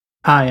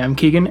Hi, I'm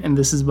Keegan, and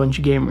this is Bunch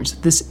of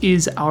Gamers. This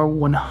is our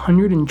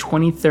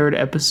 123rd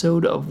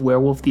episode of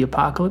Werewolf the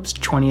Apocalypse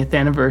 20th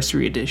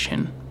Anniversary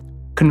Edition,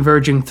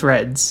 Converging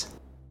Threads.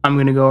 I'm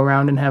going to go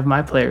around and have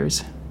my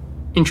players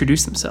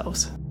introduce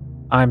themselves.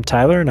 I'm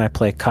Tyler, and I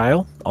play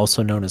Kyle,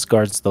 also known as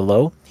Guards the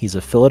Low. He's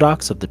a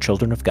Philodox of the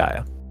Children of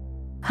Gaia.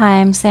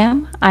 Hi, I'm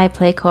Sam. I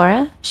play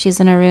Cora. She's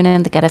an Aruna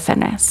in the Geta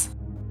Fenris.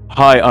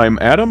 Hi, I'm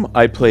Adam.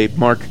 I play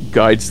Mark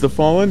Guides the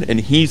Fallen, and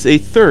he's a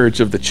Thurge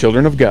of the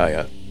Children of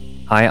Gaia.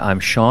 Hi, I'm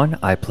Sean.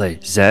 I play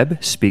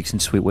Zeb, Speaks in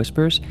Sweet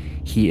Whispers.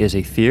 He is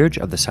a Theurge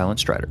of the Silent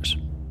Striders.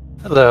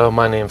 Hello,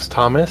 my name's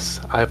Thomas.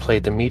 I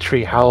play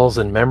Dimitri Howells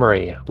in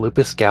Memory,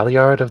 Lupus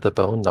Galliard of the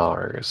Bone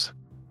Gnawers.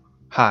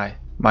 Hi,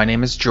 my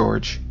name is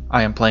George.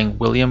 I am playing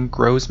William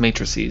Grows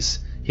Matrices.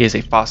 He is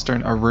a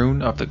Fostern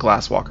Arun of the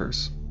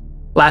Glasswalkers.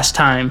 Last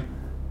time,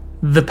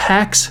 the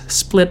packs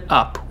split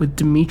up, with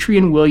Dimitri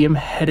and William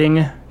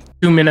heading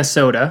to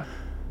Minnesota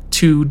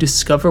to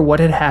discover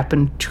what had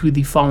happened to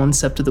the fallen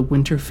sept of the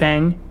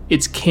Winterfang,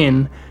 its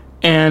kin,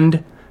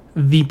 and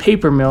the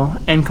paper mill,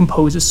 and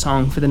compose a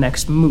song for the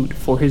next moot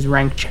for his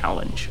rank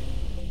challenge.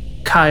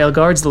 Kyle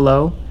Guards the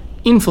Low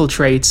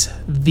infiltrates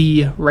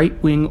the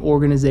right-wing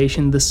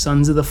organization the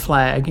Sons of the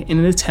Flag in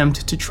an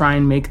attempt to try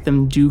and make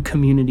them do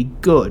community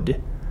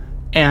good,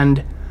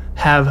 and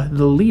have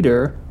the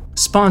leader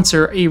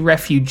sponsor a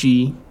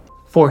refugee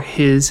for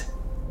his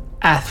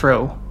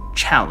Athro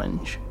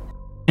challenge.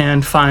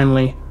 And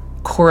finally,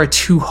 Cora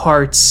Two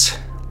Hearts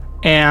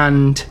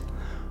and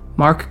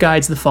Mark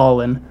Guides the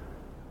Fallen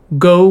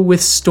go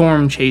with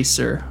Storm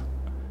Chaser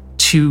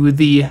to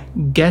the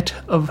Get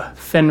of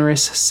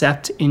Fenris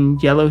Sept in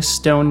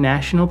Yellowstone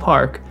National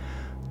Park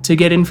to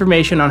get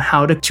information on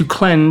how to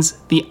cleanse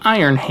the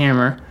iron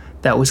hammer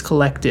that was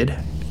collected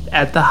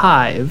at the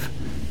Hive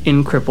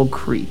in Cripple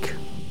Creek.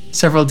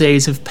 Several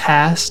days have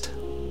passed,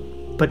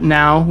 but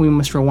now we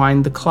must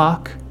rewind the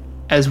clock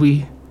as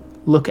we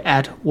look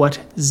at what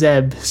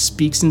Zeb,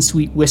 Speaks in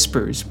Sweet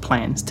Whispers,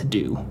 plans to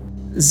do.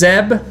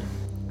 Zeb,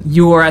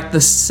 you are at the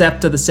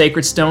Sept of the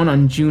Sacred Stone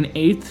on June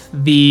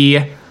 8th.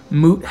 The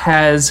moot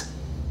has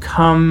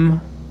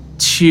come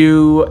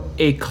to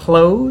a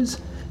close,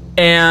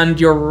 and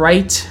your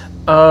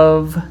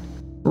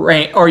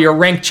your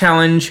rank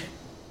challenge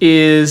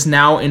is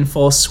now in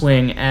full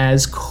swing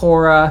as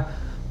Cora,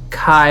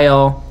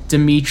 Kyle,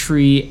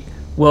 Dimitri,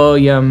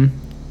 William,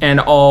 and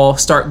all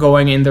start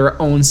going in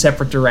their own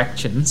separate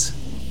directions.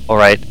 All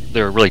right,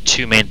 there are really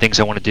two main things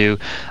I want to do.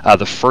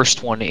 The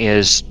first one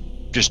is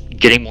just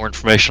getting more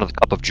information on the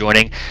Cup of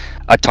Joining.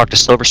 I talked to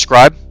Silver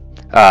Scribe,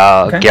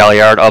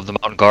 Galliard of the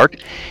Mountain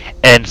Guard,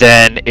 and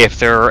then if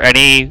there are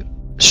any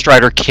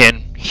Strider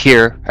kin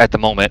here at the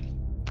moment,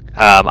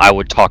 I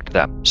would talk to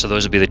them. So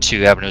those would be the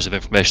two avenues of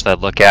information that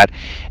I'd look at,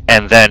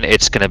 and then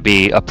it's going to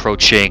be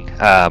approaching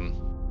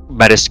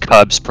Metis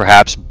Cubs,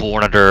 perhaps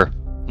born under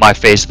my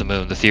phase of the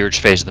moon, the Theurge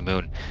phase of the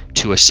moon,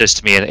 to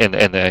assist me in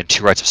the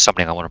two rites of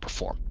summoning I want to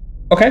perform.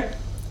 Okay.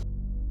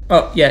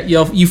 Oh, yeah,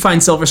 you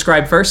find Silver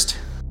Scribe first?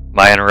 Am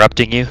I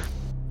interrupting you?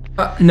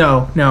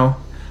 No.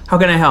 How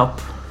can I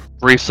help?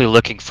 Briefly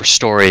looking for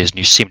stories, and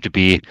you seem to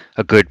be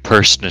a good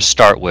person to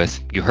start with.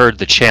 You heard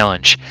the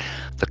challenge,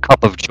 the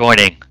Cup of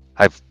Joining.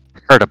 I've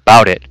heard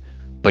about it,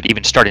 but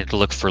even starting to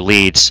look for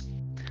leads.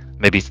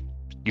 Maybe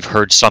you've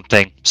heard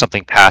something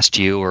past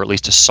you, or at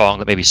least a song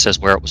that maybe says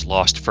where it was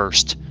lost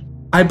first.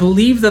 I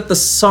believe that the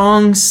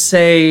songs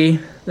say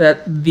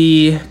that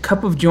the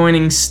Cup of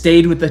Joining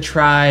stayed with the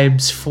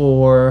tribes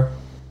for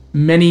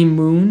many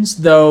moons,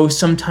 though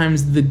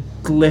sometimes the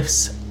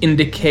glyphs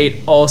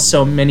indicate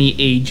also many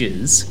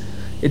ages.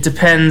 It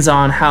depends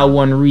on how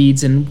one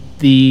reads and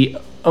the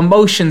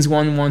emotions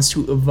one wants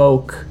to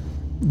evoke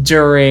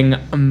during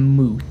a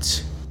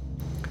moot.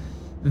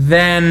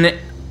 Then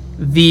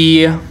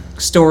the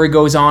story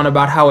goes on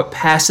about how it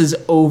passes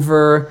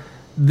over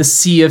the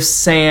Sea of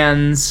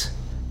Sands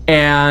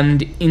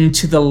and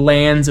into the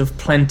lands of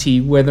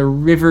plenty, where the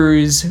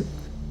rivers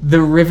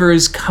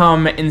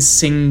come and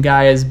sing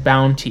Gaia's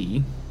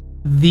bounty.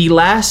 The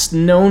last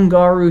known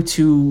Garu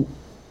to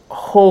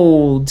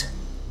hold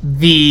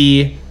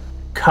the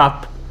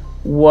cup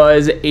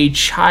was a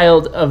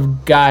child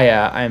of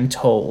Gaia, I'm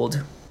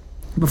told,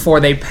 before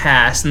they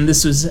passed, and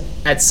this was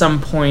at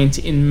some point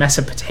in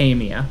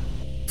Mesopotamia.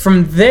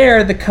 From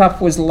there, the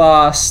cup was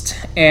lost,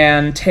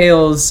 and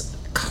tales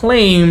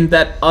claimed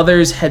that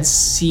others had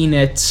seen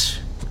it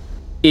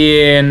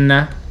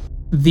in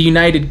the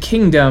United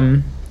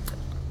Kingdom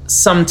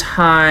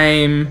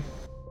sometime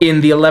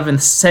in the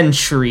 11th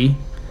century,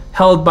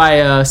 held by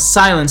a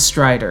Silent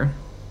Strider.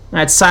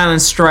 That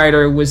Silent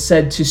Strider was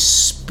said to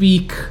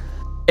speak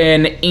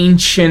an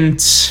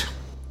ancient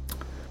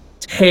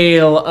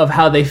tale of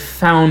how they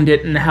found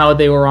it and how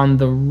they were on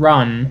the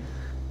run.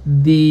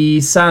 The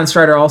Silent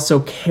Strider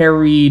also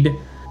carried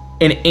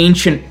an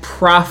ancient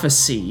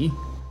prophecy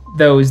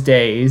those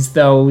days,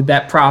 though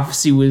that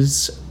prophecy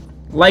was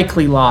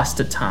likely lost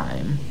to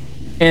time.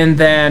 And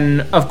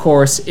then, of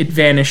course, it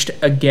vanished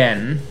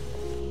again.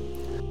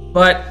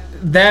 But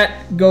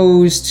that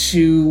goes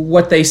to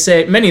what they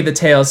say, many of the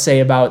tales say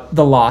about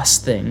the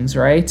lost things,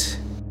 right?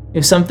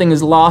 If something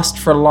is lost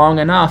for long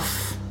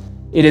enough,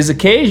 it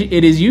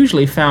is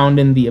usually found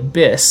in the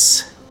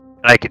abyss.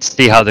 I could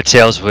see how the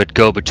tales would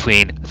go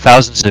between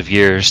thousands of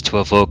years to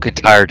evoke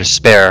entire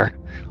despair,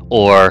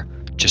 or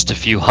just a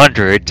few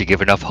hundred to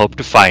give enough hope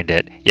to find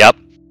it. Yep.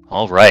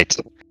 All right.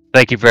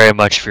 Thank you very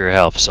much for your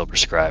help, Silver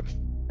Scribe.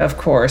 Of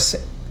course.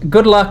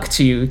 Good luck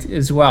to you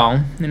as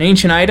well. An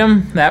ancient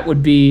item, that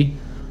would be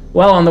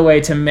well on the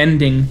way to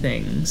mending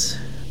things.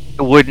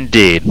 It would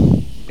indeed.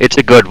 It's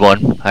a good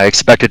one. I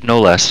expected no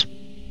less.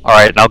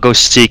 Alright, and I'll go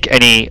seek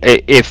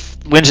if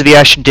Winds of the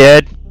Ashen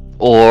Dead,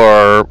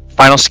 or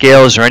Final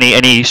Scales, or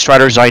any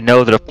Striders I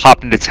know that have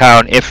popped into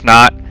town. If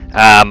not,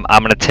 I'm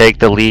going to take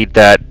the lead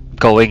that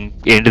going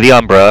into the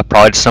Umbra,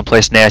 probably to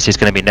someplace nasty, is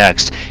going to be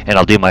next, and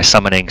I'll do my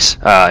summonings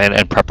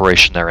and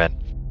preparation therein.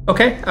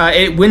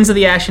 Okay, Winds of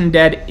the Ashen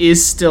Dead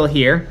is still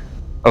here.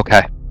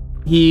 Okay.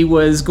 He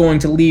was going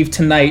to leave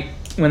tonight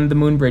when the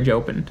moon bridge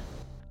opened.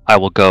 I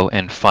will go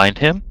and find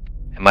him.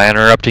 Am I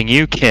interrupting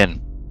you,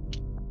 Kin?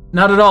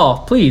 Not at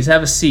all. Please,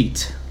 have a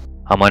seat.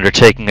 I'm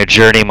undertaking a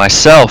journey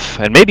myself,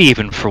 and maybe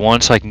even for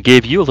once I can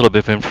give you a little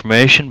bit of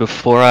information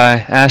before I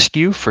ask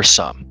you for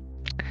some.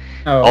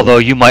 Oh. Although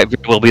you might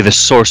very well be the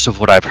source of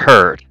what I've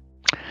heard.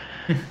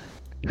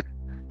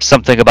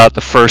 Something about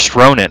the first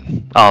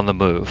Ronin on the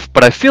move,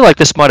 but I feel like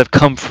this might have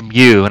come from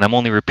you, and I'm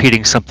only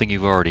repeating something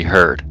you've already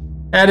heard.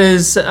 That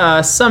is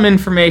some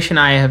information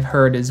I have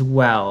heard as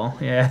well,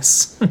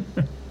 yes.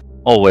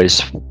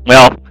 Always.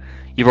 Well,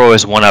 you've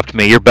always one-upped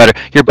me. You're better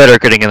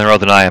at getting in the road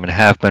than I am, and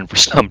have been for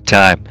some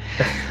time.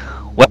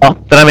 Well,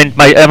 then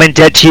I'm in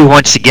debt to you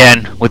once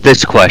again with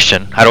this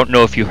question. I don't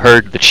know if you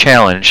heard the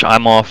challenge.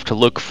 I'm off to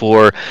look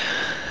for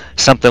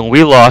something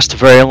we lost a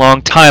very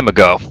long time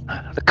ago.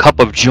 The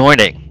Cup of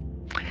Joining.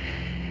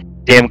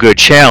 Damn good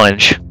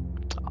challenge.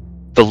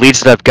 The leads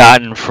that I've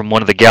gotten from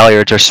one of the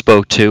Galliards I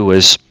spoke to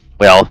was,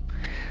 well,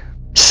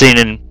 seen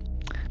in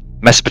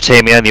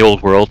Mesopotamia in the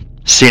Old World,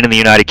 seen in the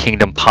United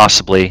Kingdom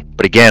possibly,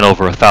 but again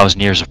over 1,000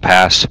 years have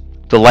passed.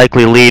 The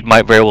likely lead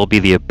might very well be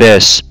the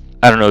Abyss.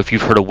 I don't know if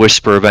you've heard a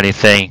whisper of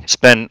anything. It's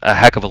been a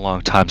heck of a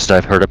long time since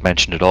I've heard it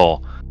mentioned at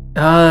all.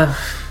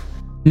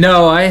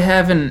 No, I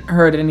haven't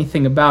heard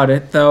anything about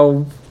it,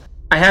 though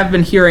I have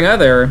been hearing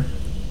other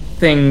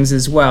things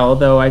as well,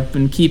 though I've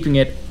been keeping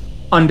it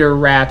under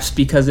wraps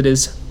because it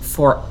is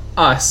for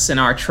us and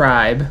our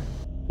tribe.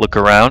 Look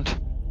around.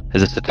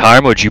 Is it the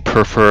time, or would you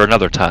prefer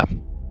another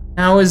time?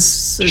 Now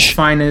is as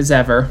fine as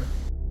ever.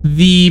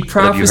 The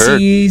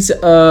prophecies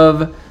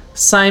of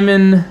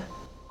Simon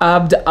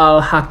Abd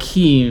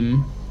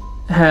al-Hakim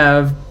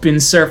have been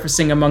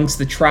surfacing amongst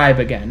the tribe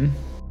again.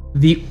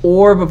 The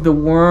orb of the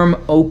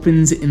worm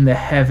opens in the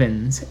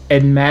heavens,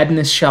 and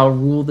madness shall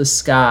rule the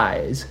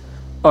skies.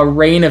 A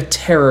rain of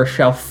terror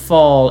shall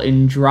fall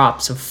in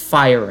drops of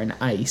fire and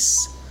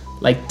ice,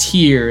 like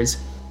tears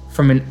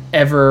from an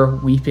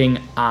ever-weeping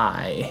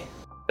eye.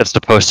 That's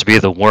supposed to be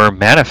the worm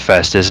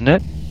manifest, isn't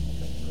it?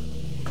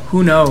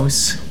 Who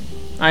knows?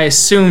 I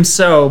assume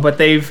so, but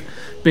they've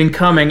been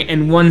coming,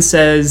 and one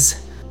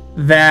says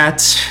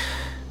that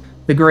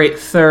the Great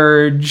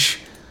Thurge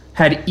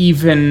had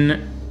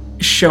even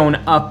shown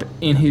up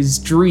in his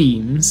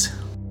dreams,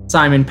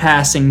 Simon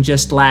passing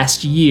just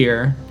last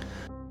year,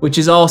 which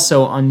is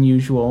also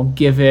unusual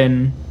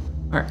given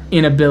our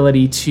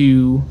inability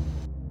to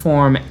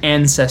form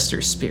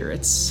ancestor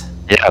spirits.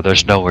 Yeah,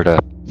 there's nowhere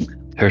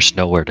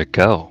to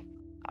go.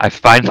 I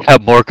find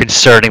that more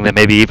concerning than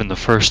maybe even the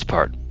first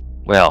part.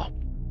 Well,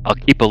 I'll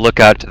keep a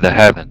lookout to the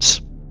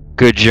heavens.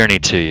 Good journey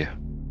to you.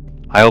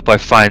 I hope I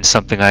find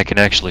something I can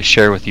actually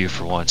share with you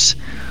for once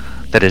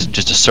that isn't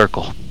just a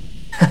circle.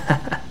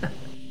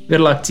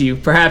 Good luck to you.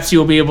 Perhaps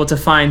you'll be able to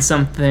find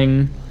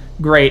something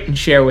great and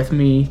share with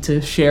me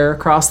to share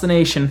across the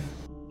nation.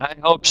 I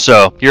hope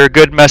so. You're a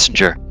good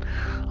messenger.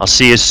 I'll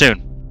see you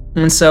soon.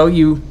 And so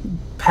you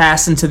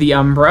pass into the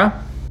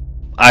Umbra.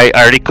 I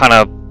already kind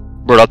of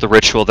wrote out the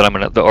ritual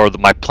that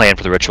my plan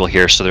for the ritual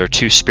here. So there are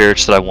two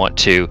spirits that I want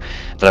to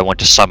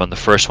summon. The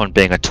first one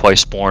being a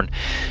twice-born.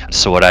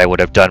 So what I would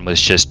have done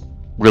was just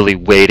really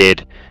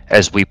waited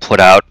as we put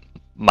out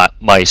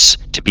mice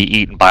to be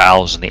eaten by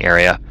owls in the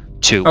area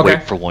to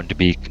wait for one to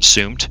be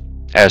consumed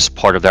as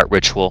part of that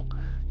ritual,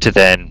 to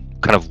then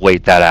kind of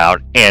wait that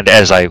out. And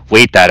as I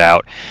wait that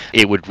out,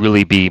 it would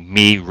really be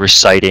me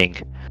reciting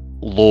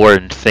lore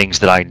and things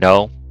that I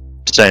know,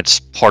 since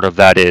part of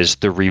that is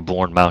the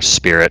reborn mouse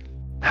spirit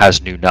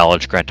has new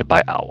knowledge granted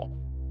by owl.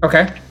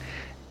 Okay.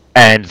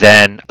 And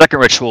then the second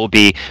ritual will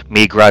be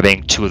me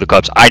grabbing two of the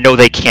cubs. I know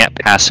they can't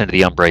pass into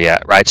the Umbra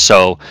yet, right?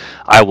 So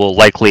I will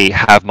likely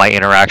have my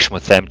interaction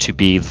with them to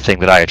be the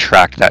thing that I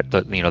attract the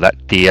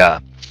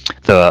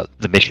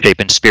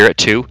misshapen spirit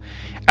to,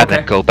 and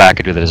then go back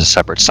and do that as a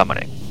separate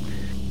summoning.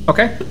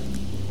 Okay.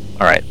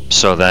 All right.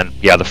 So then,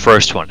 the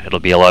first one, it'll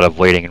be a lot of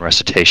waiting and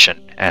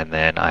recitation, and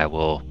then I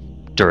will,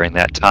 during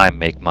that time,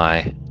 make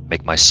my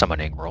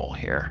summoning roll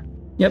here.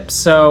 Yep.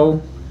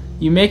 So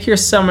you make your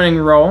summoning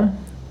roll.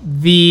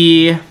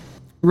 The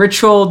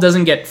Ritual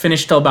doesn't get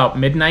finished till about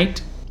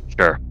midnight.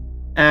 Sure.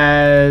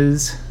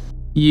 As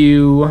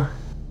you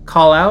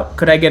call out,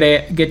 could I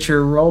get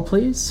your roll,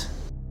 please? Is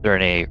there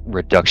any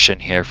reduction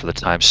here for the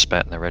time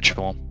spent in the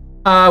ritual?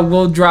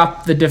 We'll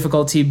drop the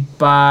difficulty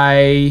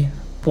by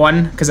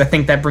 1, because I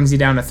think that brings you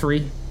down to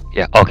 3.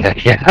 Yeah,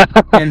 okay, yeah.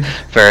 And,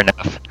 Fair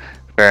enough.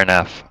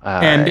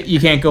 And Alright. you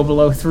can't go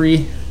below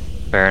 3.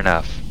 Fair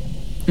enough.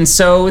 And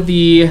so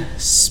the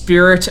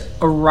spirit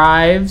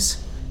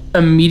arrives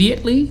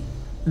immediately,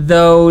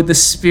 though the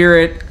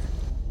spirit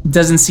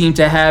doesn't seem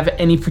to have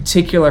any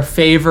particular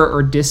favor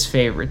or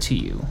disfavor to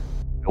you.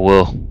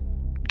 We'll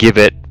give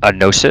it a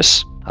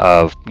gnosis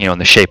of, in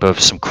the shape of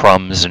some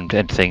crumbs and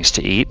things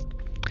to eat.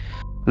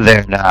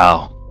 There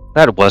now.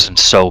 That wasn't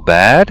so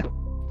bad.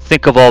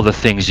 Think of all the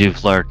things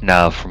you've learned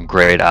now from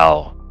Great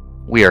Owl.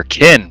 We are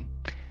kin,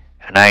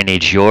 and I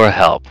need your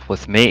help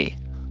with me.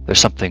 There's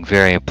something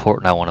very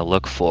important I want to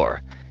look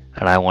for,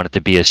 and I want it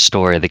to be a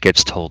story that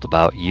gets told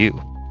about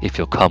you, if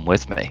you'll come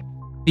with me.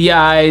 The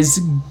eyes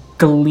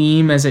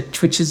gleam as it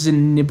twitches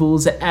and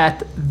nibbles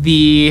at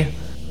the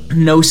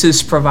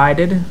gnosis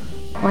provided.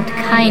 What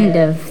kind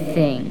of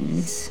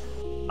things?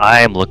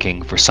 I am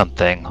looking for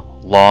something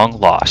long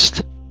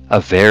lost, a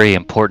very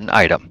important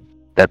item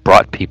that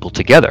brought people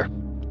together.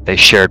 They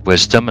shared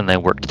wisdom and they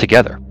worked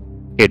together.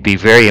 It'd be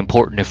very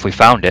important if we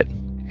found it,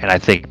 and I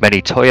think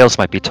many tales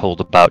might be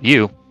told about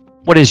you.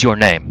 What is your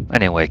name,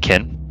 anyway,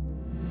 kin?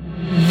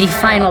 The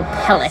final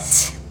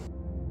pellet.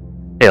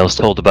 Tales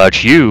told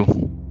about you,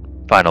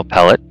 Final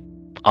Pellet,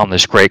 on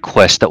this great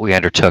quest that we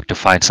undertook to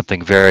find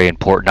something very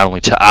important not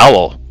only to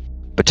Owl,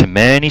 but to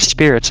many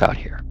spirits out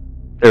here.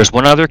 There's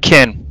one other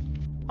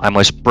kin I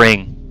must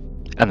bring,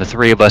 and the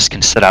 3 of us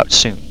can set out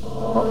soon.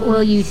 What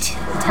will you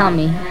tell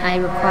me? I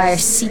require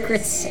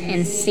secrets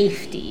and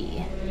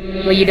safety.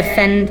 Will you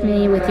defend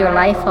me with your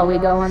life while we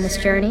go on this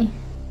journey?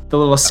 The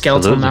little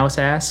skeletal Absolutely. mouse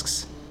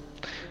asks.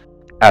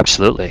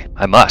 Absolutely,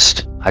 I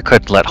must. I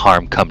couldn't let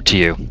harm come to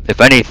you. If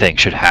anything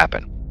should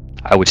happen,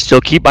 I would still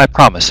keep my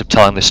promise of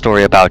telling the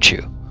story about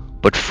you,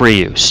 but free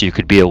you so you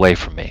could be away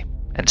from me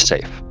and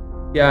safe.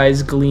 The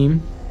eyes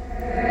gleam.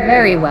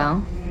 Very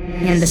well.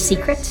 And the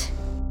secret?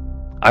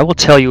 I will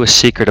tell you a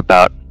secret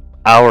about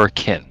our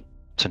kin.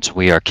 Since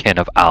we are kin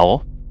of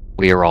Owl,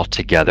 we are all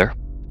together.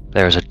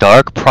 There is a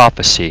dark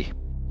prophecy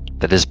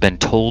that has been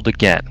told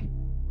again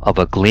of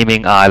a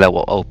gleaming eye that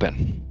will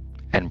open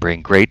and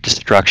bring great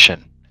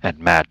destruction and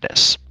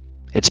madness.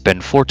 It's been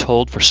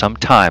foretold for some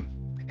time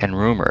and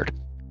rumored,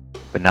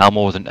 but now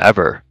more than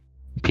ever,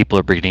 people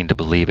are beginning to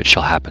believe it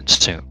shall happen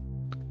soon.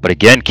 But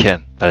again,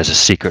 kin, that is a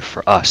secret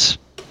for us,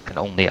 and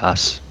only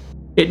us.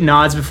 It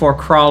nods before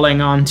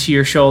crawling onto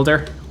your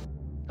shoulder.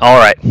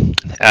 Alright,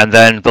 and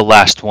then the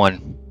last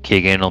one,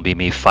 Keegan, will be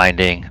me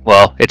finding,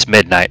 well, it's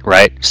midnight,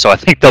 right? So I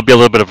think there'll be a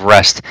little bit of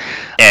rest,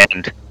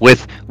 and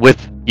with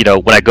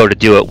when I go to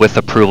do it, with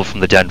approval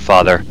from the Den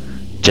Father,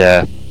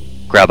 to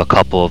grab a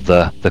couple of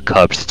the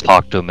cubs to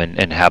talk to them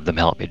and have them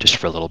help me just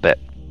for a little bit.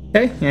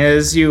 Okay,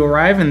 as you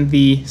arrive, and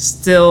the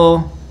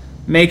still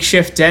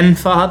makeshift Den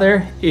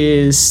Father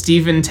is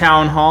Stephen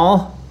Town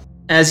Hall,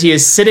 as he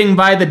is sitting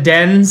by the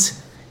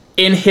dens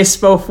in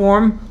Hispo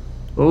form,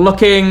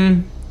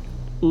 looking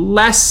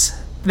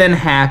less than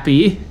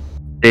happy.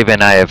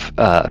 Steven, I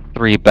have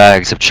 3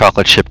 bags of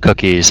chocolate chip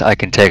cookies. I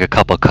can take a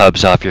couple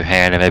cubs off your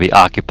hand and maybe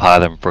occupy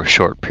them for a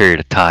short period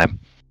of time.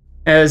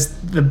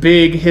 As the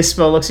big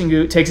Hispo looks at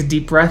you, takes a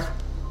deep breath.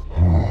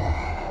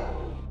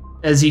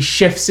 As he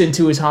shifts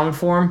into his Hamid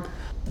form.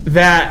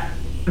 That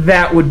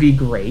would be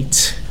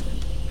great.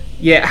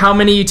 Yeah, how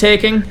many are you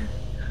taking?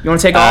 You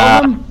want to take all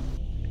of them?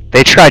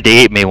 They tried to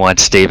eat me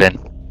once, Steven.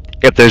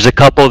 If there's a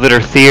couple that are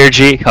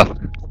theurgy,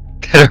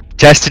 that are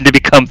destined to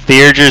become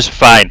theurgers,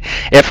 fine.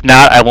 If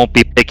not, I won't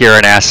be picky or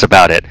an ass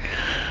about it.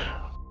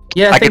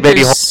 Yeah, I could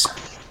maybe hold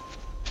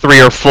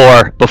 3 or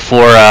 4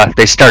 before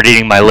they start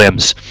eating my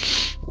limbs.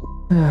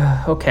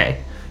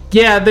 Okay.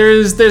 Yeah,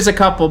 there's a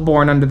couple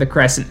born under the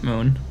crescent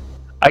moon.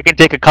 I can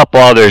take a couple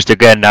others to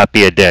again not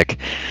be a dick.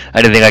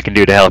 Anything I can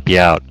do to help you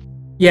out.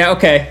 Yeah,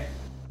 okay.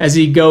 As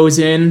he goes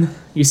in,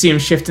 you see him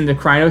shift into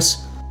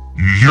Krynos.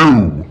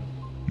 You,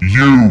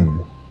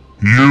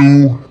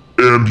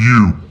 and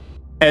you.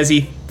 As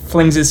he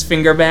flings his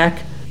finger back.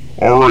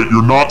 Alright,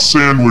 your Not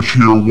Sandwich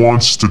here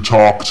wants to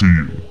talk to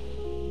you.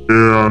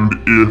 And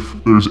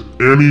if there's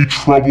any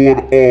trouble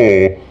at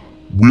all,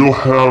 we'll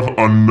have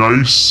a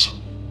nice,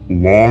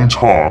 long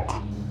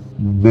talk,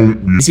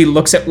 won't we? As he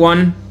looks at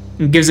one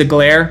and gives a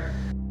glare.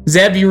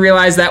 Zeb, you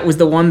realize that was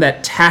the one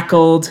that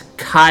tackled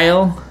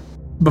Kyle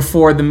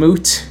before the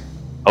moot.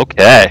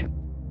 Okay.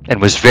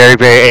 And was very,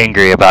 very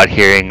angry about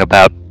hearing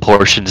about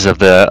portions of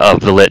the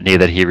litany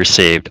that he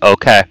received.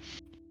 Okay.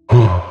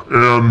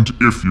 And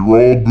if you're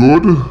all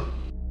good,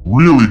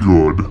 really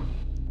good,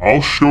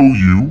 I'll show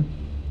you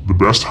the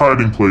best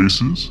hiding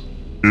places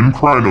in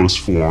Krynos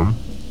form,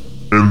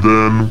 and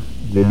then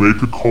we'll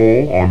make a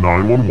call on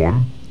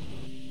 911,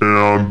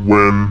 and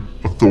when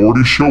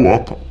authorities show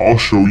up, I'll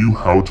show you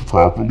how to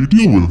properly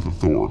deal with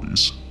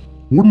authorities.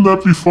 Wouldn't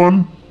that be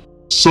fun?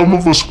 Some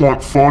of us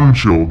want fun,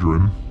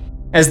 children.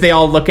 As they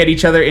all look at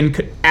each other in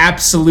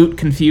absolute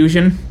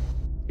confusion.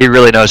 He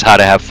really knows how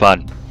to have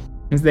fun.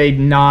 As they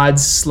nod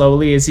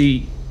slowly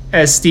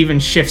as Steven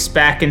shifts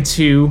back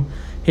into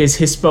his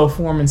hispo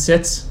form and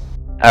sits.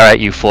 All right,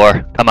 you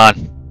four, come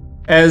on.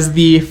 As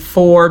the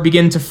four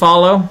begin to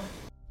follow.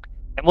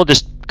 And we'll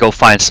just go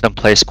find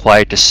someplace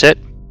quiet to sit.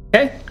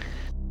 Okay.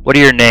 What are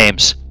your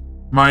names?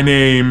 My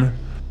name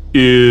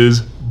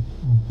is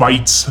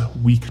Bite's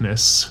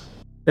Weakness.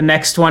 The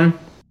next one.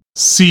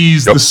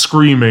 Sees the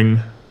Screaming.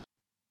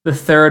 The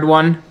third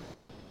one.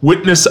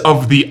 Witness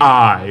of the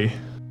Eye.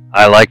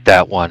 I like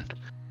that one.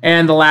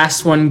 And the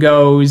last one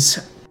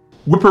goes...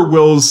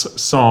 Whippoorwill's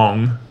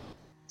Song.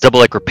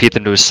 Double repeat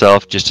them to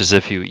himself, just as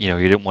if you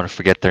didn't want to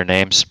forget their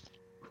names.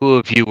 Who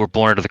of you were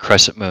born under the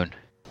crescent moon?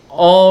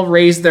 All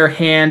raise their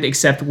hand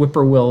except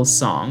Whippoorwill's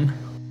Song.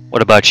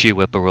 What about you,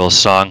 Whippoorwill's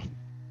Song?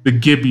 The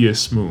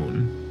Gibeus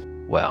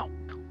Moon. Well,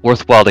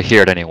 worthwhile to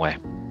hear it anyway.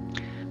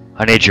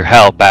 I need your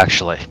help,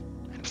 actually.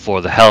 And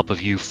for the help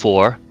of you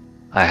four,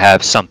 I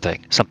have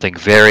something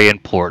very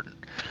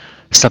important.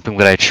 Something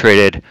that I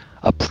traded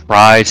a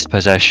prized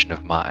possession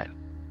of mine.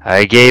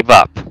 I gave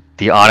up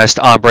the Honest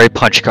Hombre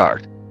punch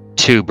card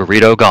to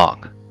Burrito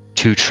Gong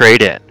to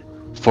trade in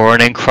for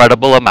an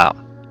incredible amount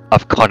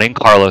of Cunning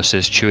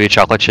Carlos's chewy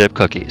chocolate chip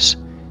cookies.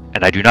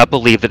 And I do not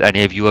believe that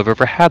any of you have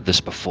ever had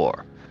this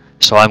before.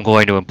 So I'm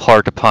going to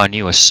impart upon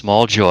you a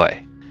small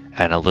joy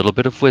and a little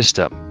bit of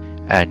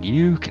wisdom, and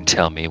you can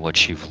tell me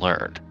what you've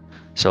learned.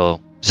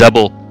 So Zeb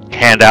will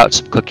hand out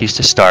some cookies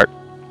to start.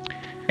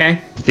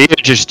 Okay.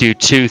 Theaters do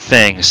two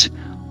things.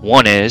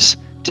 One is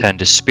tend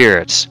to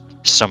spirits.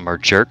 Some are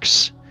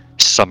jerks,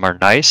 some are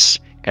nice,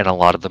 and a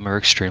lot of them are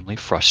extremely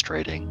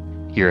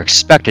frustrating. You're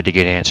expected to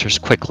get answers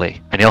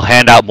quickly. And he'll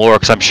hand out more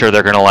because I'm sure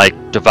they're going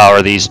to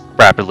devour these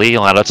rapidly.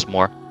 He'll hand out some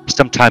more.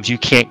 Sometimes you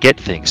can't get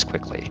things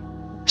quickly.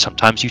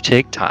 Sometimes you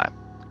take time.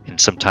 And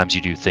sometimes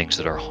you do things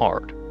that are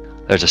hard.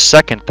 There's a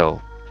second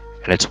though,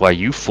 and it's why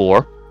you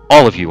four,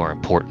 all of you are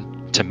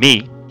important to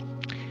me.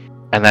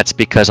 And that's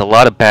because a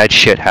lot of bad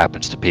shit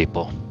happens to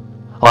people.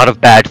 A lot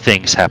of bad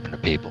things happen to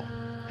people.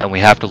 And we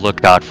have to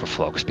look out for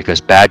folks because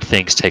bad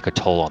things take a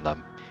toll on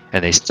them.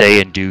 And they say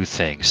and do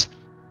things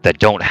that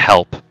don't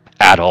help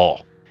at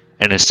all.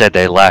 And instead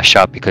they lash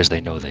out because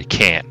they know they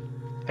can.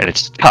 And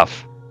it's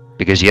tough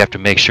because you have to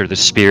make sure the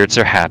spirits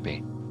are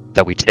happy,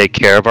 that we take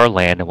care of our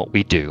land and what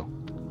we do,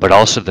 but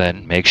also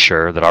then make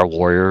sure that our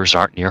warriors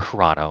aren't near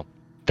Hirano,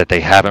 that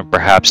they haven't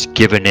perhaps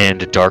given in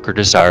to darker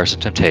desires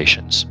and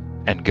temptations,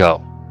 and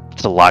go.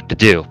 It's a lot to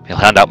do. He'll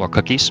hand out more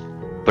cookies,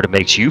 but it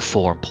makes you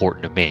four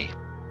important to me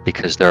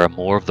because there are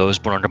more of those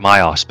born under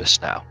my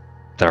auspice now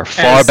that are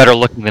far better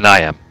looking than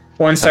I am.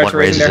 One starts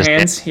raising their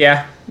hands.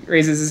 Yeah,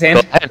 raises his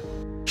hand. Go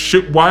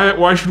ahead.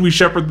 Why should we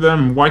shepherd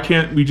them? Why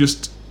can't we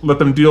just let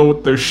them deal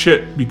with their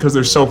shit because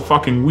they're so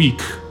fucking weak?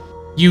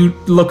 You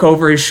look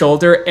over his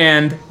shoulder,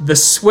 and the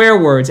swear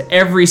words,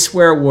 every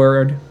swear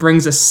word,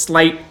 brings a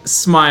slight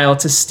smile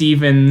to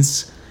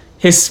Steven's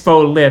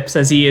hispo lips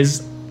as he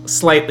is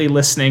slightly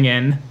listening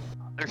in.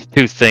 There's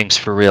two things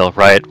for real,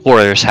 right?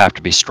 Warriors have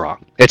to be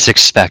strong. It's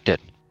expected,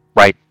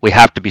 right? We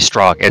have to be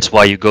strong. It's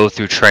why you go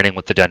through training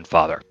with the Den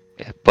Father.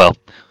 Well,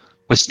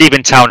 with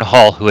Steven Town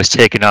Hall, who has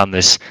taken on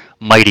this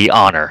mighty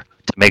honor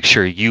to make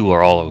sure you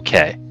are all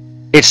okay.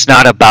 It's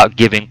not about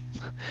giving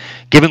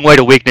way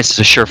to weakness is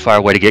a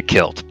surefire way to get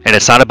killed. And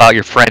it's not about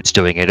your friends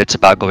doing it. It's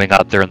about going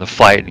out there in the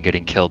fight and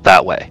getting killed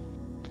that way.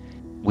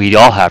 We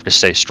all have to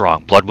stay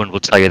strong. Bloodwind will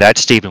tell you that.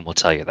 Steven will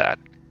tell you that.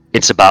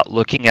 It's about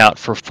looking out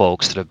for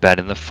folks that have been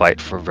in the fight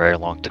for a very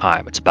long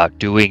time. It's about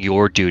doing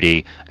your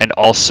duty and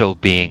also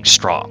being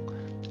strong.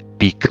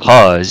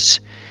 Because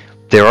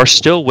there are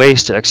still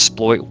ways to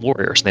exploit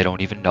warriors and they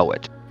don't even know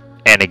it.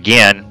 And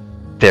again,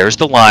 there's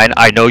the line.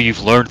 I know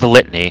you've learned the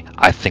litany.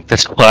 I think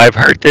that's why I've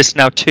heard this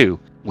now too.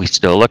 We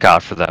still look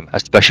out for them,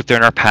 especially if they're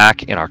in our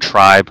pack, in our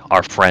tribe,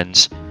 our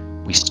friends.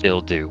 We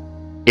still do.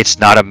 It's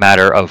not a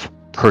matter of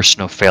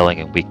personal failing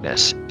and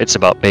weakness. It's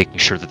about making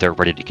sure that they're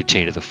ready to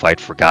continue the fight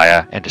for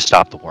Gaia and to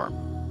stop the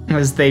worm.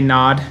 As they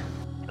nod.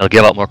 They'll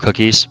give out more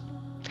cookies.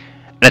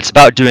 And it's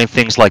about doing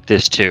things like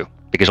this too,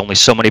 because only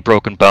so many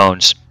broken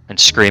bones and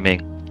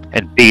screaming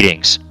and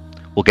beatings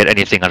will get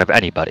anything out of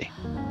anybody.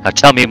 Now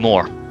tell me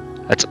more.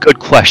 That's a good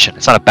question.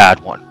 It's not a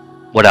bad one.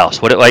 What else?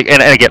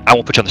 And again, I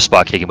won't put you on the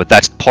spot, Keegan, but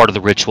that's part of the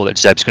ritual that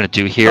Zeb's going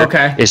to do here.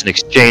 Okay. Is an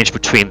exchange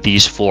between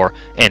these four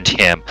and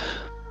him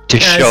to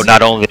show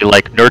not only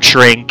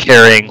nurturing,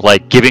 caring,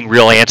 giving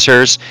real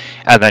answers,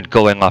 and then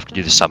going off to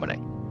do the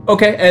summoning.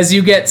 Okay, as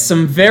you get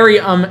some very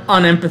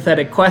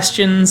unempathetic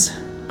questions,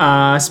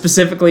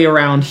 specifically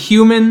around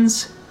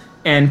humans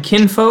and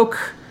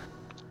kinfolk,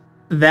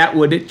 that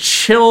would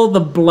chill the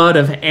blood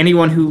of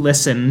anyone who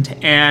listened,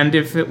 and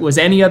if it was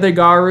any other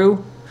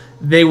Garu,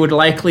 they would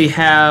likely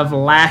have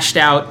lashed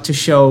out to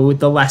show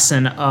the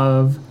lesson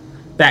of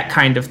that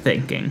kind of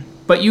thinking.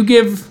 But you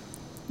give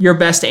your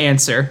best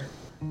answer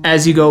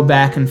as you go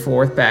back and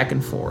forth.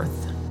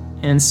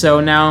 And so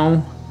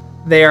now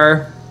they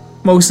are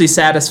mostly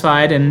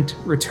satisfied and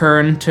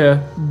return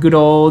to good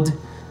old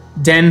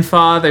Den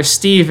Father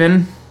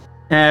Stephen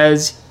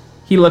as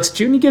he looks at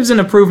you and he gives an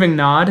approving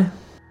nod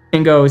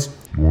and goes,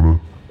 You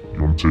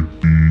wanna take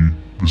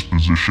this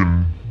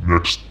position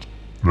next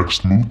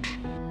moot?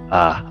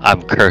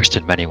 I'm cursed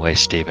in many ways,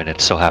 Stephen. It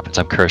so happens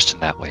I'm cursed in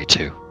that way,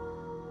 too.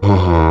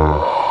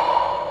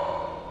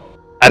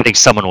 I think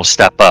someone will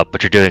step up,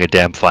 but you're doing a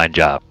damn fine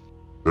job.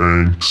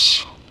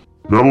 Thanks.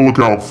 Gotta look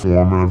out for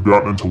him, and I've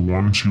gotten into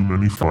one too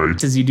many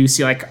fights. as you do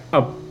see like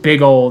a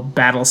big old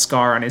battle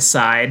scar on his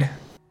side.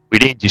 We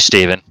need you,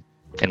 Stephen,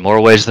 in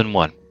more ways than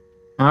one.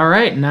 All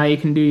right, now you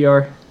can do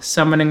your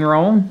summoning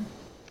roll.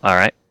 All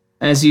right.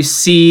 As you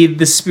see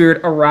the spirit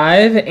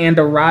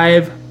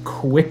arrive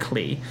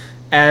quickly,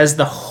 as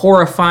the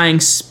horrifying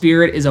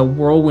spirit is a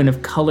whirlwind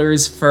of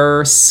colors,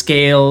 fur,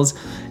 scales,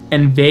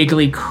 and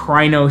vaguely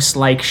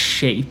Krynos-like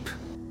shape.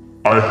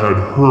 I had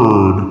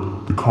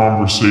heard the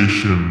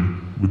conversation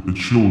with the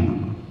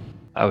children.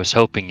 I was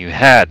hoping you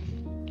had,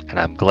 and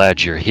I'm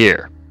glad you're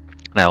here.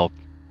 And I'll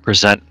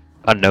present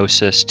a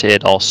gnosis to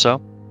it also.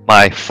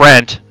 My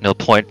friend, and he'll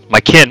point to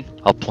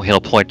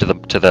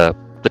the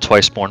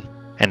Twiceborn,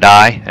 and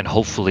I, and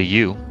hopefully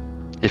you,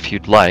 if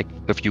you'd like,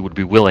 if you would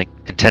be willing,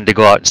 intend to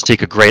go out and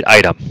seek a great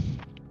item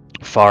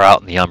far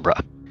out in the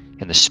Umbra,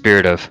 in the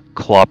spirit of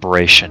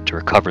cooperation to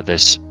recover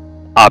this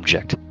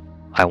object.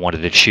 I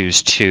wanted to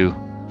choose two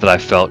that I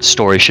felt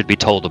stories should be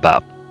told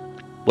about.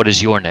 What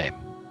is your name?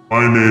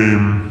 My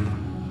name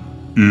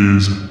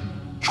is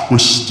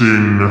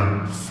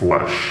Twisting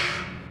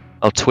Flesh.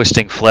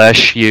 Twisting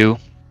Flesh, you,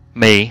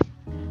 me,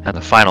 and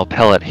the final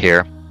pellet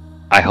here.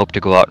 I hope to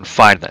go out and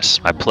find this.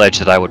 I pledge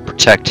that I would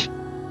protect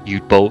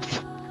you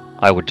both.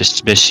 I would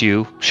dismiss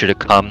you should it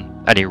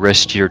come any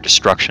risk to your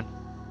destruction,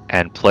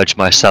 and pledge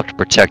myself to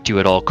protect you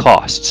at all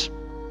costs.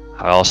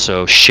 I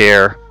also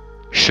share,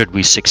 should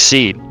we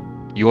succeed,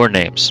 your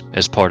names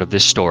as part of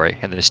this story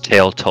and this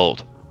tale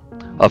told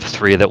of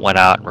three that went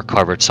out and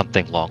recovered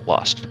something long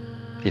lost.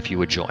 If you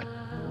would join.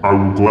 I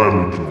will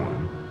gladly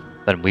join.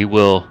 Then we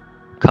will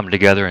come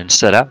together and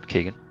set out,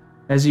 Keegan.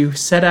 As you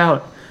set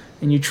out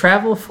and you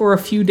travel for a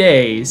few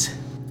days.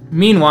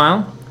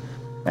 Meanwhile,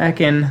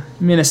 back in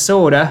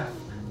Minnesota,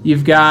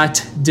 you've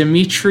got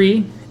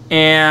Dimitri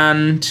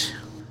and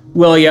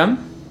William.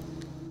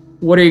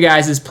 What are you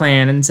guys'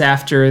 plans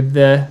after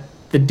the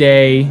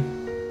day,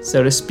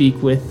 so to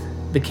speak, with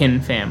the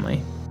Kin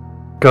family?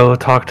 Go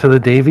talk to the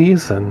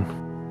Davies, and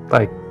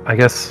I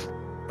guess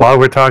while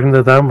we're talking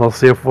to them, we'll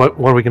see what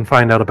we can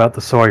find out about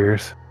the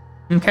Sawyers.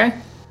 Okay.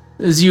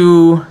 As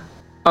you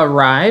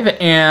arrive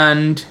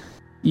and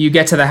you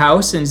get to the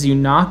house, and as you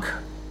knock,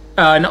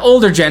 an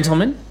older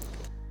gentleman,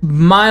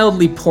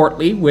 mildly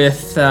portly,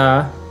 with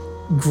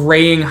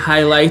graying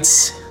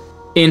highlights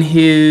in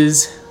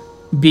his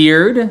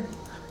beard,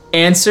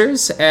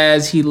 answers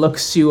as he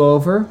looks you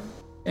over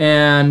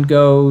and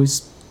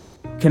goes,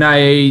 "Can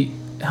I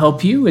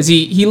help you?" As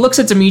he looks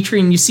at Dimitri,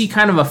 and you see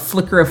kind of a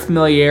flicker of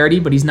familiarity,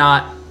 but he's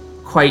not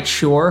quite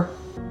sure.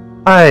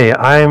 Hi,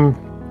 I'm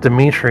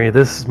Dimitri.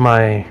 This is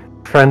my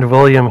friend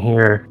William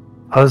here.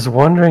 I was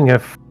wondering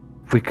if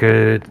we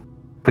could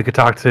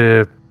talk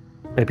to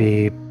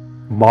maybe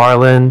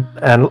Marlon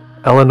and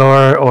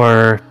Eleanor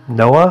or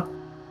Noah.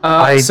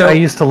 I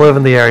used to live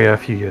in the area a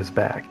few years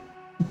back.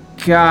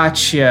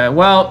 Gotcha.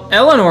 Well,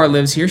 Eleanor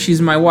lives here.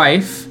 She's my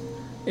wife.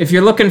 If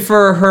you're looking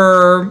for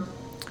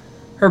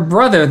her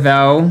brother,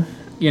 though,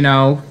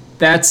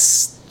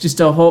 that's just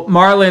a whole...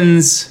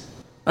 Marlon's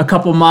a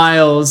couple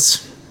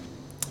miles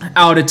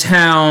out of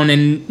town,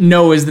 and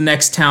Noah's the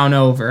next town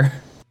over.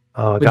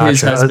 Oh, with gotcha.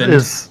 His husband.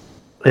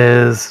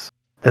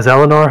 Is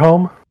Eleanor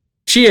home?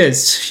 She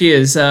is.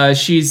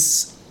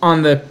 She's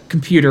on the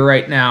computer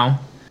right now.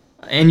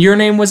 And your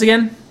name was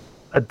again?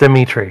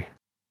 Dimitri.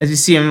 As you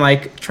see him,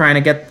 trying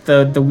to get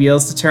the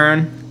wheels to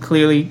turn,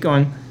 clearly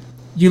going,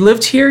 "You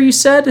lived here, you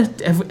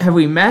said? Have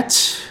we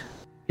met?"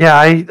 Yeah,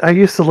 I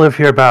used to live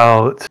here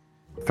about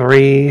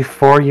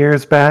 3-4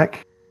 years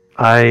back.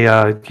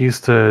 I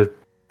used to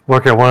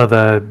work at one of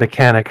the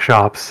mechanic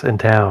shops in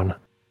town.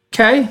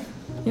 Okay.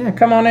 Yeah,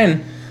 come on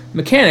in.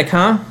 Mechanic,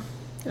 huh?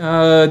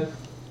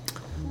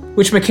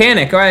 Which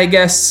mechanic? I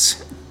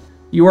guess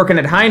you're working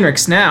at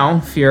Heinrich's now,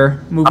 if you're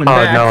moving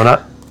back.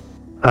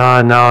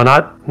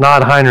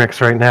 Not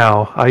Heinrich's right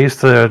now. I used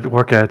to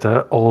work at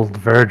old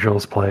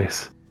Virgil's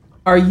place.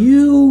 Are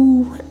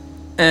you,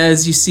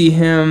 as you see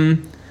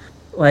him,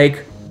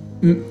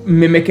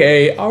 mimic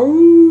a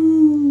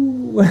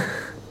 "Aroo"?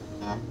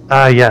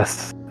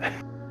 Yes.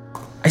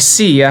 I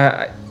see.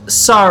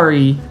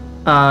 Sorry,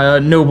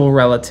 noble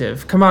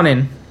relative. Come on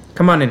in.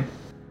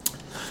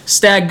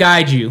 Stag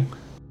guide you.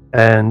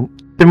 And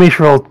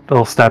Dimitri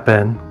will step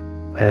in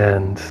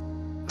and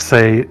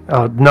say,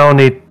 "Oh, no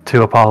need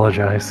to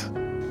apologize."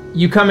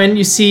 You come in,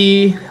 you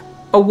see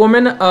a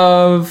woman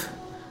of...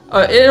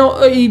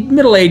 a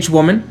middle-aged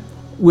woman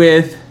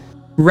with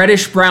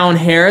reddish-brown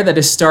hair that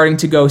is starting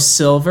to go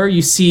silver.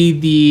 You see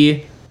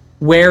the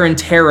wear and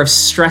tear of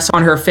stress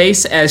on her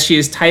face as she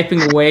is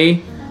typing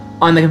away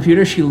on the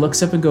computer. She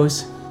looks up and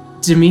goes,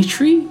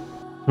 "Dimitri?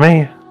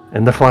 Me,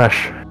 in the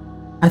flesh."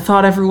 I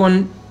thought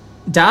everyone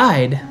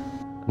died."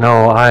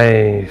 No,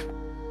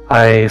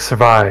 I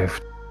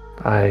survived.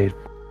 I'm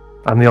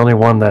the only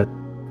one that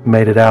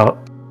made it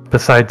out,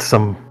 besides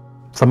some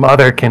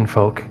other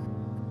kinfolk.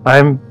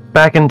 I'm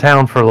back in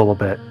town for a little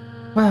bit.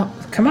 Well,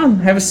 come on,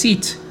 have a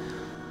seat.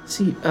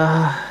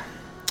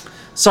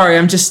 Sorry,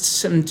 I'm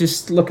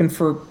just looking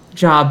for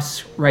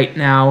jobs right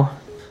now.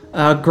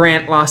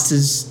 Grant lost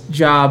his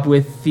job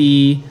with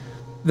the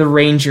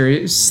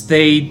Rangers.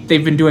 They've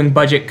been doing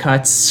budget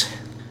cuts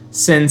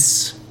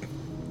since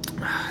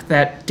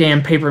that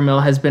damn paper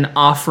mill has been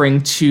offering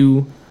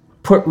to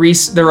put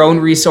their own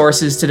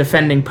resources to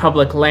defending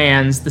public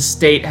lands. The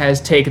state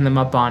has taken them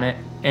up on it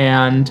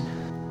and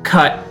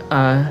cut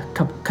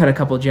a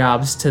couple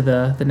jobs to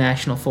the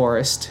national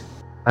forest.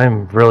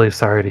 I'm really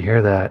sorry to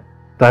hear that.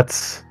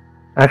 That's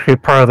actually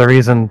part of the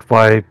reason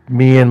why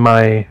me and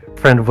my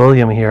friend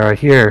William here are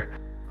here.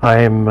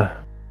 I'm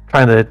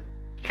trying to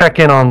check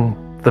in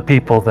on the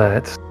people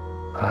that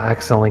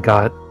accidentally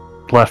got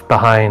left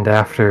behind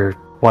after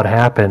what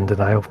happened,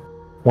 and I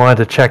wanted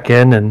to check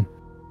in and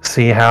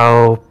see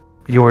how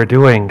you were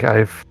doing.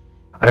 I've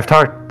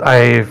talked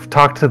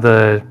to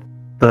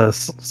the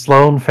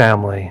Sloan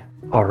family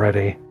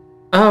already.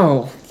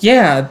 Oh,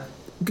 yeah.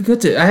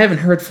 Good I haven't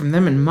heard from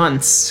them in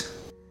months.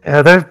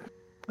 Yeah,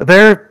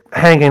 they're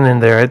hanging in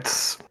there. It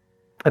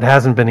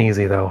hasn't been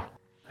easy though,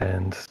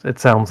 and it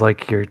sounds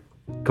like you're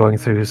going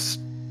through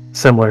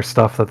similar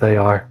stuff that they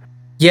are.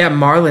 Yeah,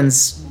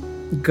 Marlon's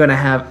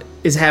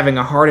is having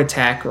a heart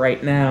attack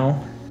right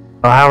now.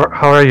 How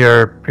are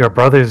your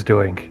brothers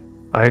doing?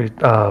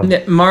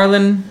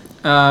 Marlon's,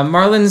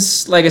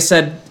 like I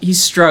said,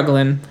 he's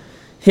struggling.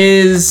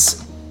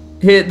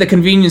 The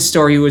convenience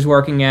store he was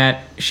working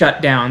at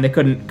shut down. They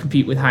couldn't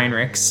compete with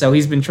Heinrich's, so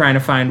he's been trying to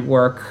find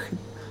work.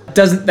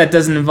 That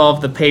doesn't involve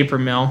the paper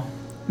mill,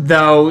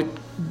 though.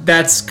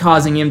 That's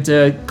causing him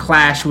to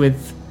clash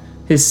with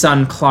his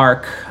son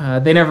Clark.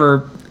 They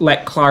never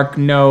let Clark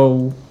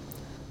know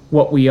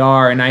what we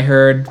are, and I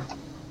heard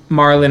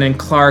Marlon and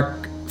Clark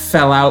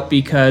fell out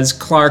because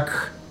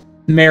Clark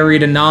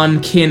married a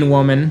non-kin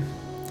woman,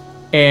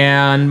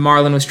 and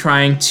Marlon was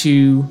trying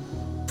to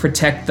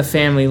protect the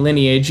family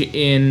lineage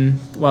in,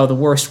 well, the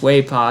worst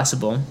way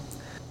possible.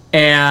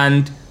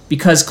 And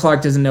because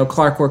Clark doesn't know,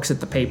 Clark works at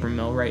the paper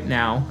mill right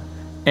now,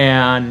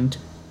 and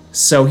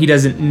so he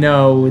doesn't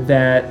know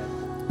that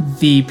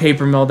the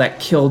paper mill that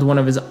killed one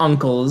of his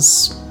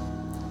uncles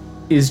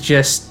is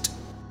just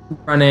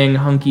running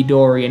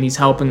hunky-dory, and he's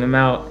helping them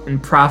out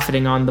and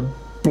profiting on the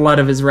blood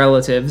of his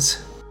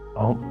relatives.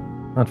 Well,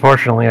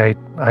 unfortunately,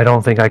 I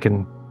don't think I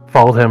can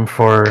fault him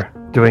for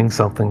doing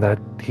something that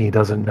he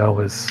doesn't know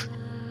is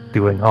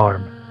doing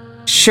harm.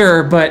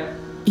 Sure, but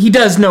he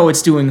does know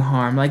it's doing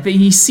harm. Like,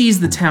 he sees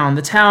the town.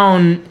 The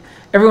town,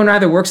 everyone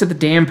either works at the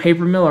damn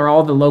paper mill or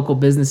all the local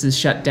businesses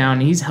shut down,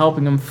 and he's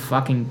helping them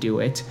fucking do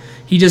it.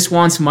 He just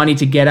wants money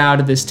to get out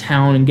of this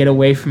town and get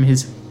away from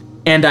his,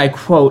 and I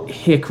quote,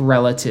 hick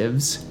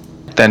relatives.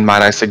 Then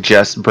might I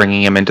suggest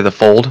bringing him into the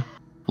fold?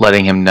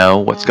 Letting him know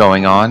what's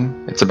going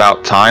on? It's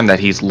about time that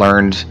he's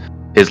learned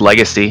his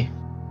legacy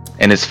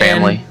and his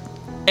family.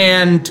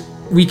 And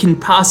we can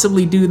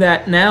possibly do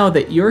that now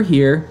that you're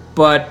here,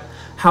 but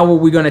how are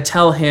we going to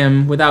tell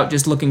him without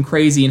just looking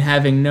crazy and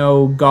having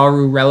no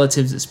Garu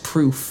relatives as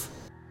proof?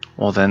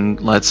 Well, then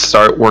let's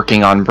start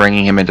working on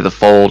bringing him into the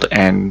fold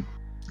and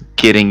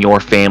getting your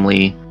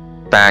family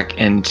back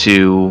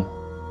into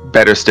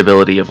better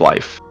stability of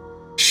life.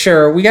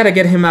 Sure, we got to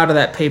get him out of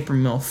that paper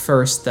mill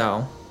first,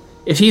 though.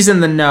 If he's in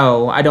the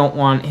know, I don't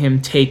want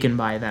him taken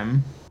by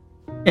them.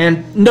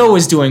 And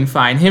Noah's doing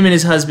fine. Him and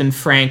his husband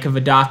Frank have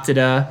adopted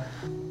a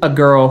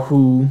girl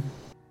who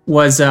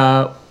was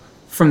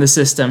from the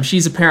system.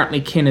 She's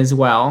apparently kin as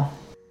well.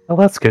 Well,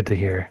 that's good to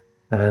hear.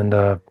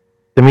 And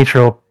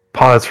Dimitri will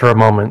pause for a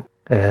moment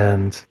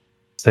and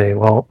say,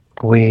 well,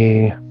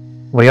 we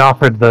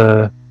offered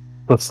the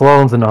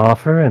Sloans an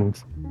offer,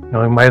 and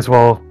we might as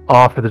well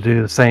offer to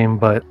do the same,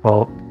 but,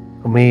 well,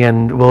 me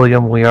and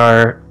William,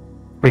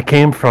 we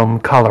came from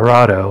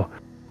Colorado.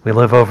 We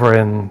live over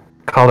in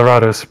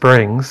Colorado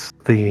Springs.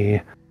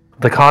 The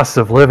cost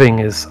of living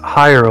is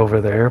higher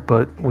over there,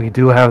 but we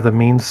do have the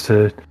means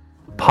to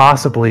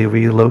possibly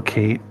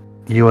relocate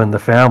you and the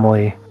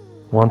family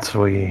once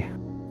we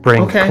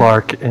bring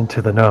Clark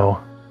into the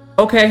know.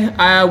 Okay,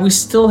 we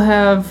still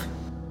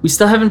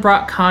haven't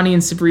brought Connie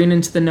and Sabrina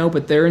into the know,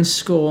 but they're in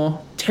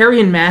school.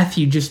 Terry and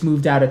Matthew just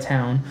moved out of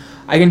town.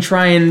 I can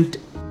try and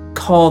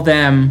call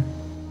them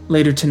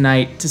later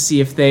tonight to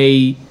see if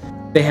they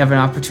have an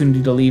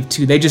opportunity to leave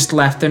too. They just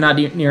left. They're not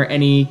near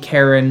any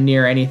Karen,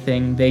 near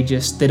anything. They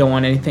don't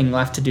want anything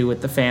left to do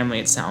with the family,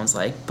 it sounds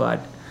like. But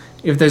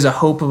if there's a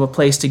hope of a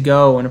place to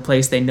go and a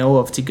place they know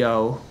of to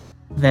go,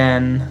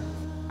 then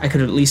I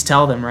could at least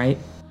tell them, right?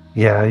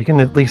 Yeah, you can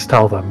at least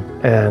tell them.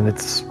 And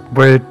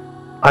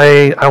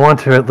I want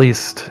to at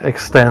least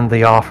extend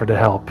the offer to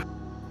help.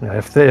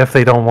 If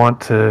they don't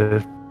want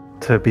to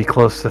be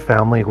close to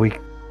family, we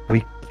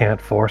can't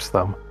force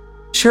them.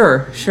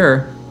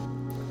 Sure.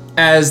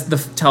 As the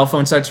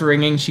telephone starts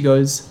ringing, she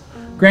goes,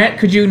 "Grant,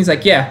 could you?" And he's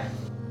like, "Yeah."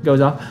 Goes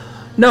off.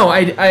 No,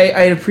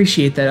 I'd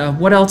appreciate that.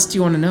 What else do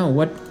you want to know?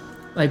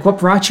 What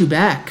brought you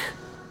back?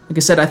 Like I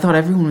said, I thought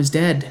everyone was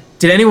dead.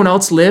 Did anyone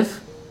else live?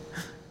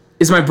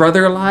 Is my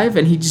brother alive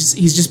and he's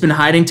just been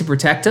hiding to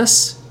protect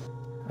us?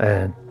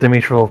 And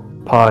Dimitri will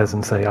pause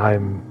and say,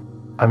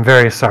 I'm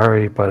very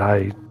sorry, but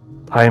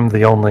I'm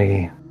the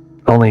only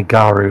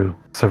Garu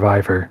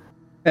survivor.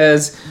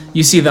 As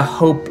you see the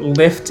hope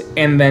lift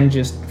and then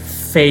just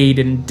fade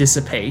and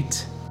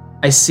dissipate.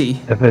 I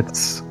see. If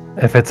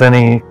it's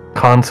any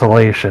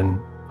consolation,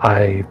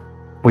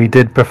 we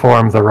did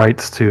perform the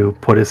rites to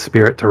put his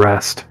spirit to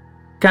rest.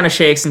 Kind of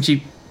shakes and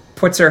she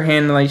puts her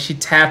hand, like she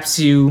taps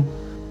you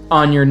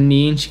on your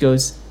knee and she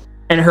goes,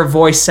 and her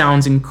voice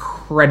sounds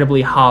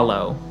incredibly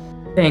hollow.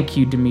 Thank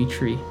you,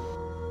 Dimitri.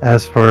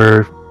 As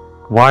for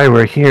why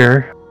we're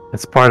here,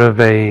 it's part of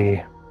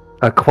a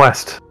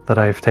quest that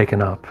I've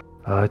taken up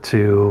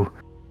to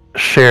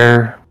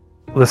share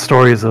the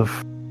stories of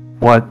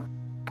what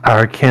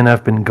our kin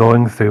have been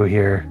going through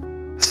here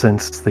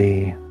since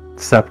the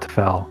sept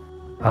fell.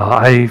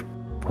 I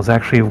was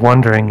actually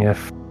wondering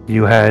if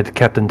you had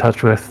kept in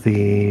touch with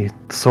the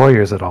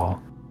Sawyers at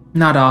all.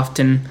 Not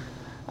often.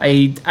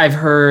 I've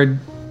heard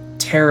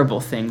terrible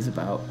things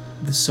about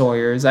the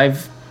Sawyers.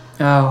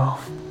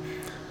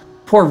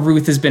 Poor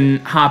Ruth has been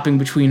hopping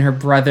between her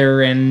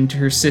brother and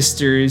her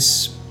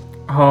sister's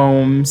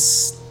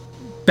homes.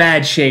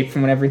 Bad shape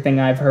from everything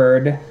I've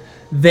heard.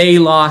 They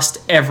lost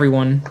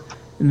everyone.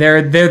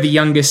 They're the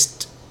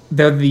youngest.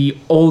 They're the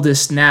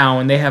oldest now,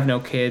 and they have no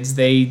kids.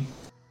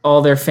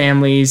 All their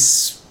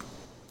families'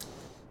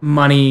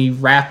 money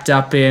wrapped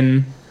up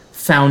in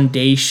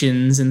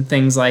foundations and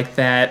things like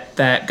that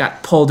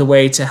got pulled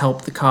away to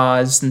help the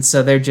cause, and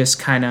so they're just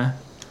kind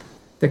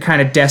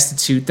of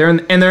destitute. They're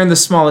in the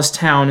smallest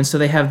town, and so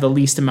they have the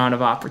least amount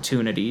of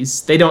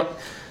opportunities.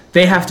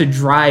 They have to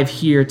drive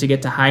here to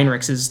get to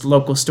Heinrich's, as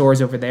local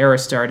stores over there are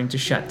starting to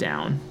shut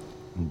down.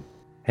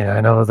 Yeah,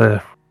 I know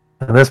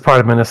in this part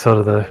of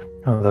Minnesota,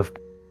 the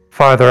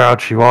farther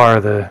out you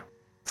are,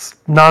 it's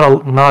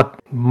not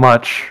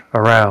much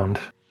around.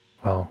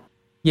 Well,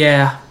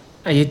 yeah,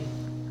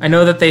 I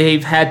know that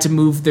they've had to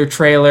move their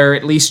trailer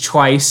at least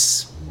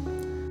twice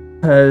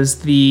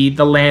because the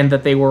land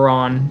that they were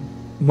on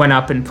went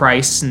up in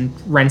price, and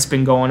rent's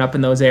been going up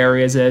in those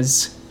areas.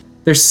 As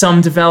there's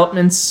some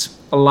developments,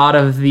 a lot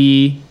of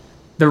the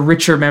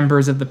richer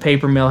members of the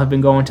paper mill have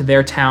been going to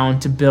their town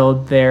to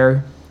build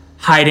their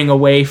hiding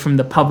away from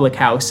the public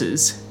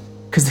houses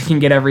because they can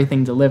get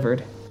everything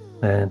delivered.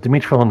 And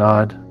Dimitri will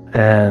nod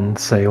and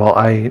say, well,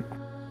 I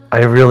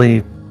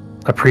really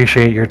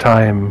appreciate your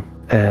time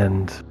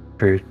and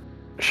for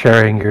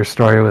sharing your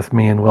story with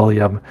me and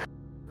William.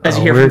 As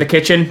you hear from the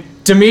kitchen,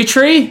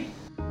 Dimitri?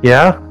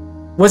 Yeah?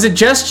 Was it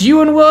just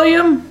you and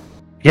William?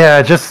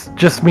 Yeah,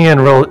 just me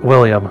and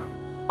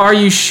William. Are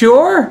you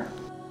sure?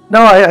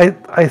 No,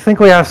 I think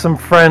we have some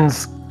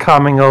friends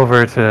coming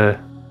over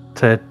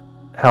to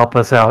help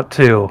us out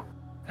too.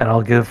 And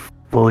I'll give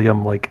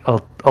William like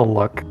a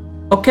look.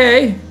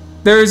 Okay.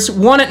 There's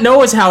one at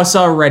Noah's house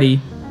already.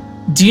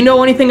 Do you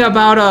know anything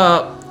about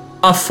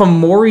a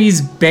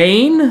Fomori's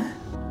Bane?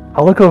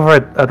 I'll look over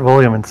at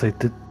William and say,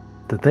 did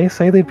they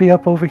say they'd be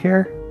up over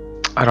here?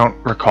 I don't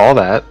recall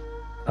that.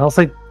 I'll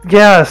say,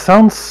 yeah,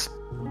 sounds.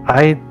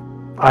 I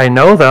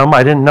know them.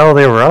 I didn't know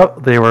they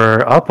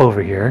were up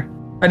over here.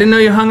 I didn't know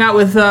you hung out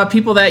with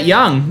people that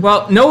young.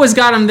 Well, Noah's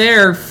got them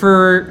there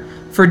for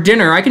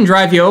dinner. I can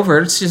drive you over.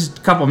 It's just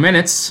a couple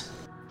minutes.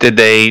 Did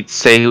they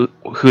say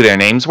who their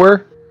names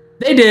were?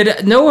 They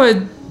did.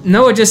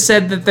 Noah just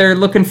said that they're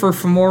looking for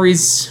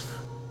Fomori's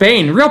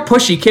Bane. Real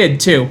pushy kid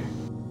too.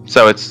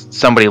 So it's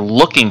somebody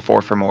looking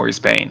for Fomori's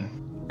Bane.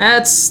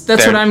 That's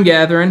what I'm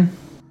gathering.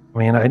 I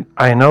mean,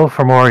 I know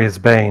Fomori's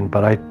Bane,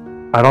 but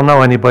I don't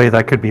know anybody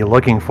that could be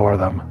looking for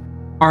them.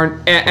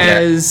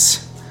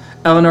 As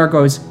Eleanor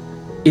goes,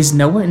 is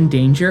Noah in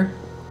danger?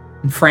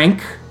 And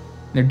Frank?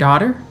 Their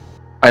daughter?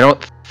 I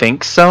don't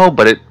think so,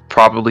 but it'd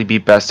probably be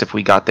best if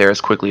we got there as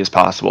quickly as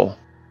possible.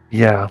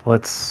 Yeah,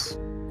 let's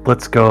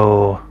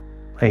go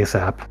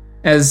ASAP.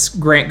 As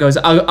Grant goes,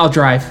 I'll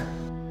drive.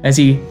 As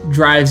he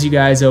drives you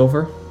guys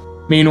over.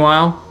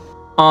 Meanwhile,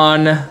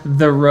 on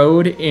the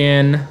road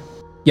in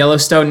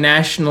Yellowstone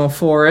National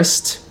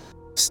Forest,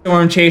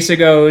 Storm Chaser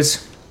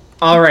goes,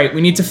 all right,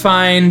 we need to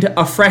find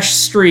a fresh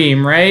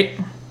stream, right?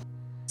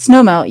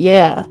 Snowmelt,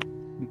 yeah.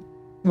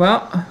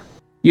 Well,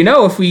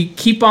 if we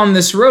keep on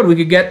this road, we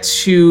could get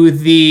to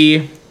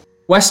the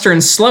western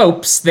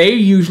slopes. They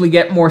usually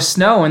get more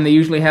snow, and they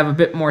usually have a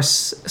bit more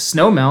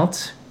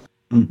snowmelt.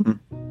 Mm-hmm.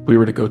 If we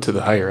were to go to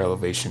the higher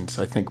elevations,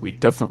 I think we'd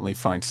definitely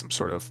find some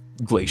sort of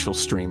glacial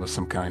stream of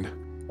some kind.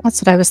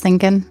 That's what I was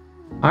thinking.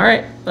 All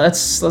right,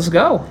 let's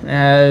go.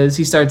 As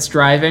he starts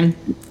driving.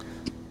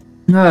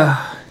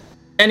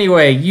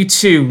 Anyway, you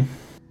two,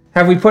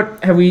 have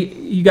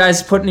you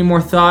guys put any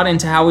more thought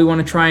into how we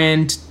want to try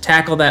and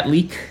tackle that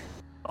leak?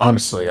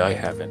 Honestly, I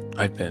haven't.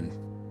 I've been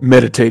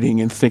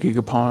meditating and thinking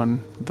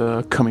upon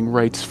the coming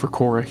rites for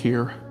Cora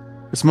here.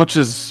 As much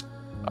as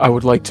I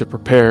would like to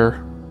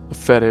prepare a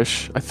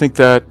fetish, I think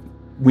that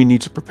we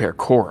need to prepare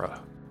Cora.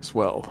 as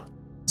well.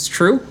 It's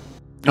true.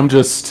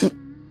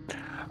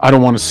 I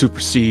don't want to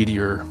supersede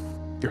your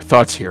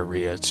thoughts here,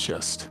 Rhea. It's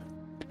just,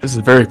 this is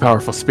a very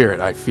powerful spirit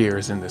I fear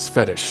is in this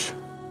fetish.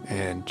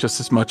 And just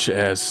as much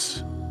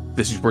as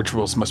these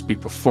rituals must be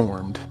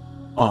performed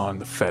on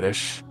the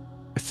fetish,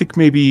 I think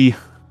maybe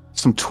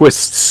some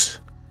twists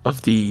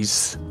of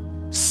these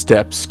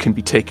steps can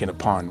be taken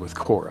upon with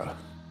Cora.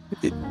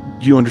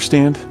 You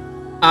understand?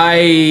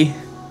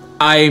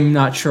 I'm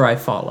not sure I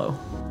follow.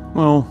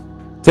 Well,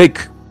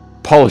 take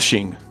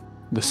polishing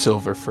the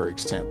silver, for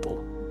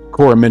example.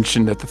 Cora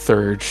mentioned that the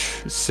Thurge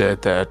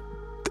said that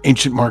the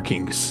ancient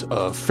markings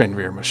of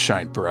Fenrir must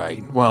shine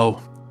bright.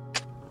 Well,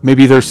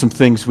 maybe there's some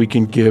things we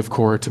can give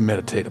Cora to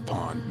meditate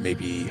upon.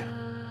 Maybe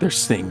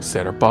there's things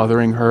that are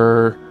bothering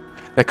her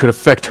that could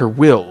affect her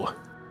will,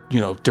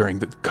 during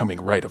the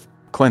coming rite of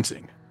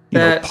cleansing.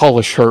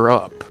 Polish her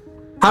up.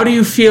 How do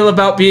you feel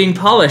about being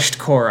polished,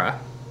 Cora?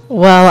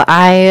 Well,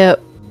 I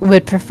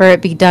would prefer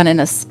it be done in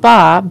a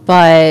spa,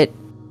 but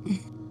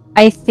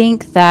I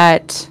think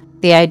that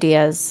the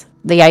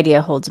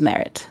idea holds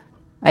merit.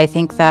 I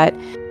think that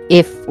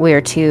if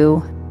we're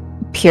to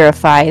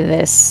purify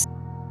this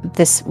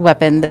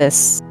weapon,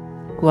 this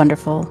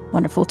wonderful,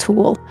 wonderful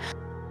tool,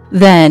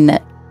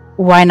 then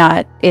why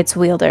not its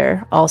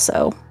wielder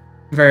also?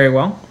 Very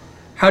well.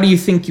 How do you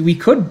think we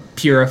could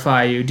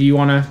purify you?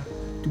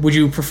 Would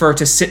you prefer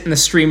to sit in the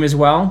stream as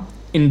well?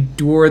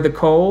 Endure the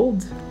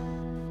cold?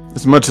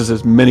 As much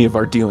as many of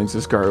our dealings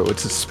as Garo,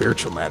 it's a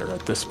spiritual matter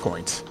at this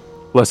point.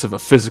 Less of a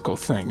physical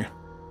thing.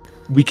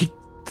 We could...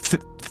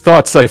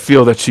 thoughts I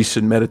feel that she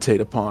should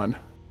meditate upon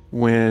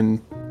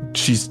when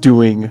she's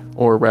doing,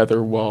 or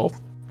rather while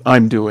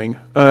I'm doing.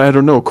 I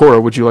don't know,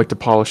 Cora, would you like to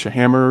polish a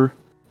hammer?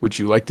 Would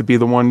you like to be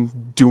the one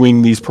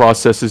doing these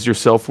processes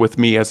yourself with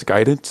me as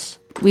guidance?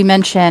 We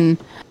mention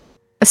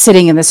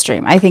sitting in the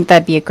stream. I think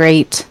that'd be a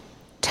great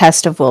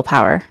test of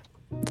willpower,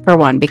 for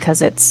one,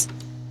 because it's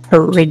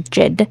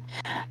rigid.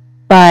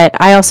 But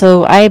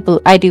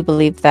I do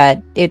believe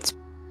that it's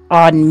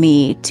on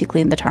me to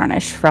clean the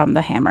tarnish from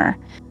the hammer.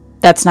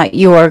 That's not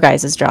your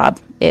guys' job,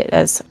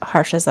 as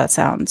harsh as that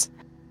sounds.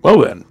 Well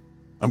then,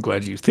 I'm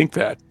glad you think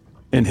that.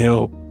 And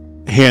he'll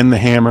hand the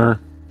hammer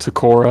to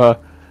Cora,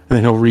 and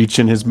then he'll reach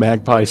in his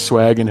magpie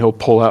swag and he'll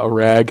pull out a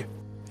rag,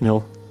 and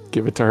he'll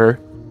give it to her.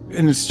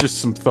 And it's just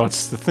some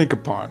thoughts to think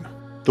upon.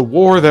 The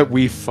war that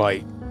we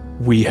fight,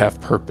 we have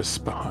purpose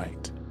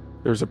behind.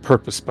 There's a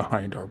purpose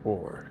behind our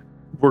war.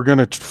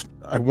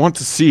 I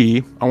want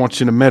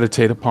you to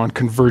meditate upon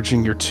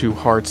converging your two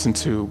hearts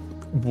into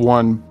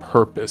one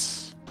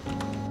purpose.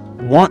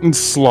 Wanton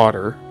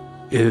slaughter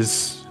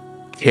is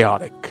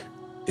chaotic.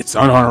 It's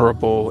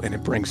unhonorable and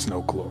it brings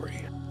no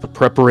glory. The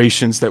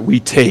preparations that we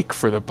take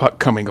for the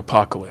coming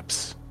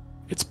apocalypse,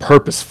 it's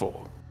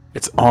purposeful.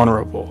 It's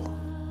honorable.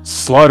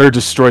 Slaughter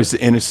destroys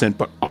the innocent,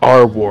 but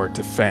our war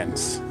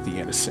defends the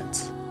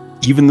innocent.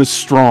 Even the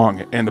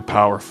strong and the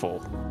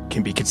powerful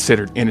can be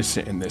considered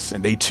innocent in this,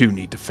 and they too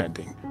need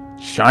defending.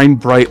 Shine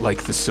bright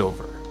like the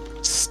silver.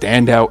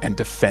 Stand out and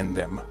defend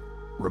them.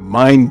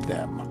 Remind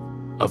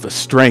them of the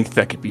strength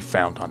that could be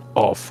found on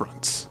all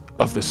fronts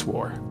of this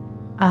war.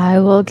 I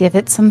will give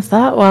it some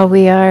thought while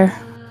we are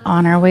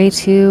on our way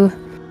to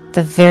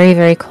the very,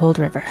 very cold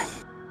river.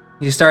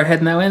 You start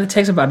heading that way, and it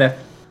takes about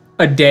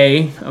a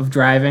day of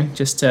driving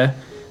just to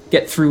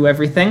get through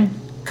everything.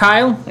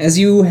 Kyle, as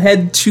you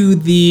head to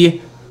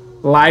the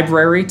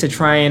library to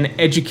try and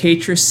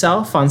educate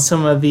yourself on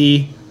some of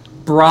the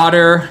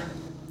broader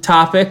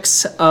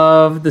topics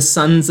of the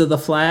Sons of the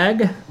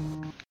Flag.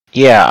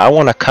 Yeah, I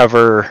want to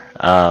cover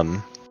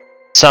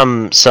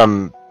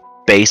some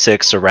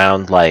basics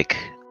around like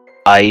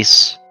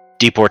ICE,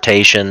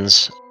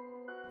 deportations,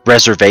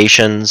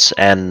 reservations,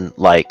 and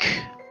like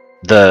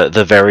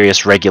the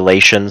various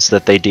regulations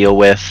that they deal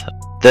with.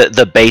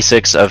 The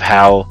basics of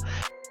how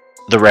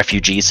the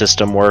refugee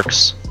system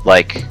works.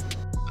 Like,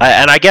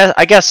 I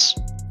guess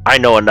I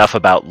know enough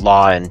about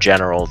law in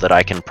general that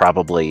I can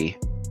probably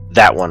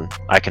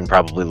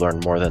learn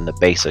more than the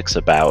basics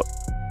about.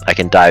 I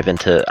can dive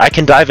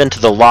into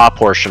the law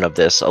portion of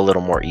this a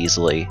little more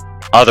easily.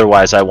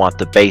 Otherwise, I want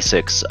the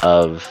basics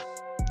of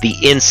the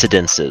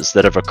incidences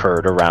that have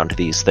occurred around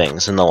these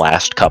things in the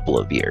last couple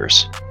of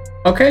years.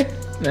 Okay,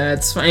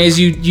 that's fine. As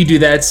you do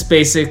that, it's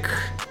basic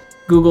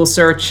Google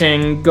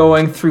searching,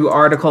 going through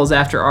articles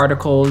after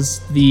articles,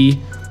 the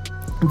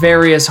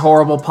various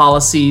horrible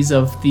policies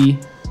of the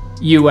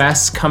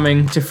US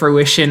coming to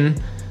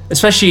fruition,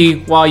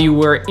 especially while you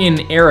were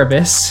in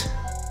Erebus,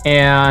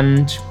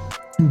 and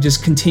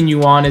just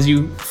continue on as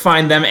you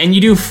find them. And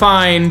you do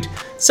find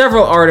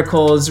several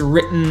articles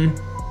written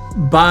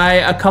by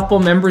a couple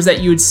members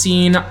that you had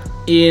seen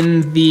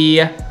in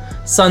the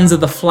Sons of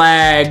the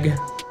Flag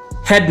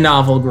head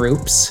novel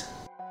groups,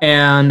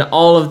 and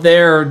all of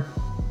their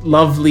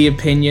lovely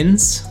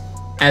opinions,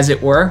 as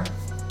it were.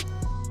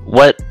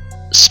 What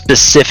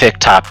specific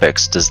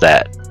topics does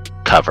that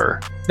cover?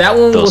 That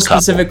one will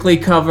specifically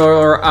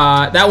cover.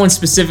 That one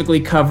specifically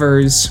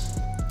covers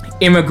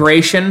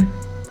immigration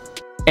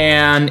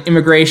and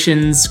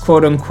immigration's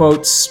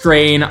quote-unquote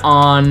strain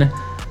on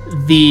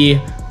the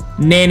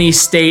nanny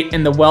state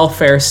and the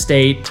welfare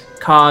state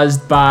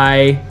caused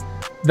by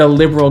the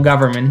liberal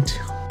government.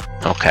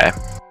 Okay.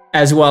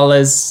 As well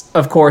as,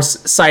 of course,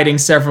 citing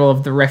several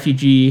of the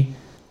refugee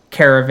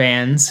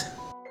caravans.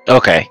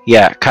 Okay,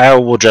 yeah,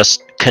 Kyle will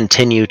just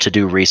continue to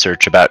do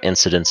research about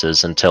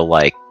incidences until,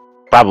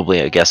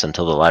 probably, I guess,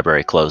 until the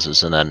library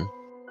closes, and then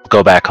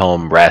go back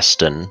home,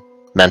 rest, and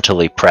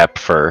mentally prep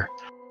for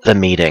the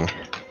meeting.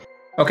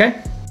 Okay.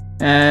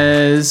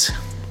 As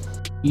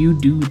you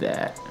do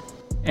that,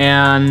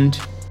 and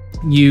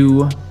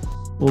you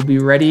will be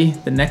ready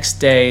the next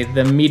day.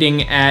 The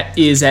meeting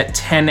is at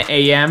 10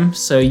 a.m.,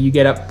 so you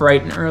get up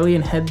bright and early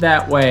and head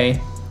that way.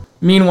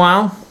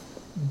 Meanwhile,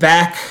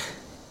 back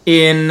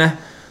in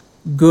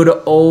good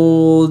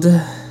old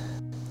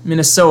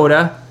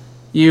Minnesota,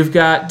 you've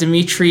got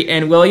Dimitri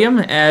and William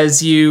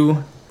as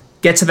you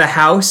get to the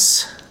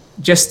house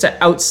just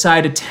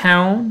outside of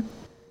town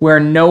where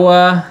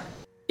Noah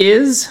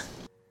is.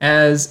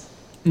 As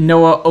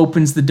Noah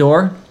opens the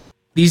door,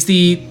 these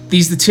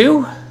the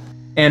two?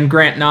 And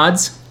Grant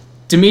nods.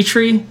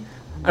 Dimitri,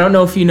 I don't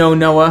know if you know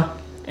Noah,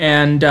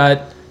 and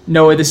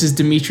Noah, this is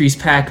Dimitri's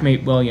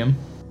packmate, William.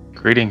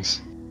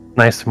 Greetings.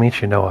 Nice to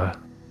meet you, Noah.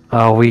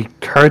 We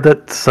heard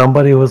that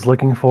somebody was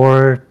looking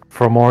for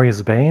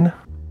Maurice Bane.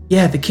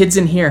 Yeah, the kid's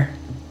in here.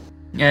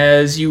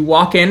 As you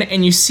walk in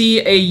and you see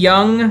a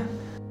young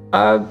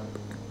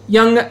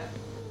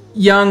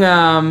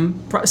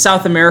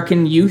South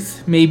American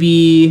youth,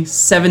 maybe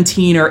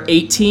 17 or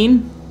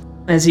 18.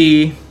 As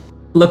he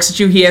looks at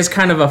you, he has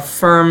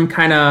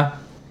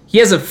he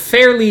has a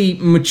fairly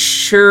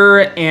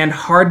mature and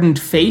hardened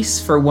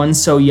face for one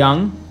so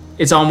young.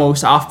 It's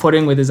almost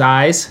off-putting with his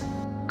eyes.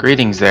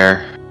 Greetings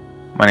there.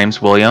 My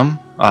name's William.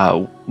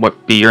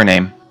 What be your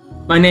name?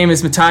 My name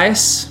is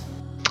Matthias.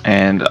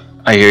 And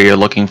I hear you're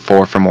looking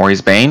for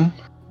Maurice Bane.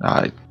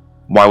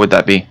 Why would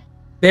that be?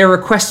 They are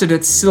requested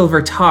at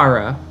Silver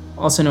Tara,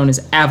 also known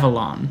as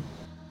Avalon.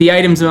 The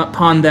items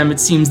upon them, it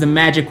seems the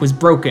magic was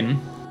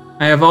broken.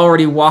 I have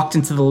already walked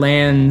into the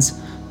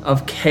lands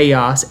of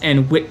chaos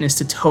and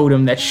witnessed a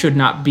totem that should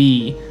not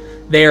be.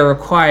 They are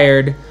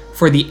required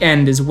for the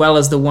end, as well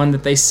as the one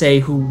that they say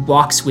who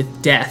walks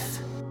with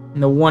death,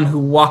 and the one who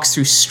walks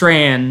through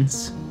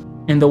strands,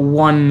 and the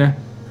one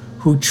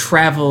who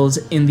travels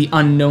in the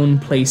unknown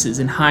places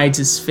and hides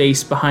his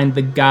face behind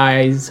the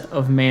guise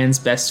of man's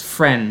best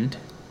friend.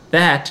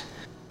 That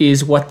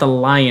is what the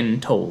lion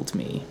told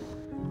me.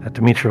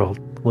 Dimitri will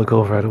look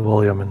over at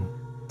William and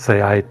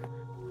say, I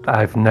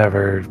don't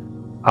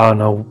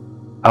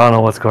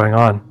know what's going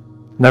on.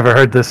 Never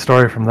heard this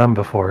story from them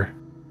before.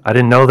 I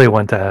didn't know they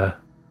went to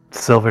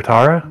Silver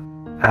Tara?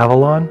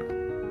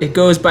 Avalon? It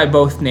goes by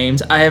both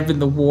names. I have been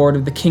the ward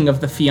of the King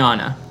of the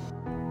Fianna.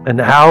 And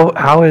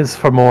how is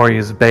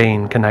Maurice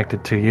Bane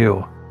connected to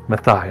you,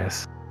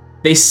 Matthias?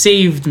 They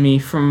saved me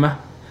from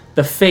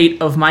the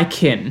fate of my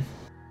kin,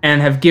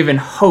 and have given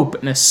hope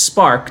and a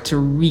spark to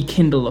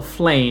rekindle a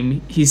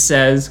flame, he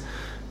says,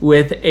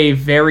 with a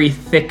very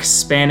thick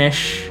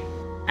Spanish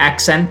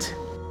accent.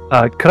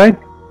 Could I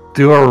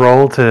do a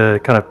roll to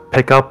kind of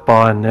pick up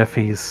on if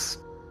he's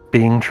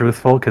being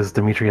truthful, because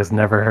Dimitri has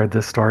never heard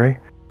this story?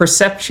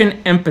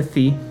 Perception,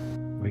 empathy.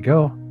 Here we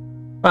go.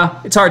 Well,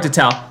 it's hard to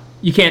tell.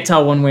 You can't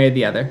tell one way or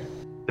the other.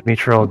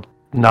 Dimitri will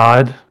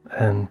nod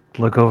and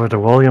look over to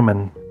William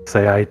and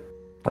say, I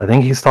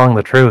think he's telling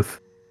the truth.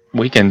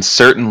 We can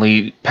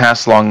certainly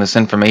pass along this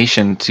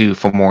information to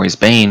Maurice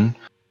Bane.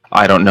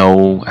 I don't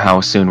know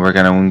how soon we're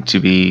going to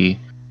be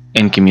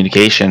in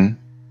communication,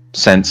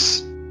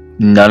 since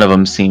none of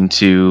them seem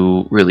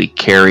to really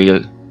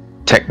carry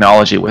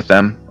technology with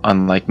them,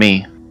 unlike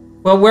me.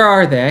 Well, where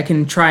are they? I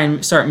can try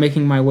and start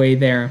making my way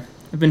there.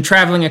 I've been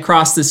traveling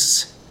across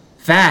this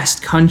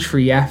vast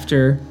country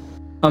after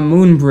a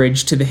moon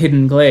bridge to the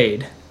Hidden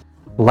Glade.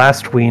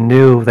 Last we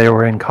knew, they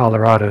were in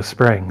Colorado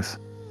Springs.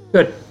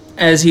 Good.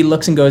 As he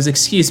looks and goes,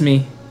 "Excuse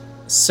me,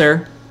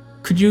 sir,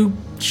 could you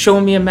show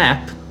me a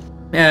map?"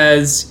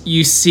 As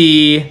you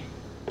see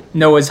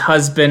Noah's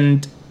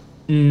husband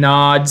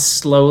nods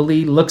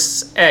slowly,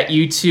 looks at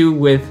you two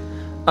with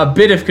a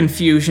bit of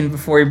confusion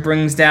before he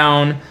brings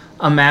down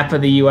a map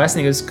of the U.S.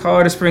 and he goes,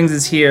 "Colorado Springs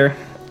is here.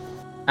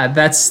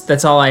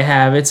 That's all I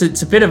have. It's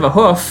a bit of a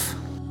hoof,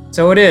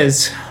 so it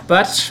is.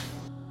 But,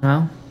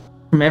 well,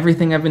 from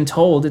everything I've been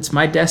told, it's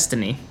my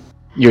destiny."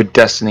 Your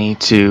destiny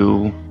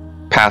to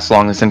pass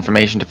along this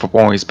information to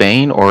Maurice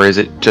Bane, or is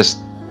it just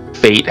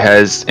fate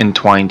has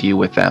entwined you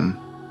with them?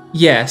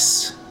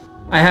 Yes.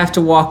 I have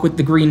to walk with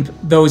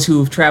those who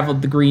have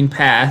traveled the green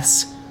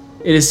paths.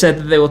 It is said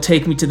that they will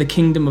take me to the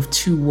kingdom of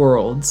two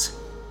worlds.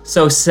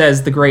 So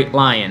says the great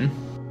lion.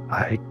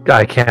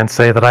 I can't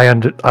say that I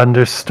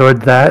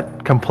understood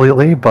that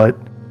completely, but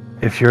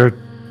if you're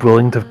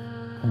willing to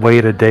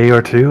wait a day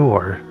or two,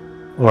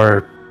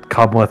 or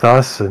come with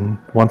us, and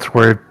once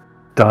we're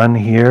done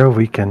here,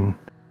 we can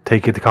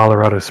take you to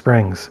Colorado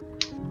Springs.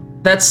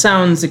 That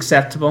sounds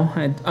acceptable.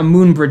 A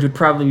moon bridge would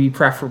probably be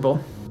preferable.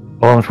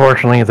 Well,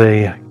 unfortunately,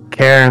 the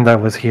cairn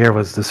that was here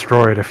was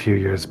destroyed a few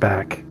years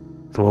back,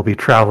 so we'll be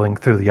traveling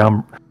through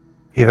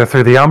either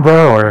through the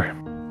Umbra or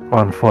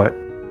on foot.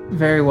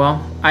 Very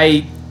well.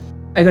 I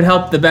could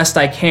help the best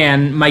I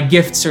can. My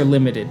gifts are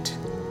limited,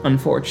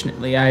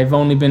 unfortunately. I've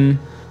only been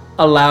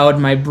allowed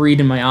my breed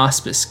and my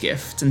auspice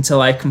gift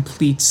until I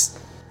complete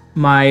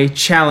my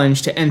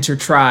challenge to enter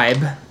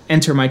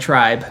my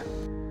tribe.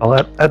 Well,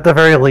 at the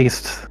very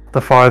least,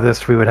 the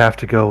farthest we would have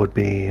to go would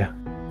be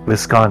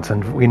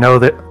Wisconsin. We know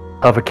that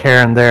of a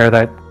cairn there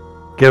that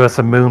give us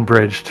a moon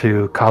bridge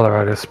to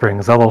Colorado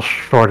Springs. That will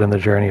shorten the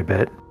journey a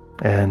bit.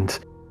 And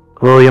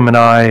William and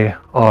I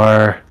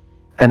are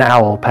an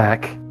owl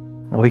pack.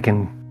 We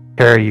can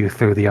carry you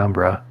through the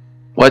Umbra.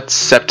 What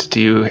sept do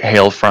you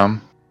hail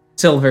from?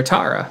 Silver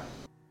Tara.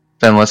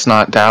 Then let's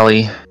not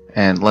dally,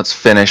 and let's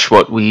finish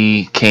what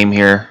we came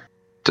here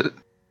to.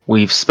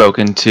 We've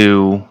spoken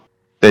to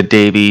the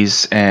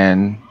Davies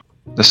and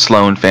the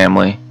Sloan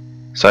family,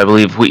 so I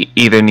believe we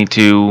either need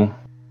to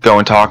go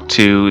and talk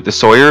to the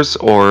Sawyers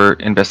or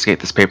investigate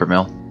this paper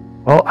mill.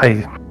 Well,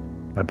 I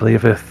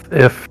believe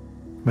if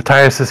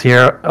Matthias is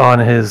here on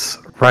his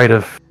rite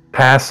of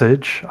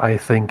passage, I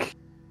think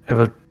it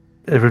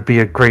would be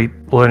a great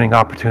learning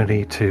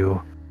opportunity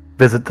to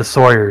visit the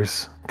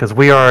Sawyers, because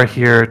we are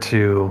here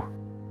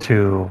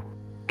to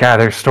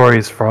gather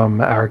stories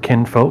from our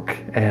kinfolk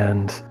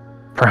and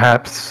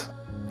perhaps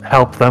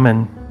help them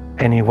in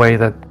any way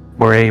that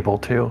we're able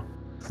to,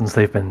 since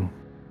they've been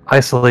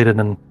isolated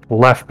and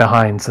left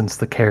behind since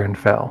the cairn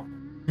fell.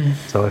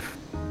 So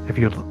if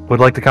you would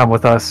like to come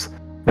with us,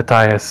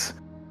 Matthias,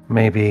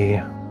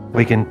 maybe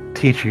we can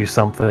teach you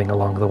something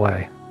along the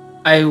way.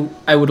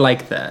 I would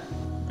like that.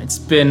 It's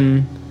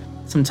been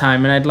some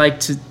time, and I'd like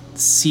to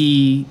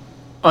see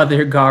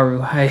other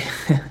Garu.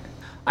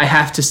 I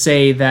have to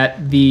say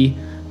that the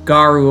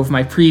Garu of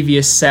my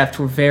previous sept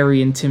were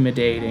very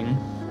intimidating.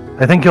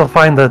 I think you'll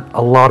find that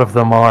a lot of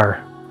them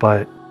are,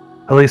 but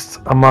at least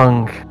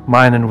among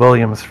mine and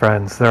William's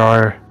friends, there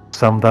are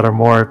some that are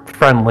more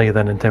friendly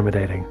than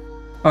intimidating.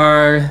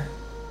 Are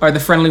the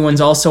friendly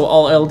ones also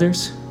all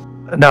elders?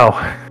 No,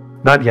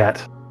 not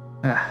yet.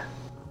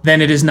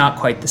 Then it is not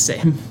quite the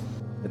same.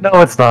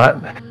 No, it's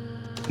not.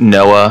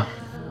 Noah,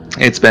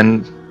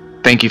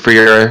 thank you for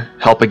your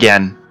help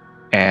again,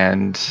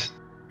 and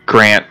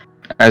Grant,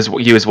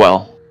 you as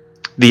well.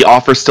 The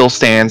offer still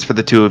stands for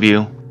the two of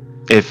you.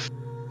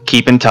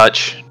 Keep in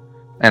touch,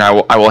 and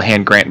I will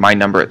hand Grant my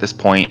number at this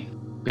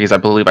point, because I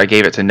believe I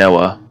gave it to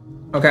Noah.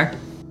 Okay.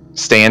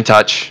 Stay in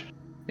touch.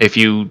 If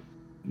you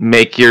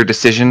make your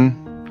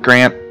decision,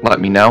 Grant, let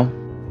me know.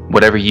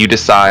 Whatever you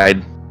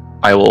decide,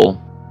 I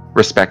will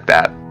respect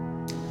that.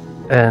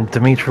 And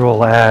Dimitri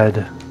will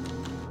add,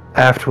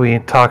 after we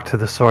talk to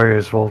the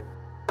Sawyers, we'll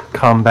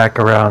come back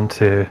around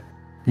to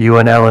you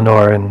and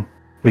Eleanor, and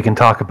we can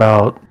talk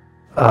about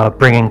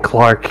bringing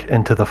Clark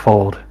into the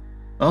fold.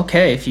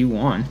 Okay, if you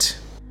want.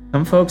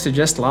 Some folks are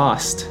just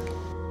lost.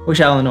 Wish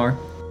Eleanor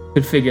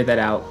could figure that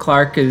out.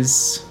 Clark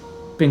has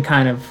been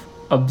kind of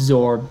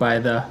absorbed by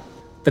the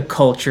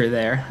culture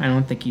there. I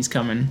don't think he's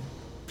coming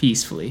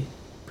peacefully,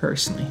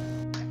 personally.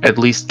 At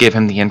least give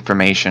him the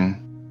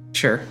information.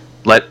 Sure.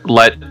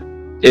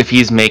 If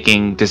he's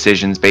making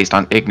decisions based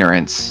on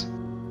ignorance,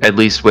 at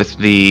least with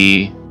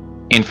the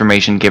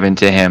information given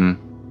to him,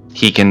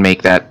 he can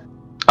make that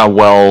a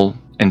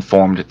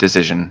well-informed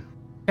decision.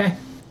 Okay,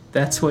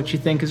 that's what you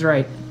think is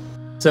right.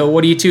 So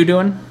what are you two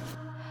doing?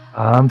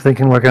 I'm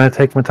thinking we're going to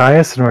take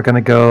Matthias and we're going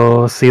to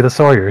go see the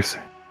Sawyers.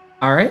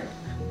 All right.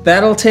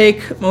 That'll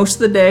take most of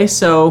the day,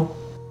 so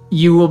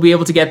you will be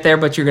able to get there,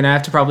 but you're going to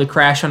have to probably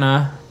crash in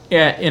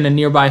a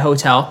nearby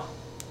hotel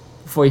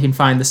before you can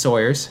find the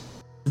Sawyers.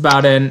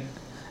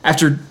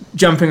 After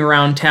jumping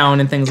around town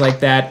and things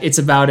like that, it's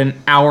about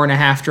an hour and a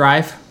half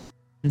drive.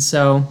 And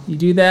so you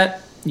do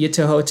that, you get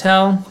to a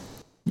hotel,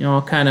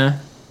 kind of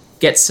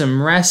get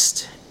some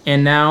rest,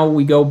 and now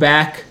we go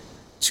back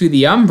to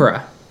the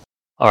Umbra.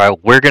 All right,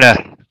 we're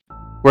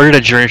gonna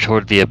journey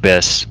toward the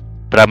abyss,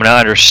 but I'm gonna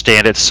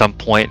understand at some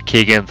point,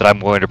 Keegan, that I'm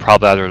going to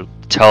probably either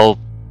tell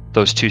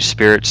those two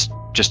spirits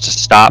just to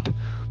stop,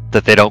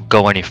 that they don't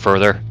go any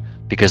further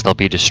because they'll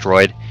be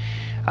destroyed,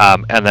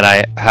 and then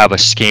I have a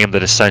scheme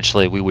that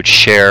essentially we would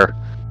share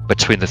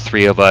between the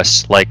three of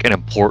us, like an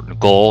important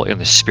goal in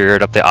the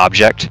spirit of the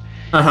object.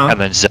 And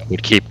then Zeb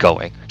would keep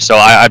going. So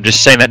I'm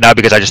just saying that now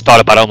because I just thought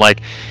about it. I'm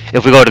like,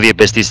 if we go to the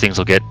abyss, these things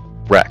will get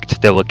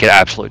wrecked. They will get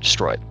absolutely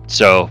destroyed.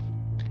 So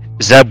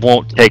Zeb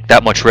won't take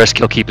that much risk.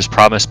 He'll keep his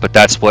promise, but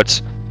that's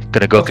what's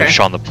going to go through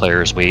Sean the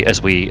player as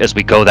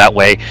we go that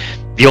way.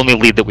 The only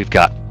lead that we've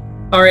got.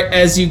 All right,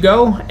 as you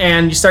go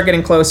and you start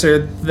getting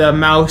closer, the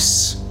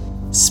mouse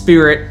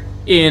spirit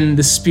in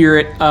the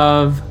spirit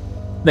of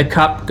the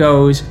cup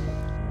goes,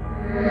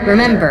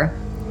 Remember,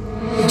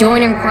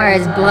 joining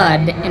requires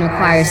blood and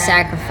requires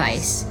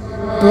sacrifice.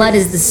 Blood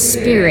is the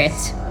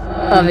spirit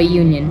of a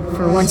union,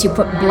 for once you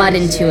put blood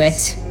into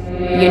it,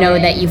 you know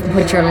that you've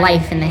put your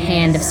life in the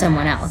hand of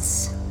someone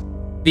else.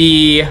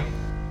 The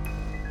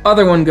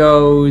other one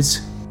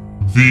goes,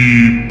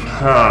 The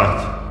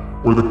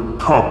path where the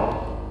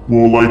cup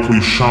will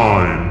likely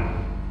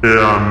shine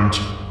and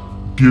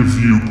give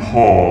you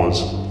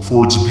pause,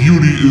 for its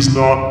beauty is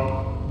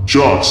not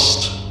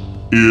just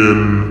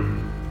in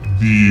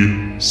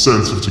the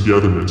sense of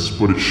togetherness,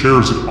 but it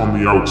shares it on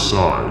the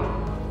outside.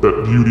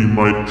 That beauty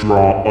might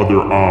draw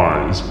other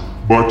eyes,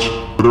 but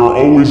there are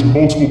always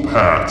multiple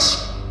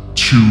paths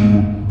to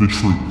the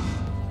truth.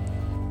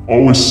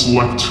 Always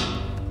select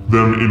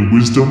them in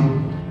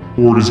wisdom,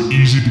 or it is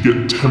easy to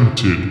get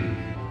tempted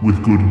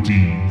with good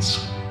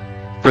deeds.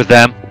 For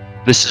them,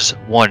 this is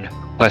one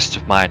quest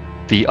of mine.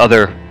 The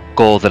other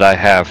goal that I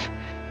have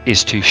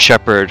is to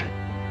shepherd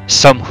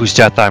some whose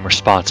death I'm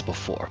responsible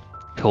for,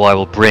 who I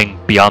will bring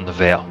beyond the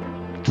veil,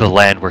 to the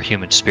land where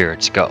human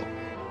spirits go.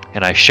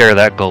 And I share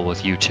that goal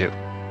with you two,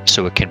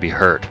 so it can be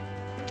heard.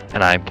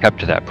 And I am kept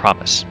to that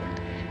promise.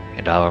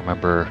 And I'll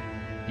remember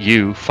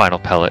you, Final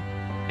Pellet,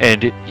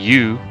 and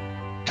you,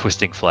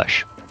 Twisting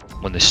Flesh,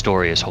 when the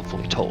story is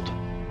hopefully told.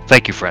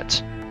 Thank you,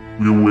 friends.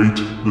 We await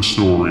the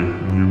story,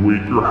 and we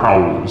await your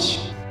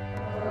howls.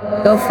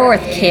 Go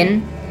forth,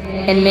 kin,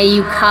 and may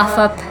you cough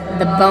up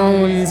the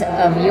bones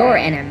of your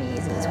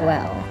enemies as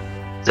well.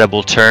 Zeb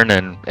will turn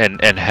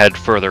and head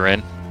further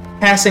in.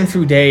 Passing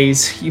through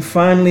days, you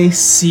finally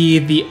see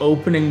the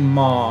opening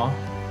maw,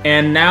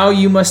 and now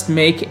you must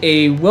make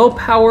a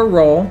willpower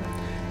roll,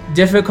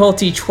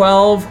 difficulty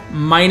 12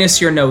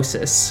 minus your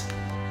gnosis.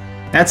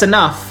 That's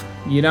enough.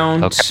 You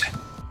don't... Okay.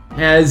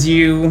 As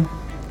you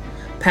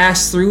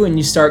pass through and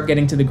you start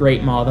getting to the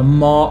Great Maw, the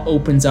maw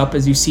opens up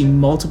as you see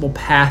multiple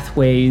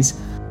pathways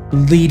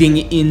leading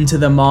into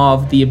the Maw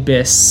of the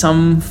Abyss,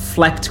 some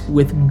flecked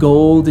with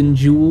gold and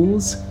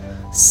jewels,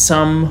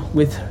 some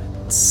with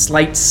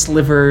slight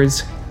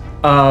slivers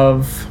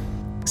of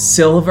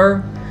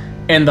silver,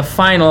 and the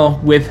final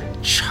with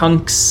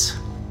chunks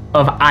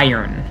of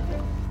iron.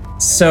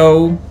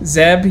 So,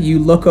 Zeb, you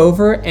look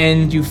over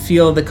and you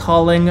feel the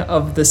calling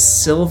of the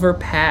Silver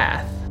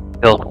Path.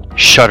 He'll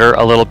shudder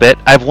a little bit.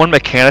 I have one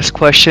mechanics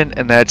question,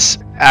 and that's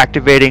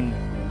activating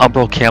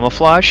Umbral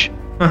Camouflage.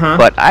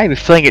 But I have a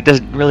feeling it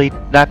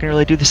not gonna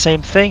really do the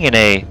same thing in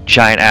a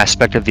giant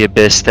aspect of the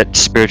Abyss that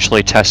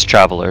spiritually tests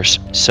travelers.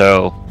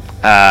 So,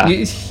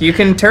 you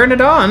can turn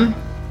it on.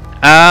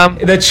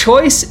 The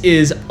choice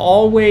is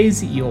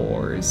always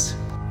yours.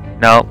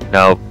 No.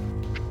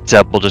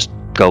 Zeb will just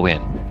go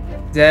in.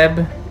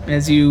 Zeb,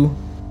 as you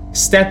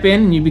step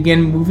in and you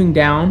begin moving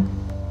down,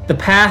 the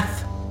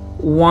path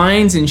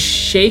winds and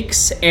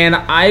shakes, and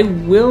I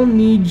will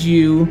need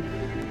you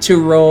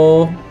to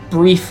roll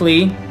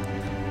briefly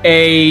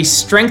a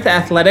strength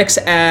athletics,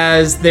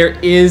 as there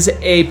is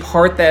a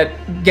part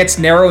that gets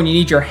narrow and you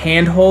need your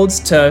handholds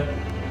to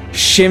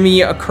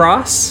shimmy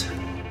across.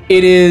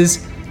 It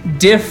is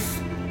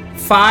diff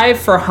 5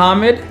 for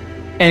Hamid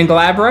and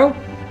Glabro.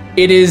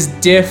 It is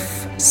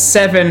diff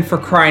 7 for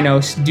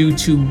Krynos due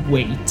to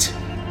weight.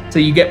 So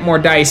you get more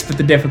dice, but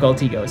the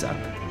difficulty goes up.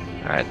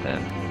 Alright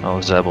then.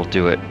 Zeb will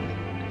do it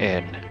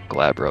in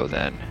Glabro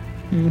then.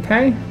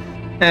 Okay.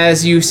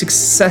 As you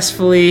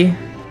successfully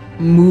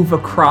move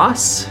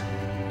across,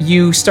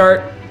 you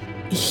start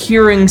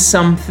hearing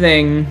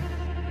something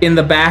in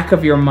the back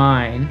of your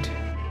mind,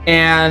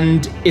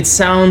 and it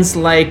sounds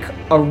like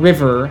a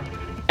river.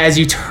 As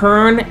you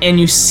turn and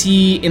you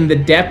see in the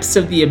depths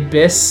of the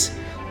abyss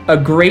a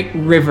great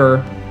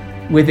river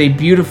with a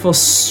beautiful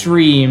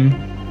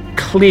stream,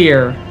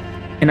 clear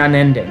and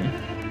unending.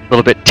 A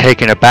little bit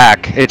taken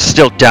aback. It's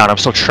still down. I'm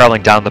still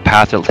traveling down the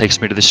path that takes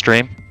me to the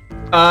stream.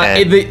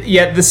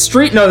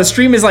 The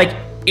stream is like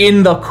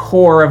in the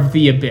core of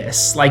the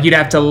abyss. Like you'd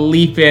have to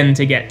leap in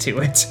to get to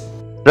it.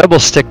 Zeb will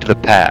stick to the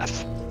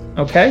path.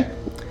 Okay.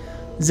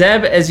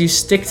 Zeb, as you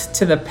stick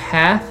to the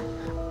path,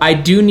 I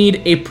do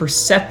need a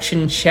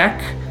perception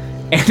check,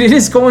 and it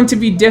is going to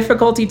be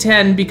difficulty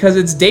 10 because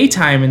it's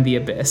daytime in the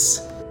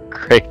abyss.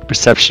 Great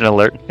perception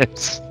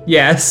alertness.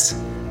 Yes.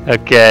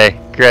 Okay,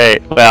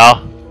 great.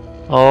 Well,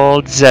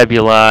 old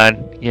Zebulon,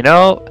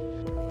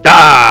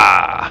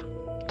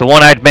 the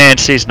one-eyed man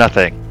sees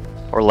nothing,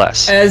 or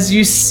less. As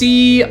you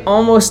see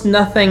almost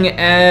nothing,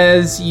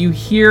 as you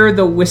hear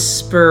the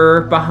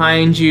whisper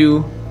behind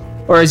you,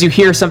 or as you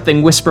hear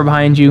something whisper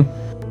behind you,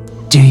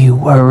 do you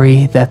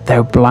worry that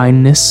their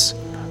blindness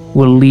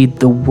will lead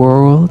the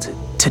world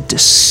to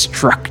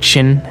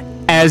destruction?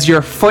 As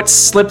your foot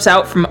slips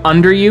out from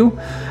under you,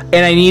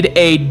 and I need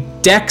a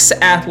Dex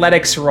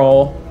Athletics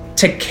roll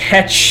to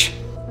catch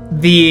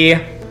the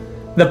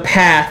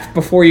path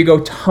before you go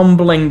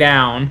tumbling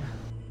down.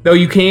 Though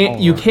you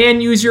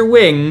can use your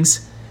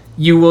wings,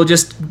 you will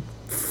just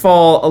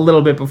fall a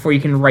little bit before you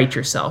can right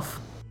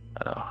yourself.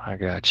 Oh, I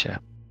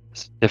gotcha.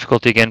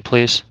 Difficulty again,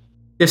 please.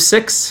 Diff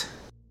 6?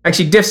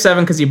 Actually, diff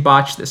 7 because you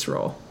botched this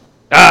roll.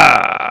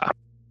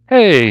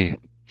 Hey!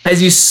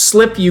 As you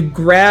slip, you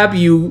grab,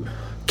 you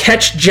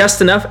catch just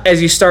enough as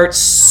you start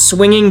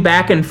swinging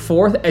back and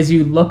forth as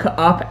you look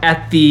up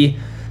at the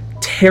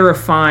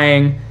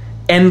terrifying,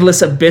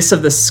 endless abyss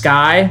of the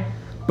sky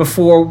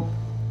before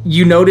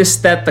you notice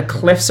that the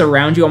cliffs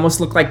around you almost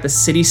look like the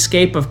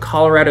cityscape of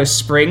Colorado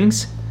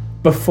Springs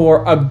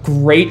before a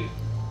great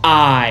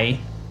eye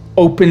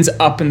opens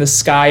up in the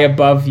sky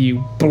above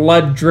you,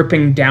 blood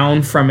dripping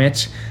down from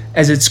it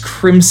as its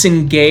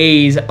crimson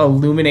gaze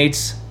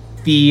illuminates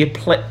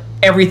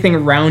everything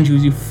around you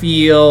as you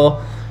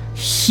feel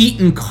heat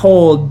and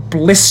cold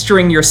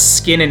blistering your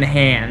skin and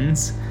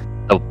hands.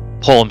 He'll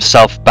pull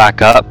himself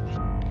back up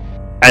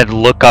and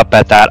look up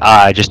at that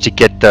eye just to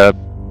get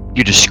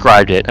you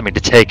described it, to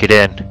take it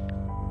in.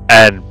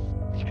 And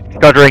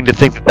shuddering to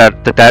think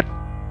that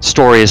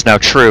story is now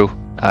true,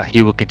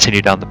 he will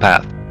continue down the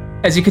path.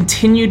 As you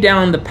continue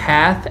down the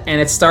path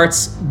and it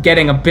starts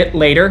getting a bit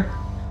later,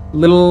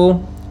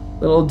 little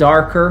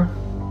darker,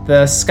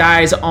 the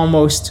sky's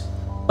almost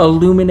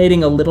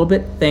illuminating a little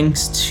bit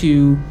thanks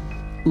to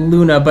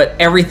Luna, but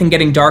everything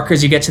getting darker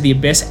as you get to the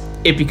abyss,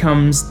 it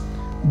becomes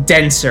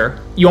denser.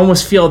 You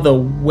almost feel the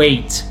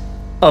weight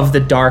of the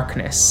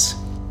darkness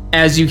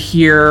as you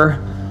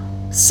hear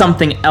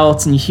something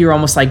else, and you hear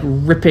almost like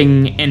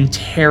ripping and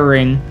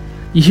tearing.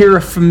 You hear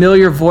a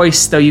familiar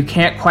voice, though you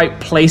can't quite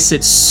place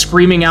it,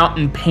 screaming out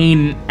in pain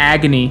and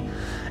agony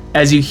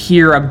as you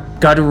hear a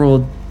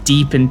guttural,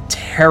 deep and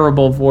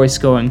terrible voice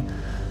going,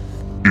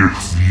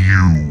 "If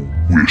you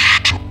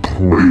wish to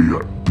play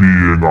at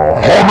being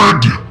a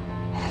Hobbit,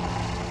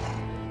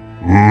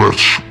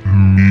 let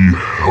me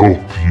help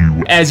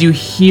you." As you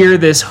hear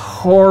this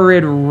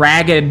horrid,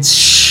 ragged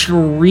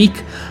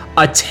shriek,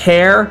 a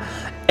tear,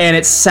 and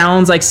it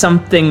sounds like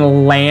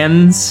something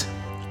lands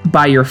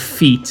by your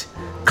feet,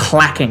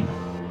 clacking.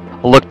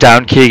 Look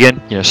down,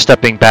 Keegan,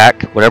 stepping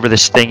back, whatever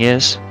this thing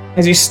is.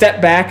 As you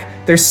step back,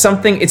 there's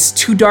something, it's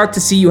too dark to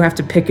see, you have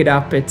to pick it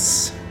up.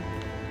 It's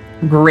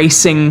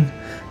gracing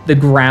the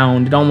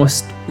ground. It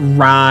almost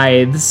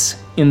writhes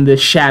in the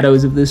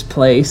shadows of this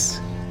place.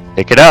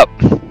 Pick it up.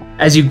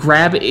 As you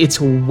grab it,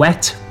 it's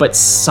wet but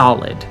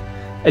solid.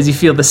 As you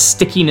feel the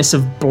stickiness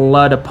of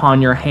blood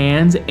upon your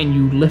hands, and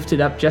you lift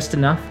it up just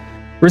enough.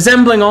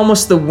 Resembling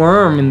almost the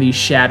worm in these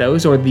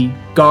shadows, or the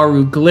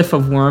Garu glyph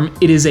of worm,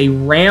 it is a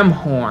ram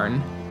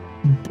horn,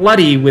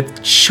 bloody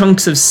with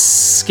chunks of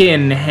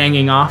skin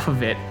hanging off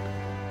of it,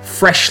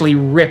 freshly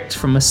ripped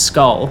from a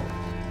skull.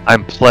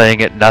 I'm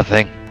playing at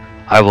nothing.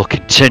 I will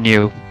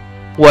continue.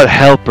 What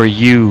help are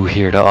you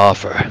here to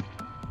offer?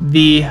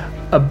 The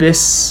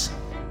abyss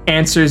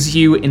answers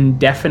you in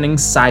deafening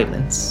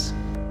silence,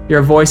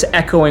 your voice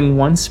echoing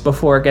once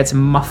before it gets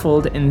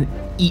muffled and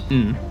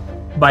eaten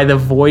by the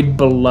void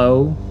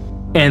below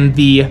and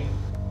the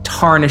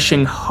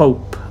tarnishing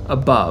hope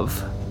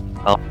above.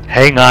 Well,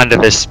 hang on to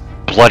this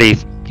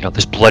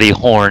bloody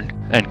horn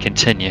and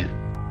continue.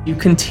 You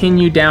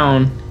continue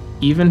down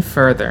even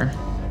further,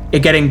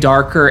 it getting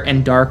darker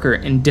and darker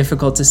and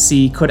difficult to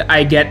see. Could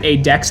I get a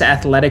Dex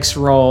Athletics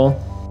roll,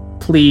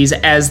 please,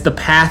 as the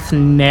path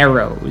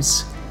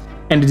narrows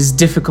and it is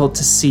difficult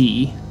to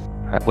see?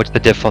 Alright, what's the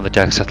diff on the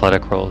Dex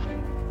Athletic roll?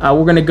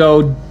 We're gonna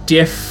go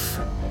diff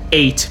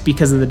 8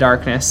 because of the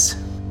darkness.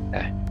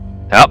 Okay.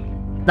 Yep.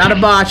 Not a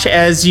botch,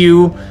 as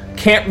you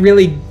can't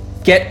really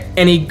get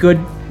any good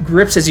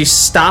grips as you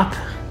stop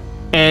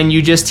and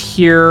you just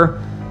hear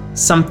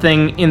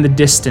something in the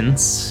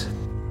distance.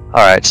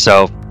 Alright,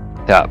 so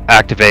I'll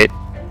activate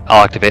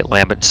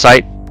Lambent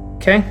Sight.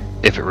 Okay.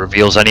 If it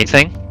reveals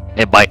anything.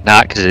 It might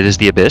not, because it is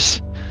the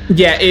abyss.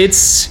 Yeah,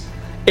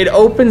 it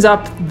opens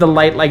up the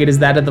light like it is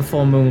that of the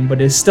full moon,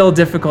 but it's still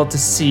difficult to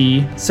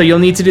see. So you'll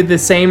need to do the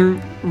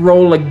same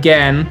roll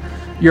again.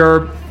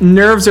 Your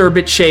nerves are a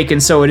bit shaken,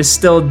 so it is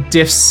still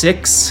diff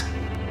 6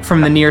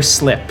 from the near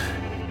slip.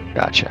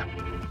 Gotcha.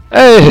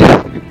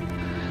 Hey!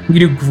 You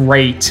do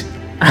great.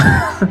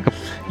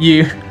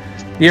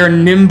 You're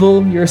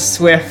nimble, you're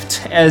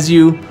swift as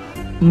you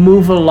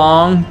move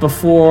along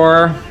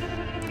before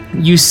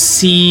you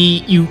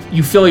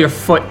feel your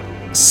foot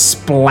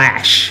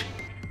splash.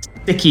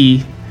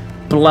 Sticky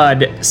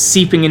blood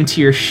seeping into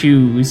your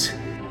shoes.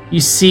 You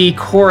see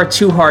Cora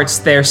Two Hearts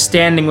there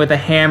standing with a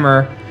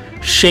hammer,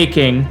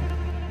 shaking,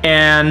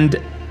 and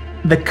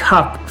the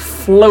cup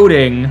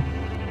floating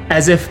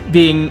as if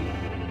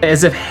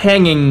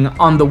hanging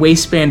on the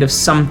waistband of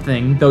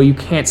something, though you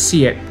can't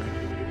see it.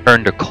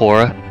 Turn to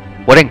Cora.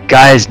 What in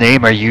Guy's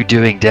name are you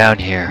doing down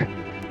here?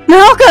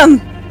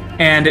 Malcolm!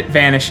 And it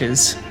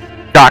vanishes.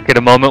 Shock at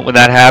a moment when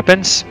that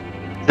happens.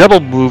 Double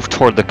move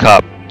toward the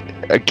cup.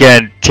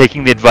 Again,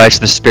 taking the advice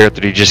of the spirit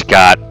that he just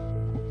got.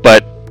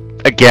 But,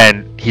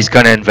 again, he's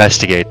going to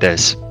investigate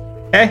this.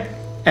 Okay.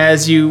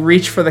 As you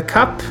reach for the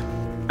cup,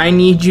 I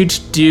need you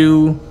to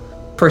do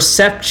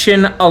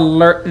perception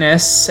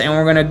alertness, and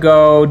we're going to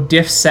go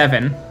diff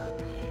 7.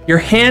 Your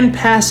hand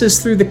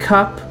passes through the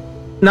cup,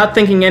 not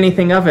thinking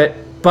anything of it,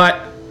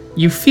 but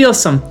you feel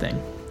something.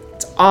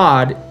 It's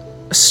odd.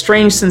 A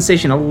strange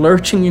sensation, a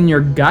lurching in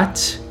your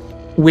gut,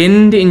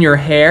 wind in your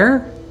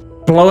hair,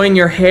 blowing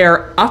your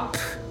hair up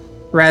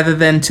rather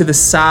than to the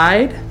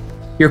side,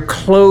 your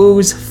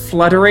clothes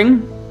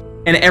fluttering,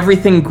 and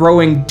everything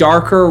growing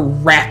darker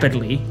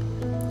rapidly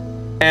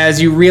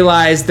as you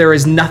realize there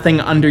is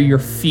nothing under your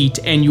feet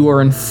and you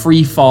are in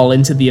free fall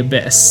into the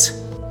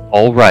abyss.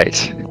 All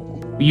right.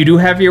 You do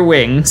have your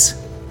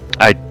wings.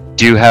 I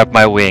do have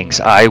my wings.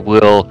 I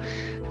will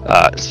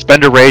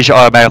spend a rage,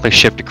 automatically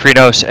shift to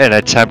Krynos, and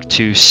attempt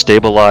to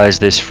stabilize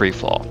this free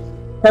fall.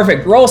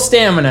 Perfect. Roll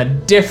stamina.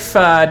 Diff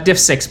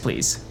 6,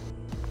 please.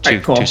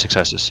 Two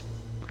successes.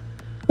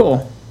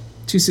 Cool.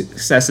 2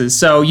 successes.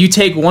 So you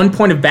take 1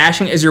 point of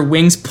bashing as your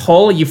wings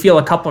pull. You feel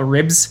a couple of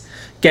ribs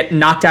get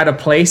knocked out of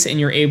place, and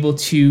you're able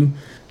to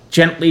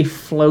gently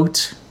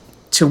float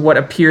to what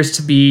appears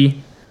to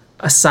be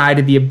a side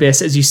of the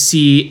abyss as you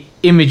see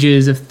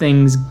images of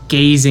things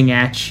gazing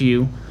at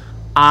you,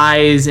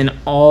 eyes in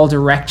all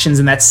directions,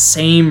 and that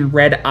same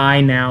red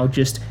eye now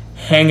just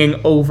hanging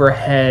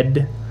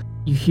overhead.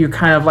 You hear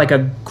kind of like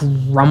a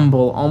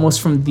grumble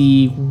almost from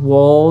the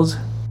walls,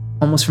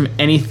 almost from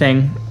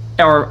anything,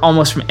 or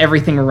almost from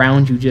everything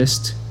around you,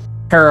 just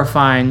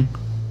terrifying,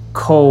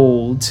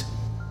 cold,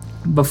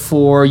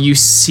 before you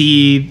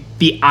see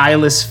the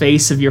eyeless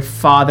face of your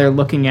father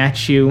looking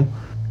at you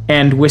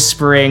and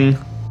whispering,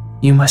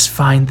 "You must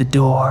find the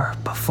door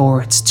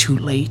before it's too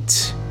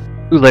late."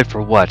 Too late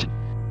for what?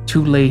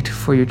 Too late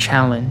for your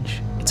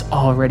challenge. It's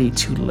already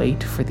too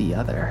late for the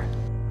other.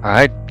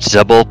 Alright,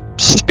 Zeb will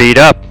speed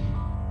up.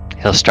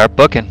 He'll start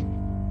booking.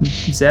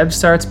 Zeb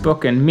starts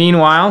booking.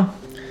 Meanwhile,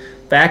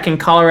 back in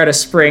Colorado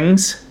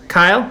Springs,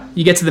 Kyle,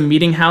 you get to the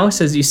meeting house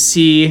as you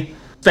see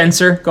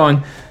Spencer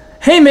going,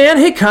 "Hey man,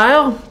 hey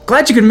Kyle,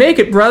 glad you could make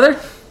it, brother."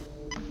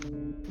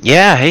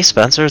 Yeah, hey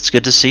Spencer, it's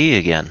good to see you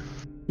again.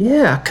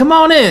 Yeah, come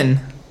on in.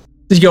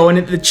 You go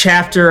into the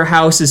chapter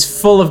house is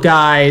full of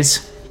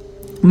guys.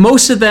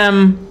 Most of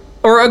them,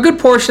 or a good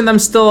portion of them,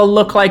 still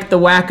look like the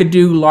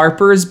wackadoo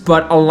LARPers,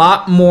 but a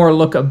lot more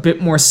look a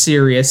bit more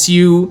serious.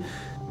 You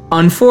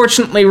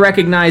unfortunately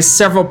recognize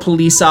several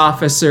police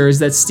officers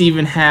that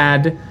Stephen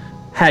had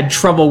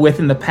trouble with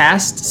in the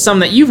past, some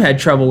that you've had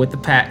trouble with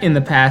in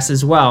the past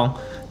as well.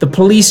 The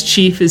police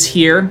chief is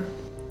here,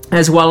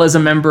 as well as a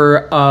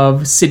member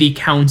of city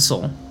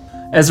council.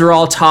 As they're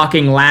all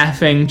talking,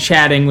 laughing,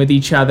 chatting with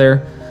each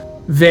other,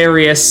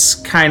 various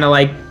kind of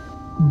like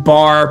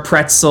bar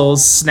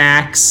pretzels,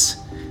 snacks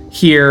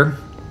here.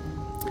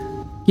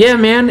 Yeah,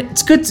 man,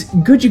 it's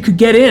good you could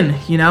get in,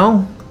 you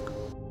know?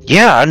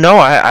 Yeah, no,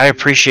 I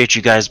appreciate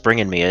you guys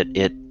bringing me.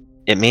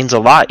 It means a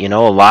lot, you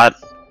know, a lot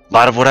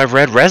of what I've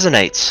read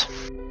resonates.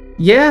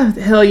 Yeah,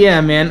 hell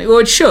yeah, man. Well,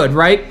 it should,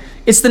 right?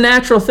 It's the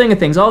natural thing of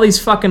things. All these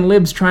fucking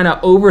libs trying to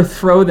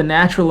overthrow the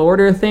natural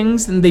order of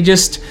things, and they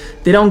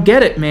don't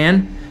get it,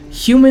 man.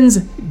 Humans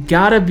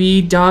gotta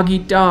be dog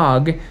eat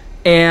dog,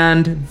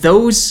 and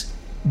those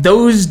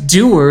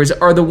doers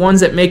are the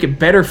ones that make it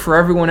better for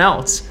everyone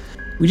else.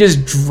 We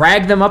just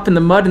drag them up in the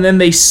mud, and then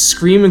they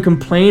scream and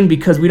complain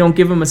because we don't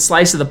give them a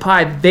slice of the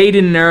pie they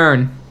didn't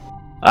earn.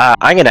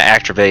 I'm gonna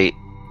activate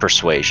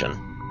persuasion.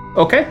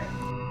 Okay.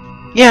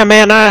 Yeah,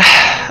 man,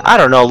 I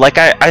don't know, like,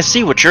 I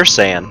see what you're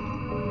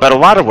saying, but a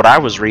lot of what I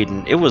was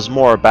reading, it was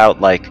more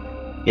about, like,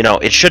 you know,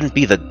 it shouldn't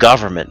be the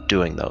government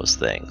doing those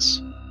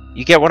things.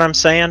 You get what I'm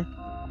saying?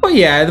 Well,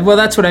 yeah, well,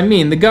 that's what I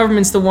mean. The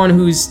government's the one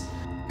who's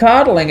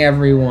coddling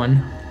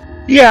everyone.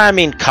 Yeah, I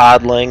mean,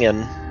 coddling,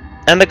 and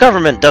the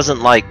government doesn't,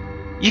 like,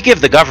 you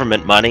give the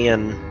government money,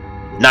 and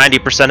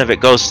 90% of it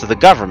goes to the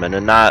government,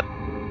 and not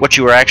what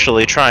you were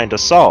actually trying to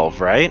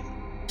solve, right?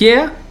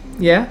 Yeah,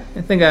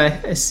 I think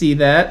I see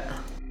that.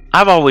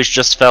 I've always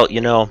just felt,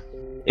 you know,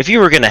 if you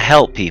were gonna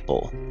help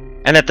people,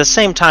 and at the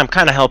same time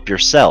kind of help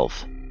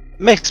yourself,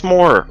 it makes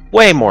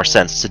way more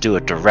sense to do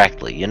it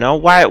directly, you know?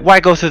 Why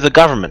go through the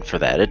government for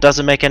that? It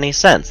doesn't make any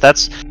sense.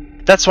 That's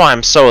why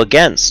I'm so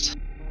against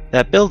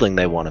that building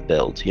they want to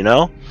build, you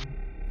know?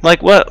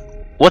 Like,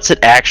 what's it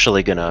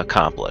actually gonna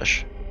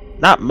accomplish?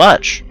 Not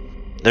much.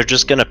 They're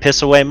just gonna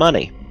piss away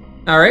money.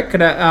 Alright,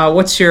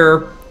 what's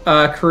your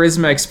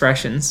charisma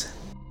expressions?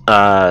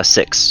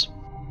 6.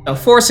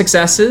 4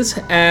 successes,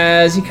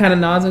 as he kind of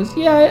nods and says,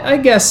 yeah, I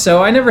guess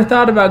so. I never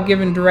thought about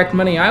giving direct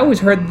money. I always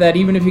heard that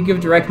even if you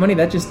give direct money,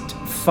 that just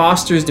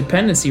fosters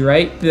dependency,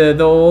 right?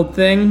 The old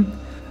thing?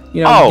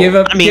 You know,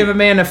 give a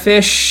man a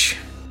fish,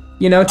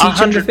 you know, teach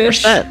 100%. Him to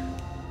fish?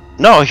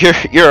 No,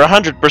 you're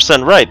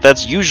 100% right.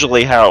 That's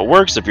usually how it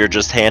works if you're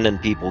just handing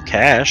people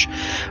cash.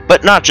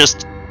 But not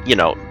just, you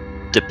know,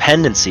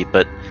 dependency,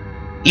 but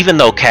even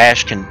though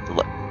cash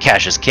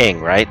is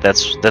king, right?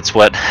 That's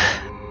what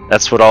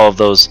all of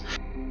those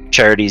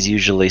charities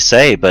usually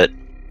say, but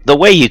the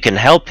way you can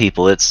help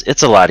people,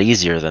 it's a lot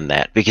easier than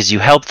that, because you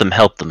help them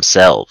help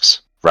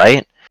themselves,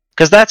 right?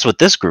 Because that's what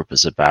this group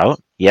is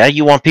about. Yeah,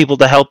 you want people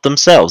to help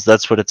themselves.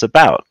 That's what it's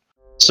about.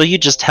 So you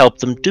just help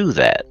them do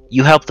that.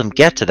 You help them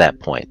get to that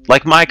point.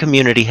 Like my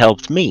community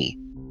helped me.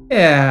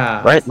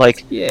 Yeah. Right?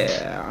 Like,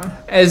 yeah.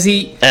 As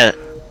he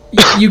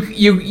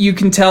you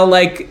can tell,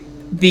 like,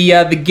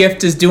 the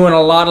gift is doing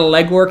a lot of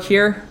legwork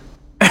here.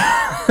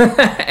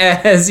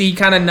 As he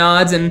kind of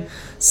nods and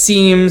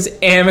seems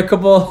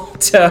amicable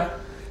to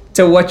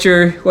what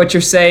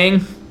you're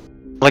saying.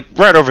 Like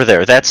right over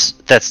there, that's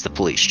the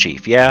police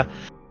chief, yeah?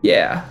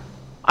 Yeah.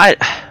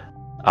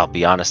 I'll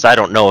be honest, I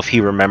don't know if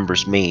he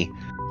remembers me,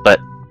 but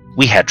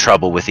we had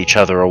trouble with each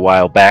other a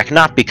while back,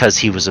 not because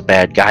he was a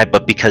bad guy,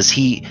 but because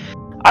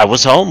I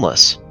was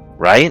homeless,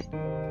 right?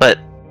 But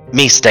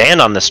me staying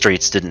on the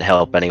streets didn't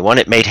help anyone,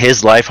 it made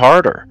his life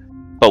harder.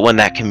 But when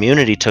that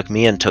community took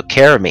me and took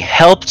care of me,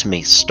 helped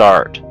me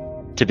start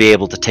to be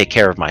able to take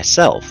care of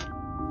myself,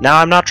 now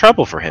I'm not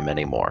trouble for him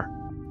anymore.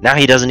 Now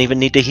he doesn't even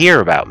need to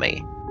hear about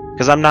me,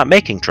 because I'm not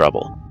making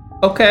trouble.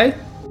 Okay.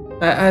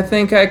 I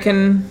think I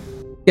can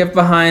get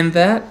behind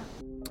that.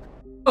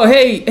 Oh,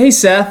 hey,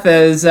 Seth,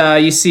 as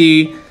you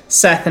see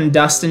Seth and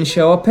Dustin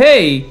show up.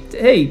 Hey,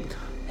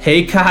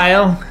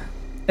 Kyle.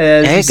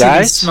 As hey,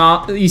 guys.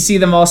 You see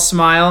them all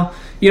smile.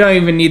 You don't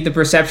even need the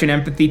perception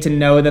empathy to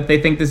know that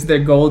they think this is their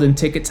golden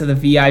ticket to the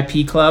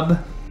VIP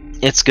club.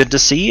 It's good to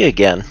see you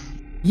again.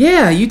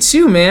 Yeah, you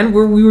too, man.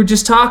 We were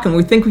just talking.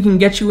 We think we can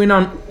get you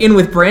in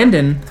with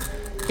Brandon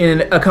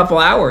in a couple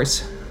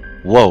hours.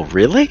 Whoa,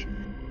 really?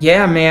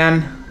 Yeah,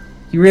 man.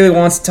 He really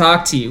wants to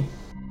talk to you.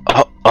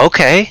 Oh,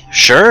 okay,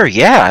 sure,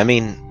 yeah. I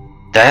mean,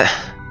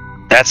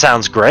 that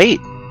sounds great.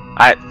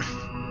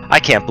 I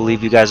can't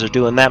believe you guys are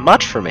doing that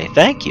much for me.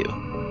 Thank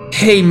you.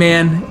 Hey,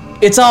 man.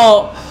 It's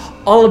all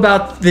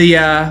about the,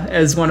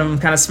 as one of them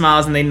kind of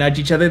smiles and they nudge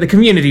each other, the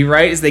community,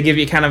 right? As they give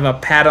you kind of a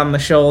pat on the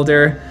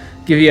shoulder,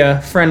 give you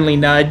a friendly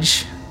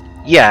nudge.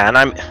 Yeah,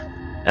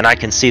 and I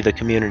can see the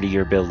community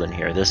you're building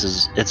here.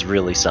 It's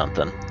really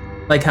something.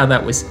 Like how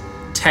that was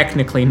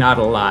technically not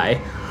a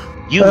lie.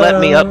 You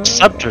let me up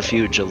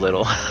subterfuge a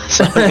little.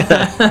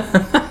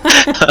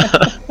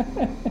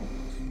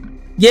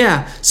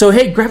 Yeah, so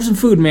hey, grab some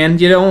food, man.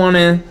 You don't want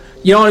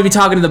to be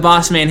talking to the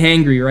boss man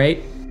hangry,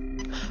 right?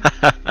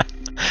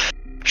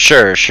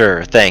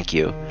 Sure, thank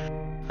you.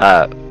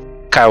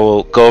 Kyle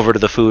will go over to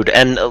the food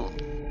and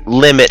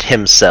limit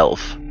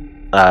himself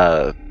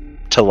to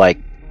like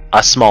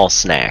a small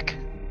snack.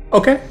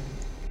 Okay.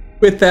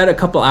 With that, a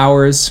couple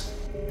hours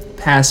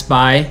pass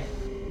by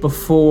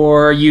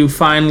before you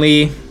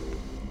finally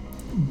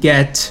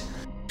get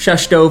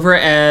shushed over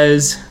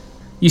as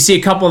you see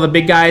a couple of the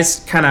big guys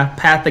kind of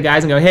pat the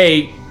guys and go,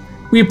 hey,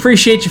 we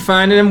appreciate you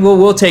finding him.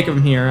 We'll take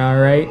him here, all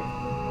right?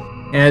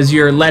 As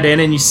you're let in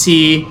and you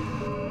see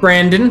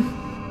Brandon.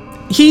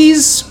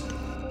 He's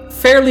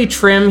fairly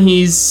trim.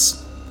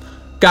 He's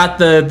got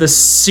the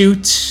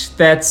suit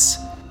that's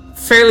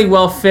fairly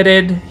well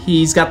fitted.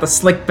 He's got the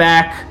slick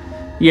back,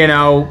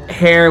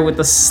 hair with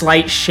a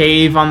slight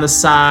shave on the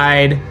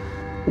side.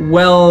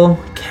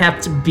 Well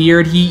kept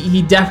beard.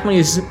 He definitely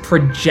is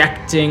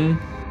projecting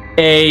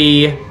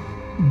a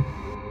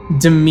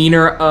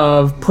demeanor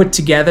of put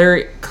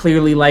together,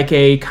 clearly like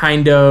a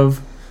kind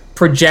of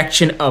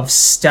projection of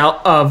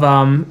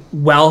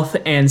wealth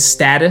and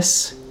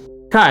status.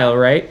 Kyle,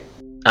 right?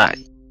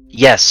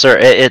 Yes, sir.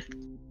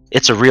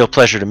 It's a real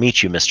pleasure to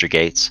meet you, Mr.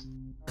 Gates.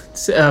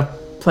 It's a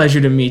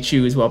pleasure to meet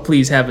you as well.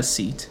 Please have a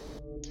seat.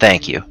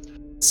 Thank you.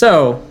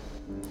 So,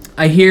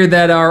 I hear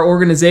that our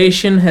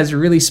organization has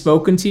really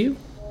spoken to you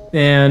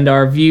and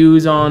our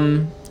views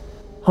on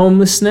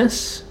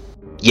homelessness.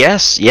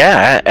 Yes,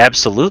 yeah,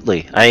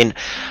 absolutely. I mean,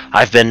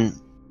 I've been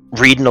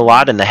reading a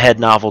lot in the head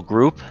novel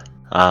group.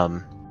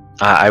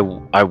 I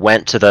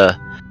went to the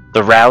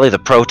rally, the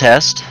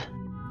protest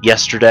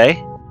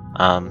yesterday.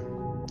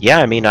 Yeah,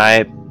 I mean,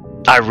 I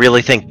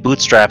really think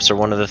bootstraps are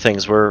one of the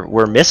things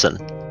we're missing.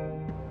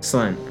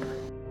 Excellent.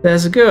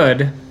 That's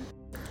good.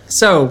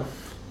 So,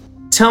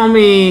 tell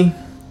me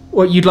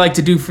what you'd like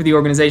to do for the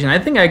organization. I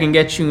think I can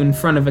get you in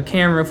front of a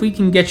camera if we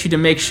can get you to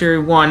make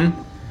sure, one,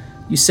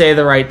 you say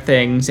the right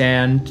things,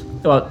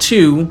 and, well,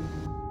 two,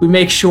 we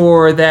make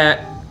sure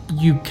that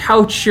you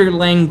couch your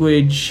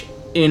language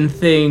in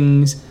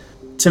things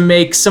to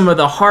make some of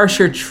the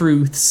harsher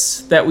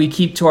truths that we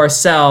keep to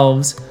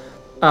ourselves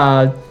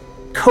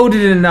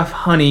coated in enough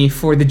honey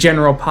for the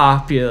general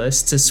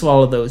populace to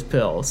swallow those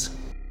pills.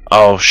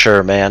 Oh,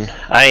 sure, man.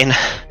 I mean,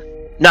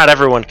 not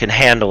everyone can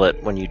handle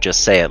it when you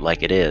just say it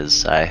like it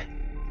is.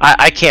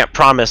 I can't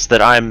promise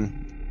that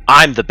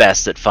I'm the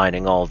best at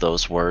finding all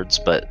those words,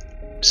 but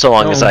so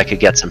long as I could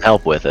get some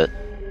help with it.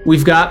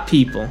 We've got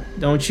people.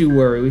 Don't you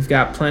worry. We've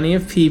got plenty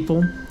of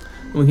people.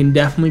 We can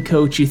definitely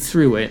coach you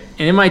through it.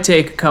 And it might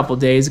take a couple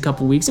days, a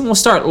couple weeks. And we'll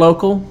start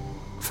local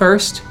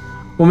first.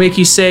 We'll make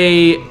you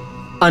say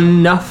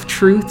enough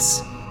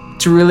truths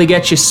to really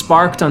get you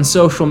sparked on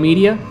social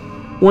media.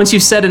 Once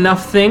you've said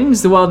enough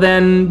things, well,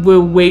 then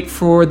we'll wait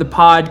for the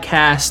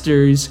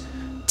podcasters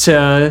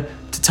to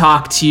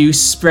talk to you,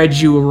 spread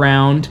you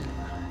around,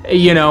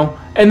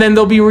 and then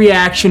there'll be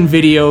reaction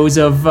videos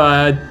of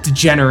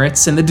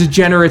degenerates, and the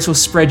degenerates will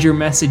spread your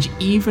message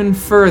even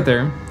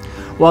further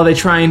while they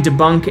try and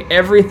debunk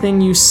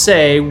everything you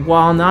say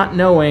while not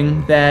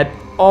knowing that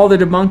all the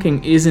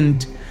debunking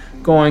isn't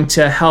going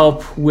to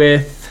help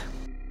with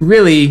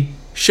really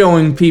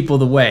showing people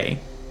the way.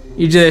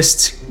 You're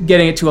just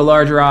getting it to a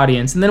larger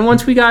audience. And then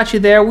once we got you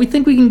there, we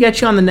think we can get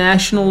you on the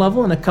national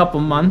level in a couple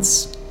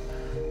months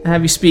and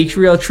have you speak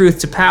real truth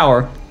to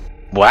power.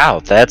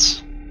 Wow,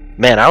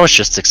 man, I was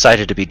just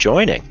excited to be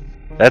joining.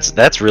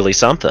 That's really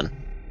something.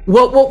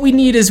 What we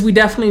need is we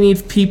definitely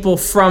need people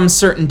from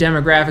certain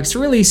demographics to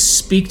really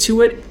speak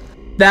to it.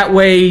 That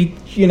way,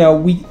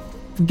 we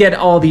get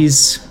all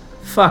these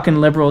fucking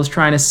liberals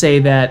trying to say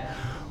that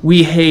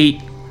we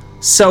hate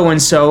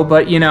so-and-so,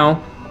 but,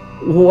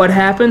 what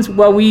happens?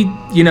 Well,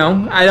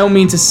 I don't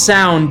mean to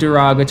sound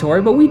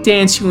derogatory, but we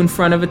dance you in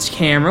front of its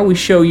camera. We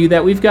show you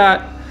that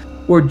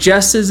we're we're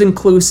just as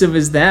inclusive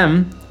as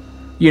them.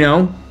 You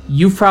know,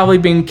 you've probably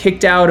been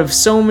kicked out of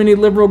so many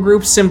liberal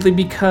groups simply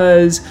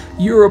because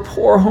you're a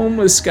poor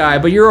homeless guy,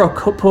 but you're a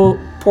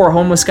poor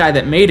homeless guy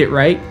that made it,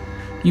 right?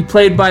 You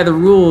played by the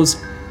rules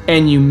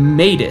and you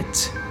made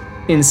it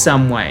in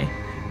some way.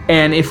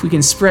 And if we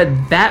can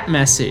spread that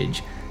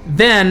message,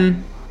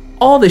 then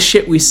all the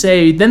shit we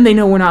say, then they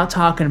know we're not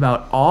talking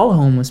about all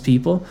homeless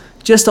people,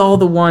 just all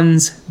the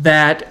ones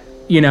that,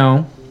 you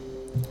know,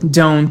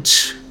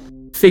 don't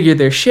figure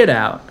their shit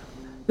out.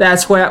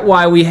 That's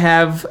why we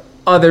have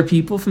other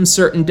people from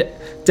certain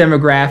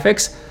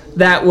demographics.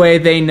 That way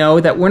they know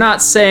that we're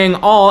not saying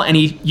all, and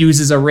he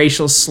uses a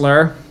racial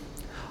slur,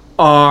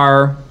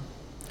 are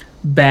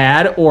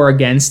bad or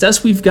against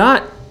us. We've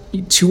got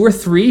 2 or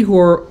 3 who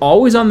are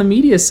always on the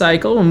media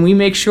cycle, and we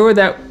make sure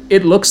that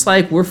it looks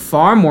like we're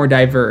far more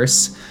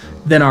diverse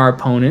than our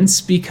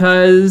opponents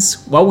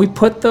because, well, we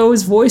put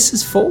those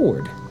voices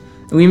forward.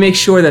 And we make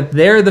sure that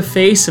they're the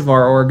face of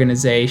our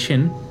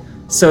organization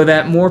so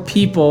that more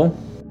people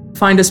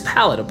find us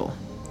palatable.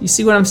 You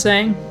see what I'm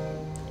saying?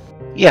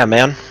 Yeah,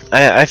 man.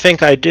 I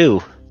think I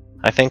do.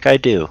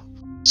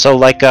 So,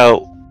 like,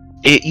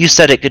 you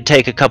said it could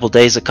take a couple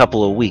days, a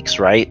couple of weeks,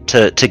 right?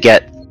 To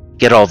get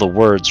all the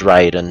words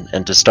right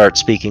and to start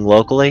speaking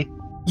locally?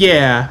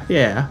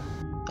 Yeah.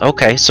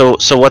 Okay, so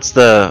what's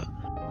the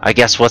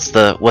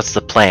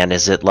plan?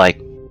 Is it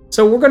like...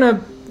 So we're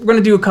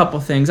gonna do a couple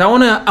things. I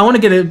wanna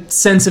get a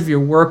sense of your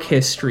work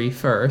history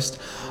first.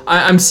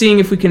 I'm seeing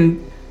if we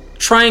can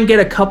try and get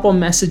a couple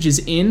messages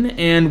in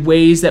and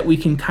ways that we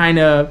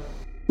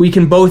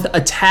can both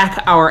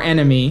attack our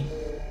enemy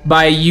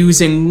by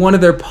using one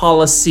of their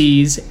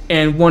policies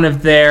and one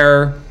of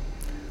their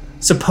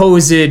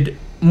supposed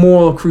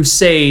moral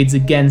crusades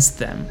against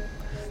them.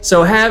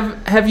 So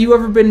have you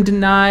ever been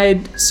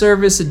denied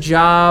service, a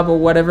job, or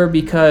whatever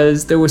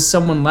because there was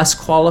someone less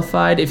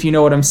qualified, if you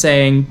know what I'm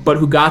saying, but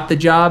who got the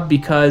job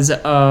because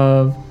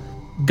of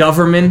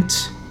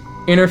government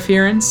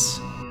interference?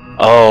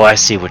 Oh, I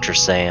see what you're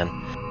saying.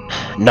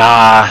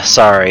 Nah,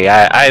 sorry.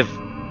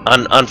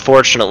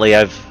 Unfortunately,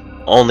 I've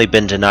only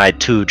been denied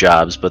 2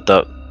 jobs, but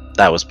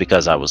that was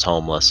because I was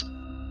homeless.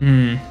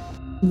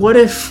 What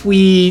if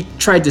we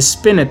tried to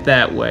spin it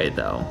that way,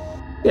 though?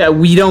 Yeah,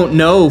 we don't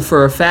know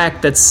for a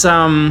fact that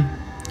some,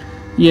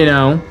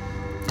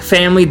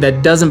 family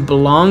that doesn't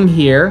belong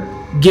here,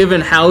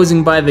 given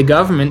housing by the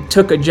government,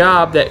 took a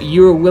job that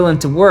you were willing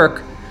to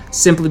work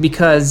simply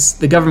because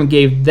the government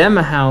gave them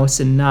a house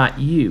and not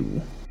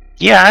you.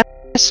 Yeah,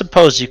 I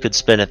suppose you could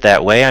spin it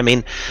that way. I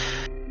mean,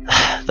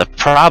 the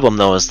problem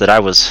though is that I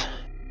was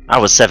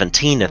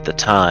 17 at the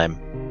time,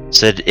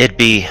 so it'd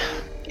be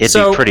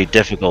pretty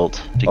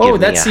difficult to give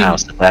me a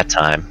house at that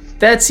time.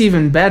 That's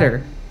even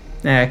better,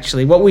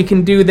 actually. What we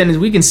can do then is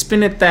we can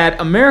spin it that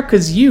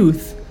America's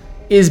youth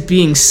is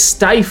being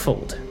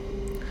stifled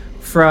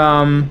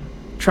from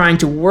trying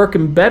to work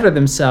and better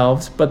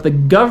themselves, but the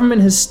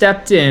government has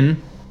stepped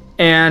in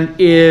and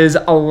is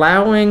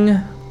allowing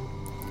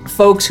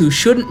folks who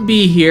shouldn't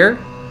be here,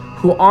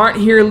 who aren't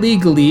here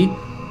legally,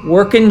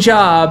 working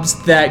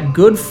jobs that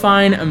good,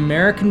 fine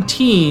American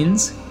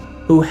teens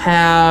who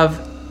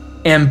have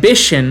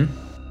ambition,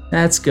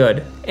 that's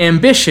good,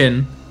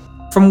 ambition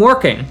from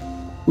working.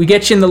 We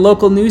get you in the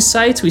local news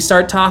sites, we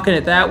start talking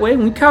it that way,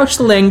 and we couch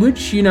the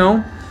language,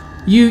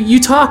 You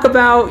talk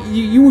about,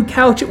 you would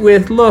couch it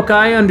with, look,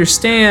 I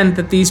understand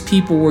that these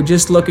people were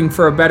just looking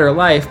for a better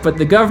life, but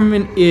the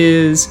government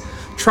is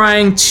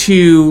trying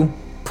to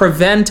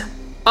prevent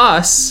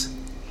us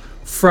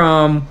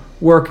from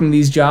working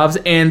these jobs,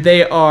 and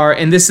they are,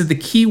 and this is the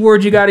key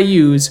word you gotta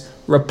use,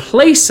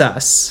 replace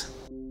us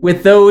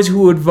with those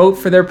who would vote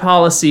for their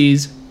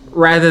policies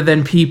rather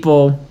than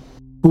people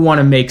who want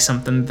to make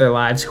something of their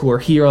lives who are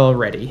here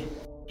already.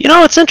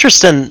 It's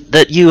interesting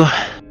that you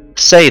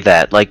say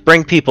that, like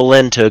bring people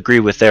in to agree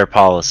with their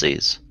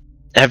policies.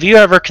 Have you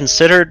ever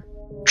considered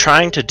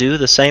trying to do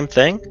the same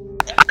thing?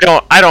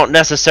 I don't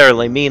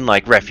necessarily mean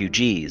like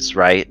refugees,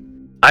 right?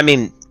 I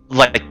mean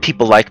like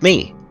people like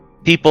me.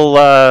 People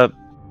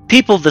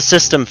the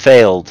system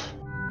failed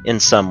in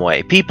some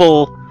way.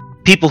 People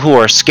who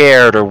are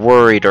scared or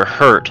worried or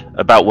hurt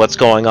about what's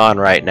going on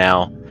right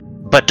now,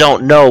 but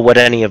don't know what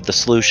any of the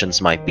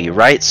solutions might be,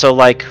 right? So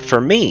like for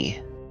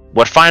me,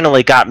 what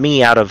finally got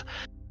me out of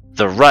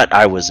the rut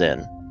I was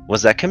in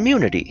was that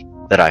community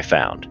that I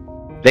found.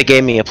 They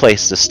gave me a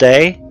place to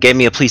stay, gave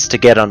me a place to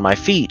get on my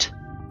feet,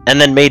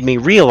 and then made me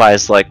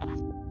realize like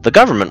the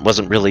government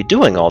wasn't really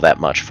doing all that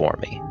much for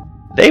me.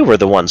 They were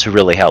the ones who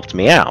really helped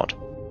me out.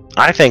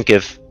 I think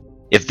if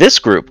this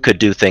group could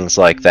do things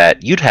like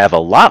that, you'd have a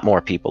lot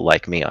more people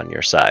like me on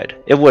your side.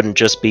 It wouldn't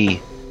just be,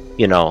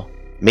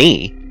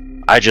 me.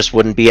 I just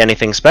wouldn't be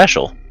anything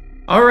special.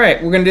 All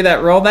right, we're going to do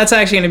that roll. That's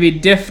actually going to be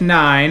diff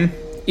 9,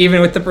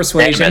 even with the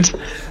persuasion.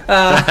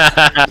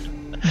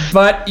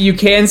 But you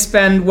can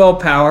spend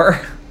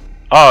willpower.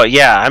 Oh,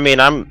 yeah, I mean,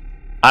 I'm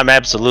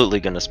absolutely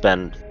going to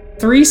spend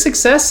 3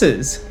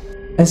 successes.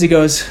 As he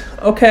goes,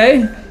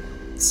 okay,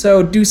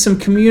 so do some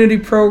community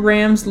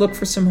programs, look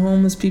for some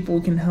homeless people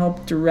we can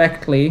help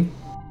directly.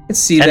 Let's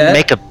see and that.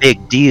 make a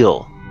big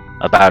deal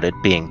about it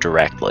being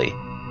directly.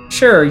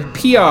 Sure,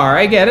 PR.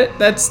 I get it.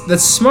 That's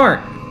smart.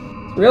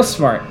 Real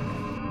smart.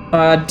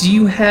 Do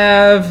you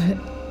have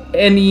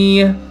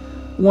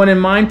anyone in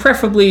mind,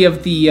 preferably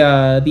of the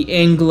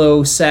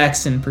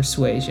Anglo-Saxon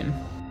persuasion?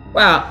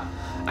 Well,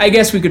 I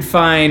guess we could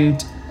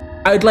find.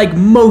 I'd like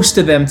most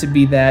of them to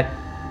be that,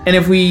 and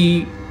if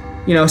we,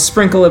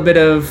 sprinkle a bit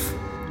of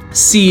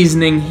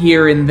seasoning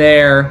here and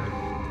there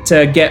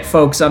to get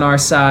folks on our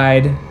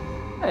side,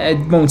 it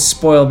won't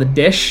spoil the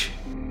dish.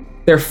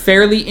 They're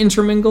fairly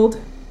intermingled,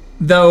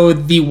 though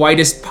the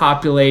whitest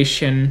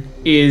population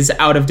is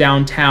out of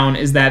downtown,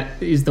 is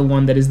the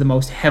one that is the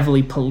most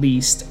heavily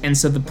policed, and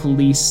so the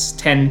police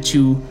tend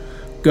to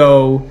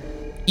go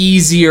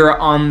easier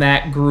on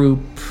that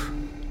group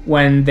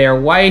when they're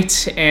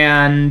white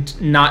and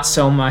not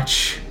so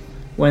much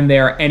when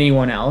they're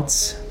anyone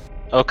else.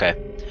 Okay.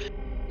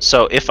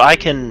 So if I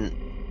can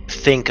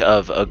think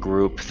of a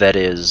group that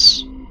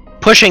is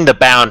pushing the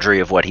boundary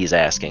of what he's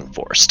asking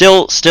for,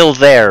 still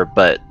there,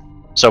 but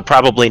so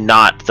probably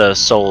not the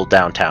sole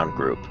downtown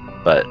group,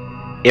 but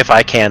if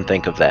I can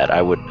think of that,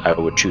 I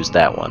would choose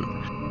that one.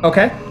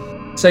 Okay.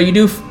 So you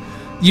do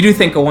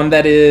think of one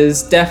that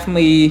is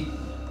definitely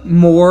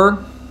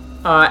more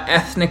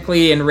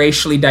ethnically and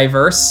racially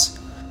diverse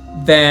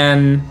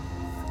than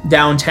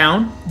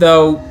downtown,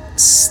 though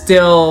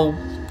still,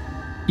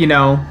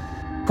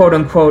 quote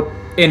unquote,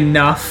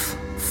 enough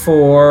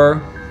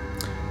for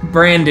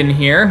Brandon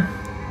here.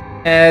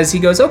 As he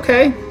goes,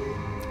 okay,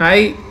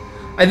 I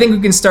think we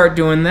can start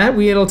doing that.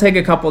 It'll take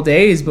a couple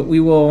days, but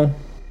we will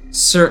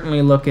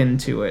certainly look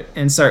into it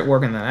and start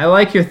working on that. I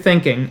like your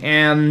thinking,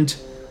 and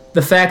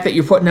the fact that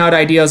you're putting out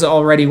ideas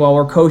already while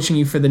we're coaching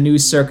you for the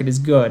news circuit is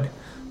good.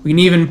 We can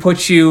even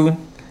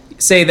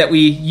say that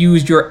we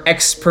used your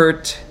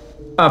expert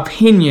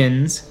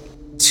opinions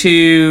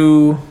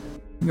to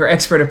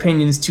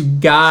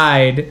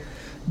guide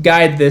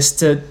this,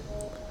 to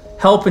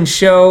help and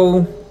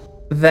show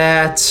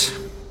that,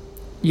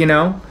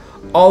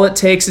 all it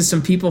takes is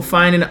some people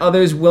finding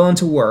others willing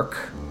to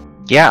work.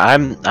 Yeah,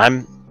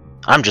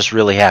 I'm just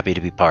really happy to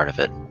be part of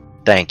it.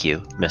 Thank you,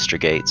 Mr.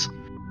 Gates.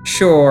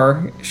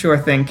 Sure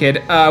thing,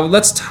 kid.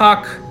 Let's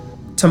talk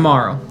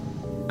tomorrow.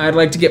 I'd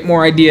like to get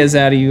more ideas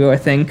out of you, I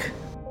think.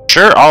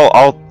 Sure,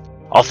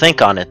 I'll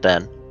think on it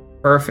then.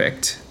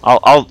 Perfect.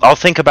 I'll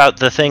think about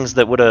the things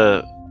that would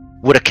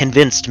have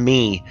convinced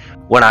me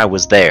when I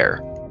was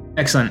there.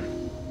 Excellent.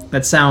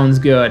 That sounds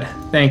good.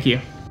 Thank you.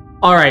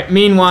 All right.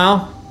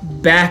 Meanwhile,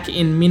 back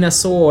in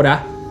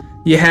Minnesota,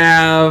 you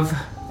have,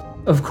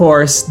 of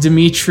course,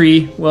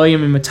 Dimitri,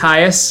 William, and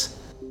Matthias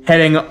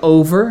heading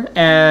over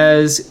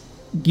as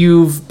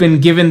you've been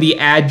given the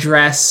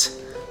address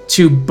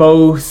to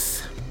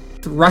both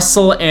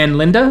Russell and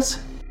Linda's.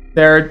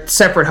 They're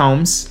separate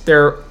homes.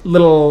 They're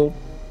little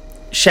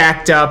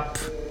shacked up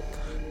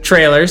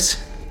trailers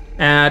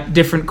at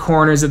different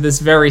corners of this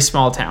very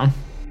small town.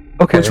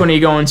 Okay. Which one are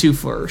you going to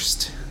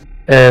first?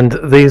 And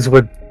these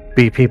would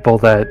be people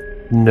that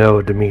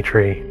know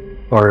Dimitri,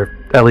 or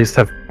at least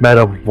have met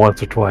him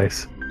once or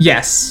twice.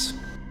 Yes.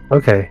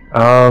 Okay.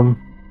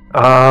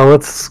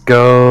 Let's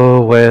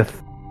go with.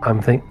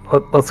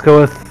 Let's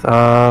go with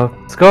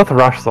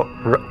Russell.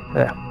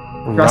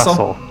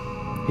 Russell.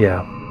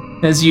 Yeah.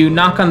 As you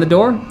knock on the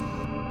door,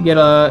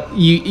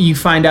 you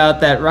find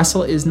out that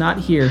Russell is not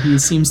here. He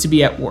seems to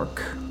be at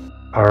work.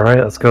 All right.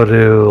 Let's go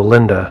to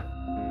Linda.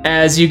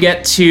 As you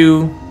get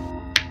to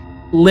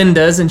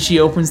Linda's and she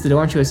opens the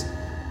door and she goes,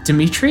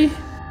 Dimitri?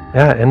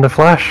 Yeah, in the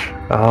flesh.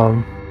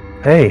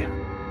 Hey.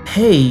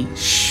 Hey,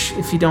 shh,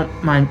 if you don't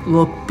mind,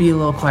 be a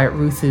little quiet.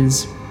 Ruth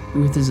is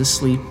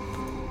asleep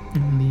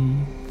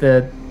in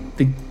the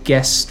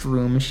guest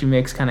room. She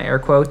makes kind of air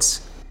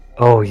quotes.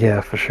 Oh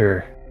yeah, for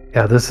sure.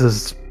 Yeah,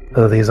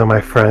 these are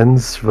my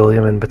friends,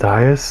 William and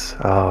Matthias.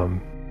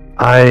 I'm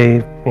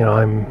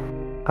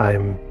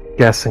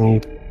guessing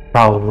you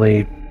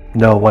probably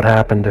know what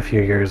happened a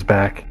few years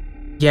back.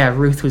 Yeah,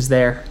 Ruth was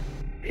there.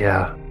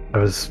 Yeah, I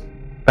was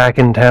back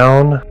in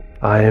town.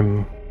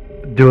 I'm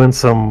doing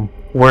some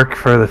work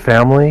for the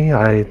family.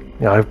 I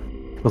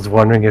was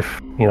wondering if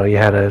you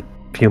had a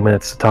few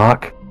minutes to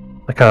talk.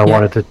 I kind of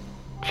wanted to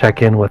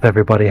check in with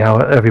everybody, how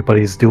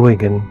everybody's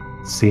doing, and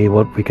see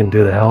what we can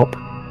do to help.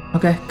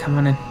 Okay, come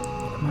on in.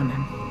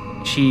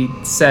 She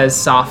says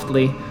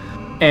softly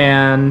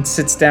and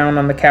sits down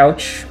on the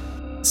couch.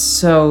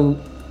 So,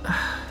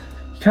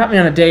 you caught me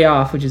on a day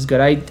off, which is good.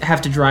 I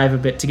have to drive a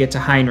bit to get to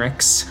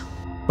Heinrich's,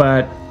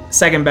 but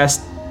second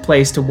best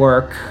place to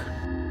work.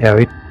 Yeah,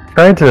 we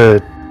tried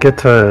to get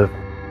to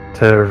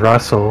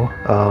Russell.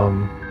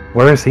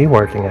 Where is he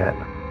working at?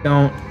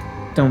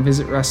 Don't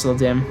visit Russell,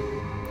 Dim.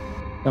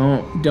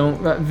 Don't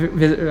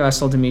visit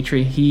Russell,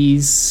 Dimitri.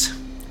 He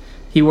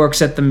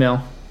works at the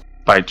mill.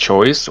 By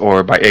choice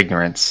or by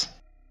ignorance?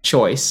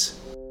 Choice.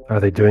 Are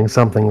they doing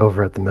something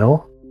over at the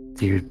mill?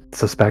 Do you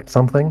suspect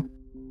something?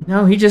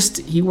 No,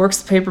 he works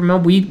the paper mill.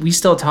 We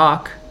still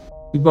talk.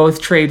 We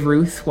both trade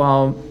Ruth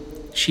while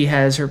she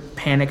has her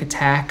panic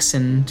attacks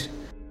and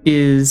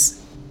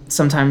is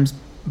sometimes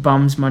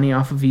bums money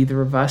off of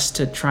either of us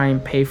to try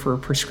and pay for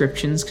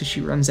prescriptions because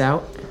she runs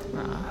out.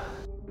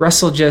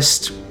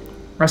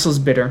 Russell's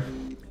bitter.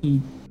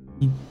 He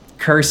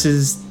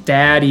curses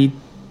Dad. He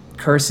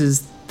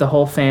curses the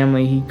whole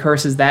family. He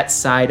curses that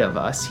side of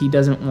us. He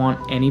doesn't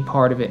want any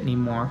part of it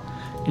anymore.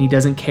 And he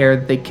doesn't care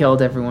that they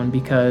killed everyone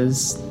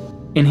because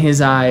in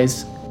his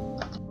eyes,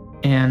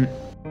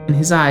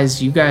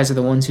 you guys are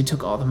the ones who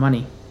took all the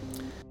money.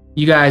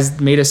 You guys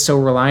made us so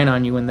reliant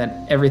on you, and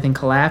then everything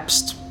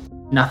collapsed.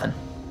 Nothing.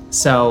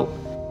 So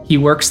he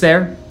works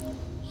there.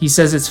 He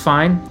says it's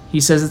fine. He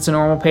says it's a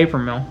normal paper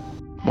mill.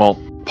 Well,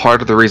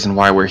 part of the reason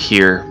why we're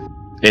here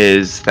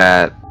is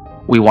that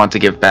we want to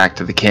give back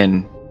to the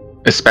kin,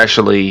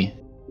 especially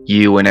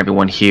you and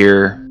everyone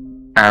here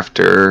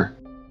after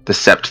the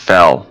sept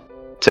fell,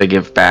 to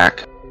give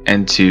back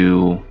and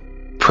to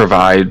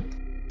provide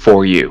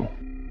for you.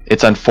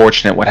 It's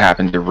unfortunate what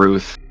happened to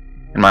Ruth,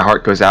 and my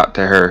heart goes out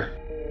to her.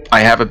 I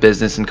have a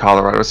business in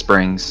Colorado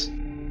Springs,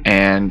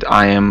 and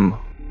I am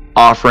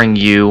offering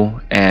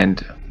you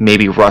and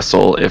maybe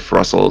Russell, if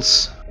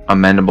Russell's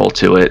amenable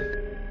to it,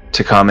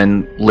 to come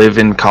and live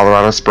in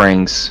Colorado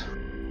Springs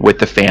with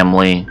the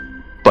family,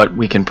 but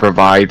we can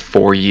provide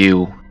for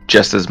you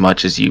just as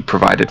much as you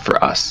provided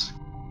for us.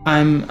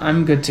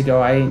 I'm good to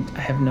go. I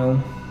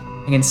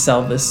can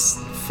sell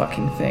this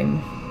fucking thing,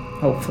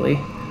 hopefully.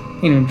 I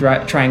can even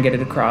try and get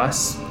it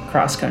cross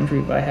country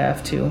if I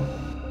have to.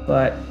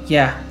 But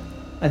yeah,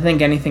 I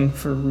think anything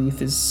for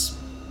Ruth is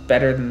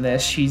better than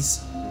this.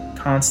 She's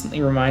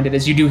constantly reminded,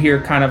 as you do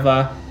hear kind of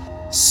a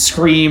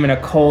scream and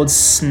a cold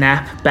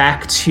snap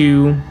back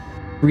to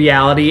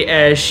reality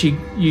as you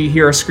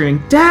hear her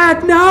screaming,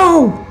 "Dad,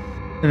 no!"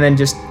 And then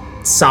just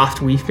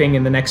soft weeping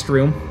in the next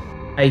room.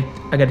 I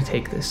gotta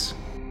take this.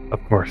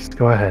 Of course,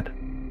 go ahead.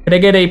 Could I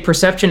get a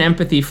perception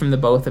empathy from the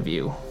both of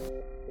you?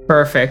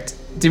 Perfect.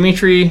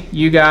 Dimitri,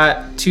 you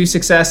got 2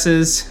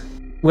 successes.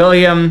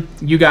 William,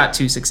 you got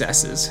 2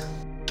 successes.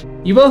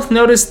 You both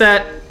notice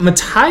that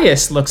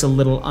Matthias looks a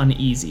little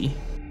uneasy.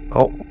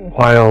 Oh,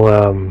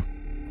 while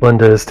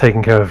Linda is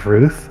taking care of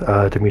Ruth,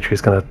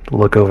 Dimitri's gonna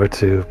look over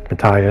to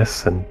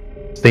Matthias and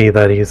see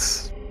that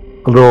he's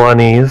a little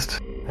uneased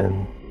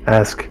and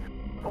ask,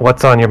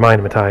 "What's on your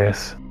mind,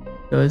 Matthias?"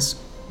 Because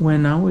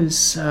when I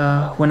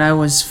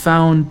was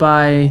found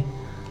by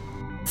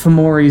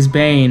Fomori's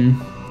Bane,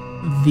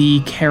 the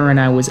cairn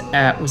I was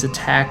at was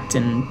attacked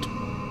and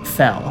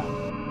fell.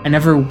 I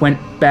never went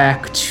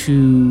back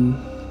to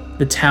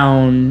the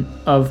town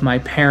of my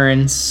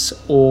parents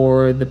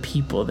or the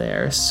people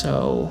there,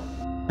 so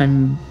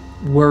I'm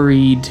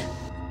worried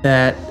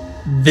that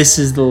this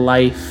is the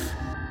life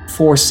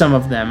for some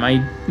of them.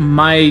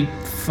 My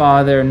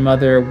father and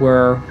mother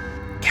were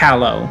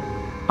callow,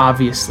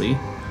 obviously.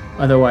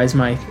 Otherwise,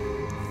 my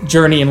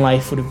journey in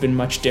life would have been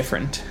much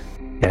different.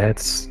 Yeah,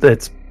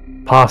 it's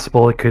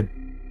possible it could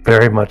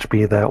very much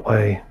be that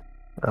way.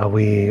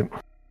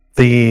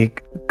 The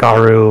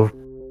Garu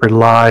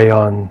rely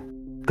on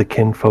the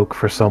kinfolk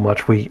for so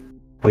much. We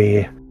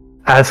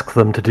ask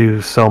them to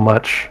do so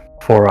much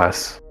for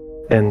us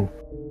in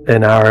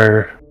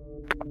our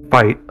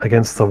fight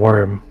against the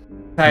worm.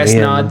 Matthias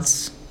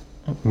nods.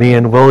 Me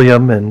and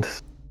William and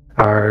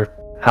our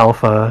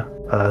alpha,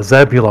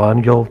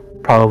 Zebulon, you'll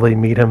probably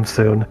meet him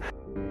soon,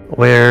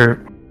 where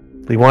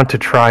we want to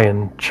try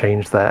and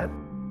change that.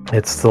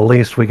 It's the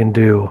least we can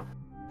do,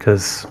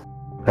 because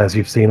as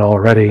you've seen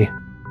already,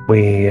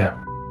 we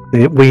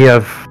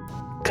have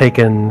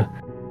taken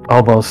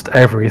almost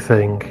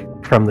everything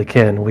from the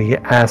kin. We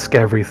ask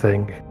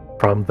everything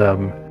from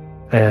them,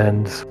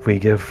 and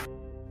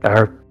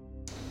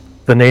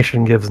the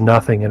nation gives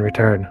nothing in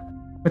return.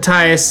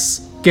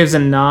 Matthias gives a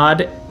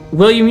nod.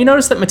 William, you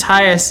notice that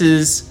Matthias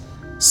is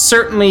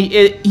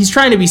he's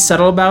trying to be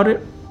subtle about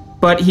it,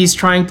 but he's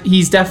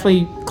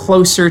definitely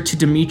closer to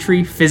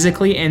Dimitri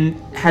physically and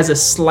has a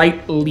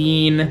slight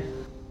lean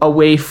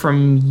away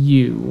from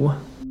you.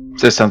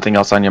 Is there something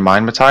else on your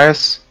mind,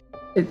 Matthias?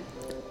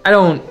 I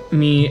don't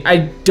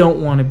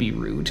want to be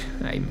rude.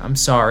 I'm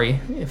sorry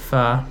if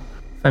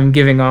I'm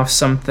giving off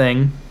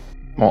something.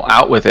 Well,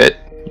 out with it.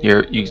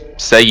 You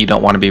say you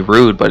don't want to be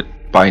rude, but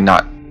by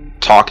not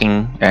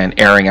talking and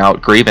airing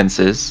out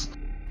grievances,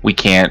 we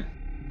can't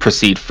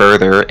proceed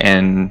further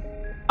and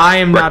I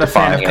am not a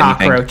fan of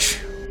cockroach.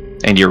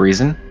 And your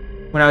reason?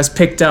 When I was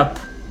picked up,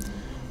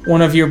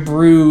 one of your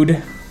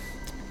brood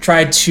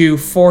tried to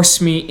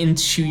force me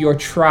into your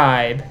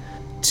tribe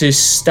to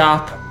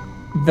stop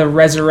the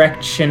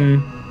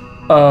resurrection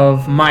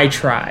of my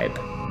tribe.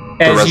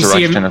 The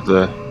resurrection of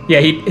the... Yeah,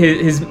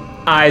 his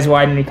eyes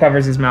widen and he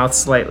covers his mouth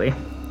slightly.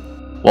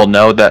 Well,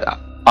 know that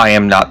I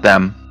am not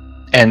them,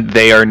 and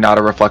they are not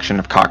a reflection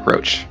of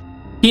cockroach.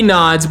 He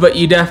nods, but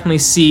you definitely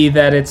see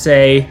that it's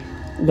a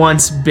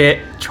once bit,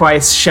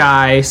 twice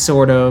shy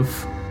sort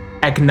of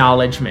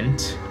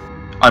acknowledgement.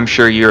 I'm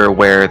sure you're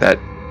aware that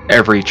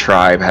every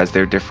tribe has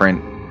their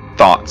different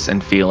thoughts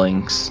and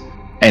feelings,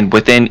 and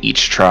within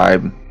each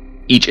tribe,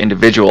 each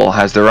individual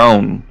has their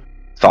own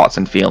thoughts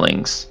and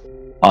feelings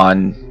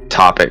on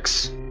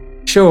topics.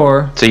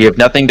 Sure. So you have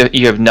nothing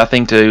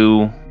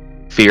to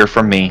fear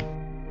from me.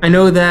 I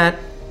know that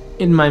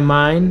in my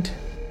mind,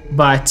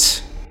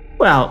 but,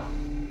 well,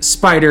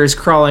 spiders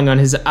crawling on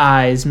his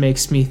eyes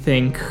makes me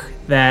think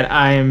that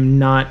I am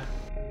not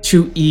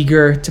too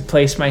eager to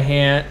place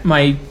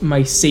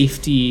my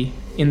safety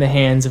in the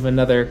hands of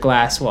another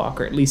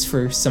glasswalker, at least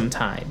for some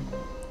time.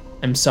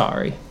 I'm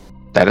sorry.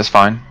 That is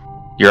fine.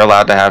 You're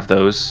allowed to have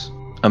those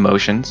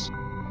emotions.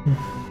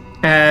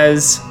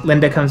 As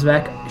Linda comes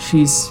back,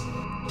 she's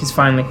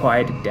finally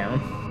quieted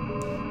down.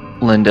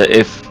 Linda,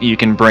 if you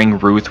can bring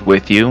Ruth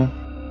with you,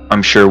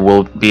 I'm sure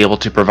we'll be able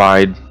to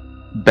provide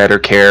better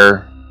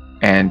care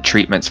and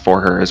treatments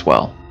for her as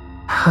well.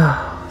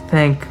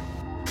 Thank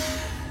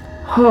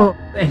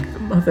the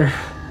mother.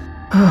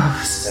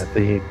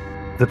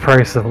 The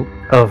price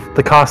of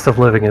the cost of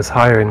living is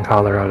higher in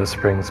Colorado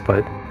Springs,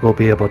 but we'll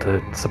be able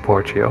to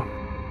support you.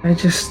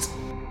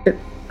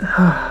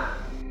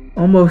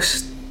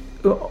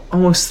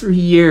 Almost 3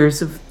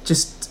 years of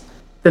just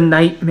the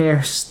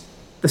nightmares,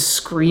 the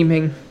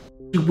screaming.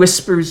 She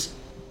whispers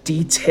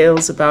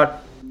details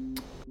about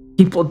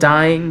people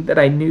dying that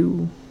I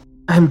knew.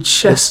 I'm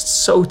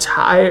just so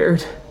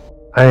tired.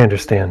 I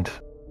understand.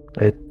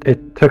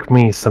 It took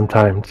me some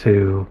time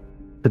to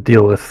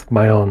deal with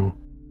my own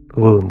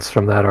wounds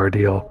from that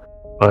ordeal,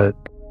 but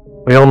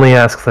we only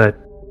ask that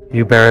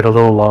you bear it a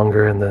little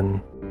longer, and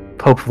then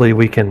hopefully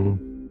we can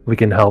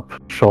help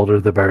shoulder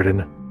the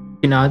burden.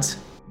 He nods.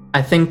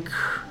 I think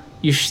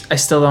I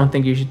still don't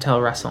think you should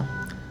tell Russell.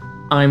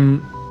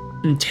 I'm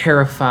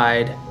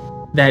terrified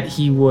that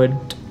he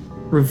would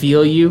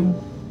reveal you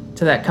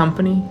to that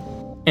company,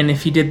 and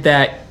if he did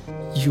that,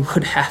 you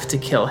would have to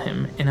kill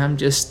him, and I'm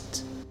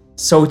just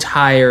so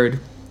tired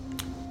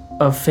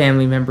of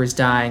family members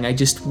dying. I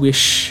just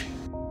wish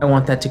I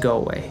want that to go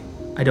away.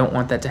 I don't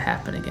want that to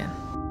happen again.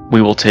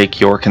 We will take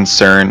your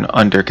concern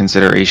under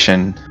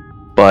consideration,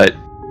 but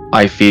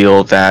I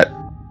feel that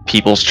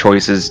people's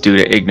choices due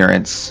to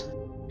ignorance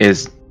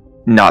is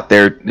not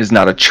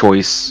a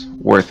choice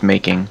worth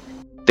making.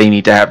 They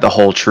need to have the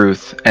whole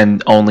truth,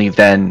 and only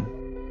then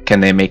can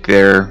they make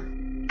their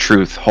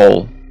truth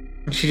whole.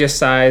 She just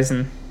sighs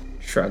and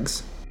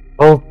shrugs.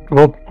 Well,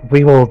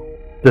 we will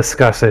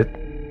discuss it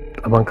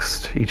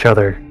amongst each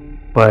other,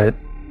 but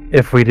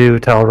if we do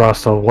tell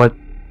Russell, what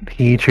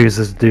he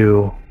chooses to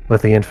do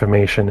with the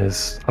information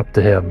is up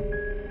to him.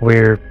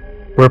 We're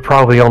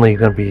probably only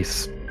going to be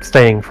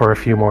staying for a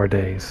few more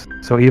days,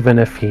 so even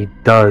if he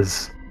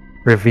does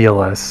reveal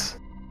us,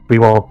 we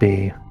won't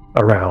be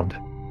around.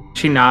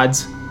 She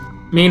nods.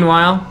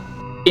 Meanwhile,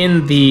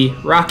 in the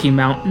Rocky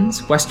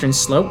Mountains, western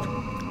slope,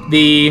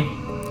 the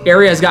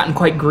area has gotten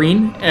quite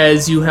green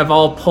as you have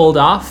all pulled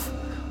off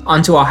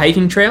onto a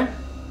hiking trail.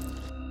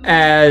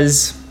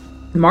 As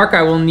Mark,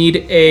 I will need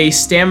a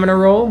stamina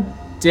roll,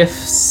 diff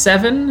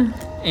 7,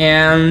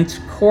 and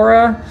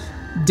Cora,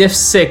 diff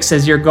 6,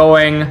 as you're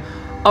going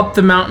up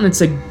the mountain.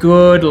 It's a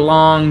good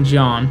long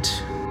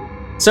jaunt.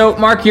 So,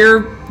 Mark,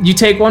 you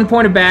take 1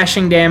 point of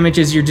bashing damage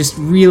as you're just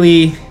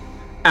really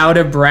out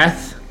of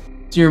breath.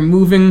 So you're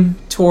moving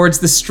towards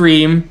the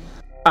stream.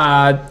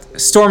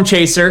 Storm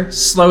Chaser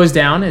slows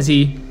down as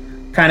he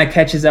kind of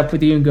catches up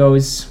with you and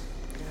goes,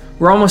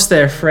 "We're almost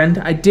there, friend.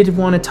 I did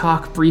want to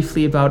talk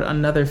briefly about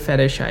another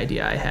fetish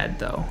idea I had,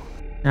 though.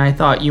 And I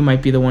thought you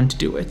might be the one to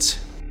do it."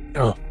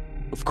 Oh,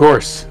 of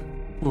course.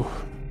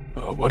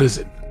 What is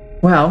it?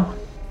 Well,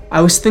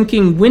 I was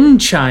thinking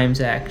wind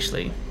chimes,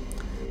 actually.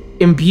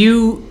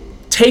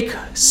 Take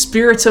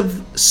spirits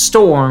of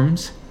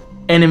storms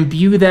and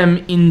imbue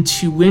them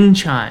into wind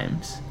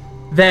chimes.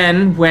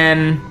 Then,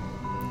 when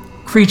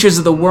creatures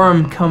of the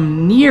worm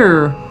come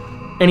near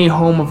any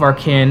home of our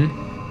kin,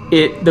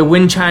 the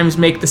wind chimes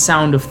make the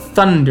sound of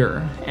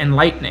thunder and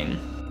lightning.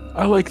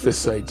 I like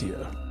this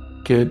idea.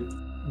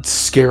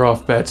 Scare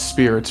off bad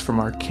spirits from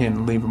our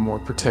kin, leave them more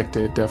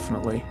protected,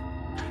 definitely.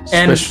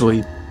 Especially...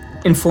 And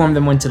inform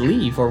them when to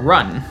leave or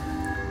run.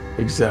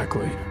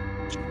 Exactly.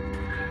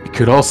 It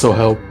could also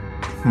help...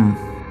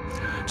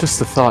 Just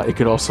a thought, it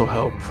could also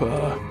help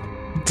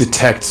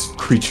detect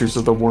creatures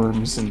of the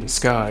worms in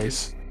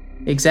disguise.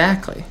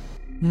 Exactly.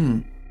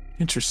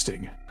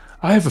 Interesting.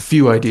 I have a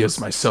few ideas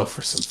myself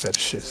for some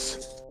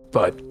fetishes,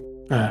 but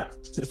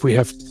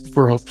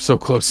we're all so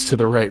close to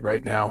the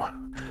right now.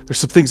 There's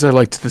some things I'd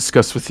like to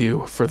discuss with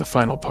you for the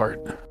final part.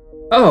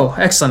 Oh,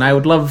 excellent. I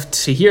would love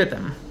to hear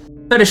them.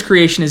 Fetish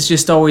creation has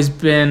just always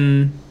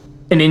been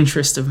an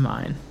interest of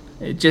mine.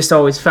 I just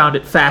always found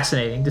it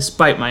fascinating,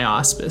 despite my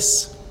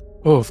auspice.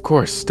 Oh, of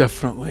course,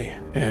 definitely.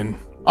 And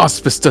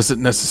auspice doesn't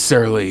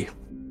necessarily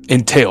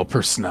entail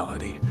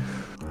personality.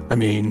 I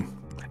mean,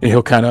 and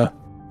he'll kind of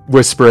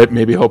whisper it,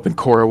 maybe hoping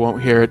Cora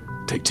won't hear it.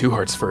 Take Two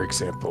Hearts, for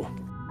example.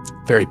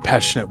 Very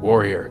passionate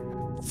warrior,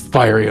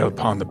 fiery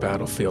upon the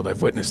battlefield.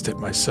 I've witnessed it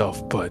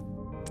myself, but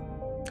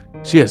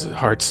she has a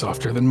heart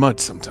softer than mud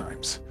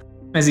sometimes.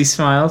 As he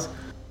smiles,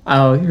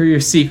 "Oh, your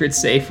secret's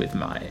safe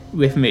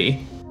with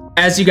me."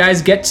 As you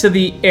guys get to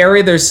the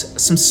area,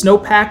 there's some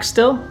snowpack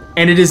still,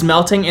 and it is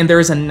melting, and there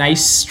is a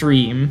nice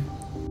stream.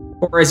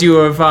 Or as you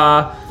have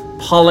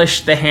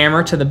polished the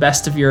hammer to the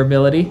best of your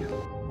ability.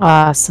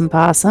 Awesome.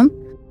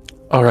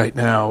 All right,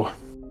 now,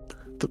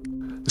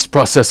 this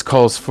process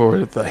calls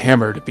for the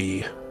hammer to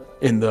be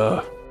in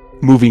the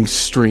moving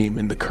stream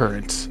in the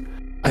current.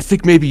 I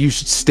think maybe you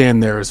should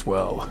stand there as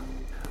well.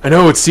 I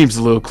know it seems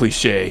a little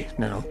cliche.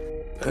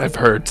 I've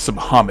heard some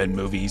Hamid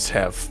movies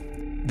have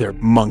their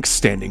monks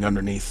standing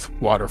underneath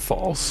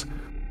waterfalls.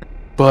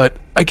 But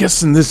I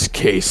guess in this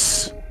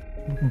case,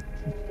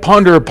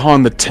 ponder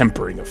upon the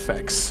tempering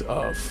effects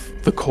of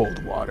the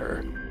cold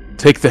water.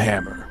 Take the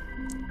hammer.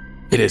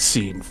 It has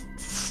seen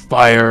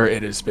fire,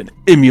 it has been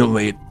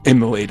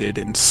immolated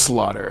in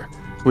slaughter.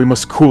 We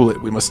must cool it,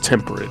 we must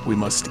temper it, we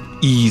must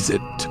ease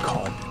it to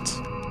calm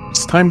it.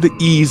 It's time to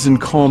ease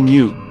and calm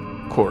you,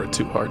 Cora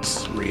Two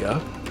Hearts,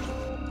 Rhea.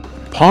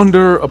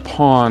 Ponder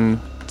upon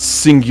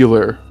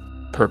singular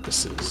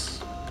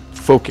purposes.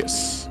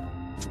 Focus.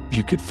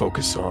 You could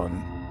focus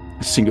on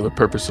the singular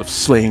purpose of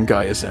slaying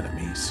Gaia's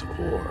enemies,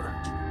 or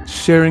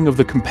sharing of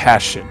the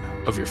compassion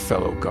of your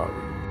fellow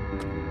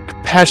Garu.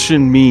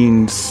 Compassion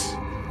means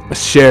a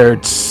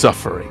shared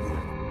suffering.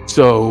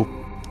 So,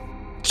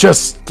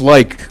 just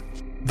like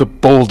the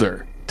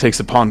boulder takes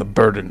upon the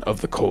burden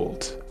of the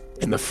cold,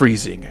 in the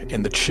freezing,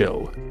 in the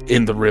chill,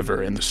 in the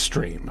river, in the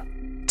stream,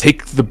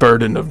 take the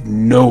burden of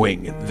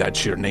knowing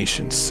that your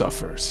nation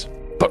suffers,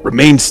 but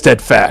remain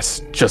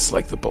steadfast just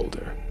like the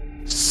boulder.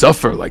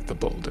 Suffer like the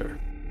boulder,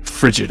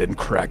 frigid and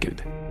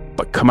cracked,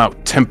 but come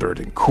out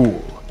tempered and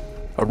cool.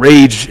 A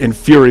rage and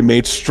fury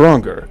made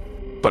stronger,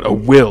 but a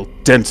will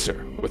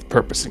denser with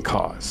purpose and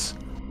cause.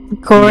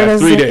 Cora You got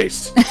 3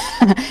 days.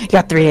 You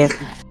got 3 days.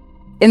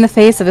 In the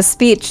face of a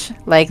speech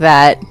like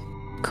that,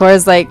 Cora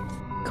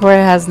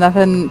has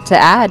nothing to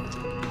add.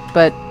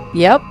 But,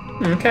 yep.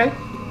 Okay.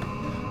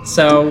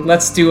 So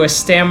let's do a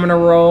stamina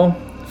roll.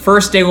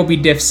 First day will be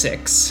diff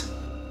 6.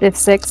 Diff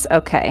 6?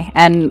 Okay.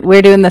 And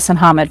we're doing this in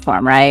Hamid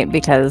form, right?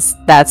 Because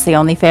that's the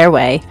only fair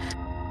way.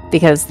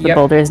 Because the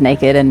boulder is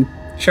naked and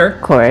Sure.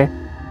 Cora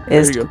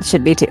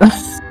should be too.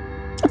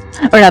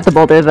 Or not the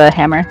boulder, the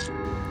hammer.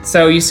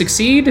 So you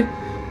succeed,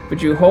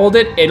 but you hold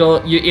it.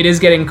 It is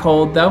getting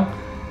cold though.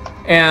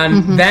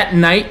 And that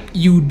night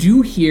you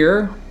do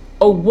hear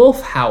a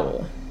wolf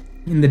howl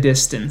in the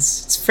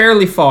distance. It's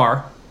fairly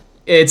far.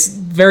 It's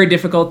very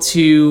difficult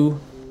to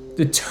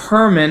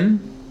determine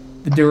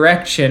the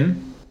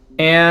direction,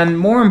 and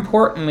more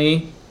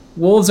importantly,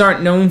 wolves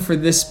aren't known for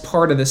this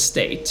part of the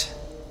state.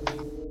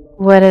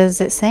 What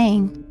is it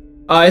saying?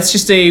 It's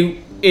just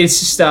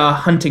a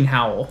hunting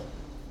howl.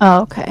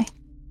 Oh, okay.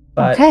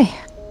 But okay.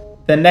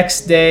 The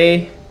next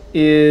day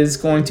is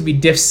going to be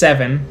diff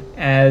 7,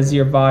 as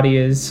your body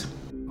is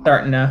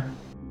starting to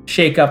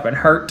shake up and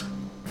hurt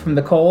from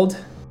the cold.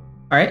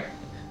 Alright,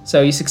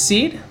 so you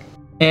succeed.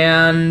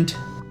 And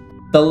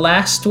the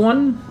last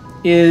one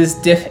is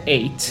diff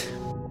 8.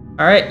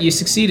 Alright, you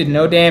succeeded,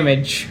 no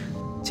damage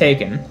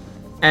taken.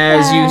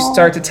 As you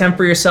start to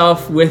temper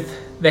yourself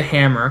with the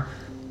hammer.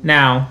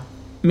 Now,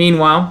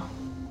 meanwhile,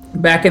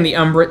 back in the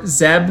Umbra,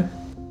 Zeb,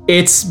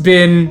 it's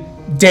been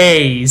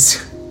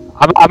days.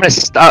 I'm gonna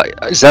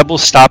Zeb will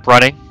stop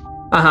running.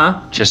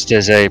 Just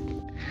as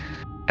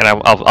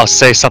I'll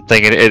say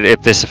something, and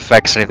if this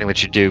affects anything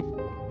that you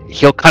do,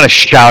 he'll kind of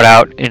shout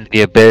out into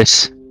the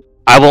abyss.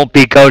 I won't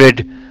be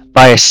goaded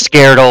by a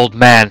scared old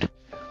man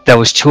that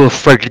was too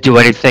afraid to do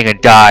anything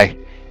and die.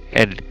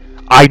 And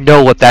I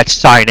know what that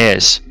sign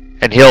is.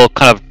 And he'll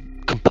kind of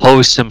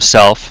compose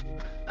himself,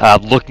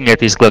 looking at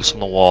these glyphs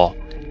on the wall,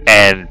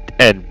 and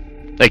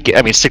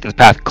sticking to the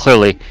path.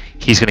 Clearly,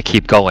 he's going to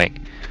keep going,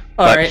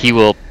 but he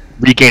will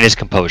regain his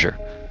composure.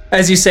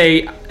 As you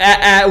say,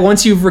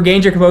 once you've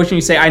regained your composure,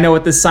 you say, I know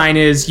what this sign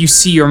is. You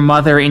see your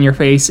mother in your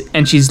face,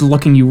 and she's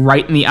looking you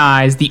right in the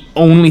eyes, the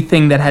only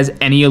thing that has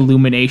any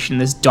illumination,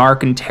 this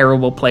dark and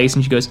terrible place.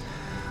 And she goes,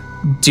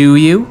 do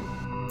you?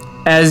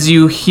 As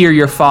you hear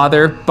your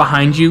father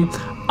behind you,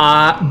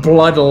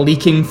 blood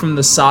leaking from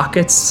the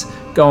sockets,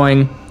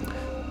 going,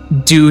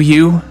 do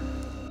you?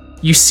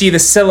 You see the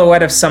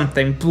silhouette of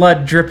something,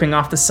 blood dripping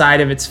off the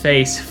side of its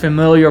face,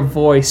 familiar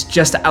voice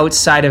just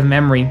outside of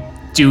memory.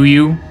 Do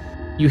you?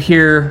 You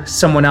hear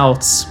someone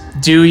else.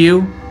 Do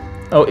you?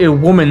 Oh, a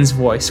woman's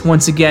voice,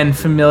 once again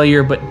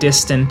familiar but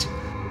distant,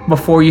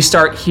 before you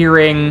start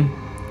hearing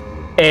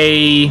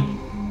a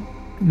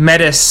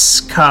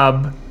metis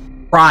cub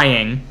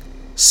crying,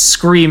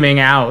 screaming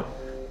out,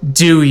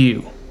 do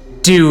you?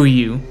 Do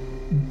you?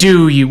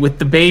 Do you? With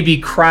the baby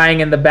crying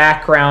in the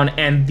background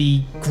and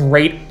the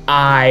great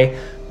eye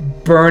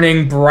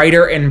burning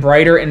brighter and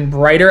brighter and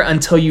brighter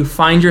until you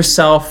find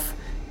yourself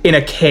in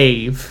a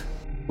cave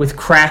with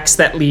cracks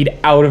that lead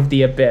out of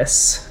the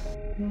abyss.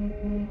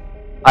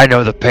 I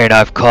know the pain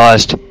I've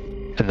caused,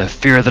 and the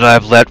fear that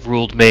I've let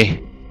ruled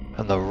me,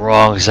 and the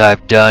wrongs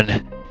I've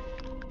done.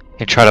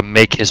 He try to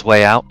make his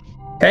way out.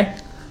 Okay.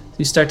 So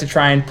you start to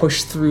try and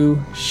push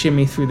through,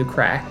 shimmy through the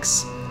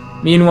cracks.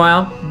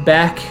 Meanwhile,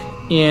 back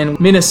in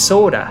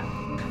Minnesota,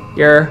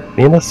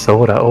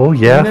 Minnesota. Oh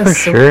yeah, Minnesota. For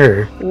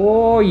sure.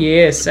 Oh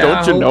yes.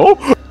 Don't you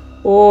know?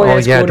 Oh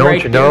yeah, don't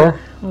right you know?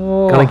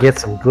 Oh. Gonna get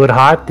some good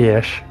hot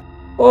dish.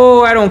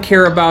 Oh, I don't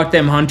care about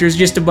them hunters,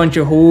 just a bunch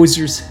of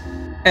hosers.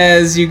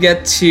 as you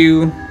get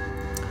to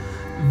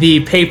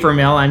the paper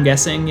mill, I'm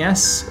guessing,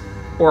 yes?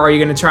 Or are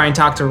you going to try and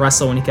talk to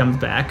Russell when he comes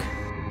back?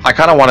 I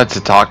kind of wanted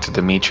to talk to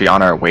Dimitri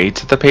on our way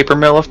to the paper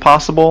mill if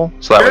possible,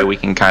 so that way we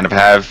can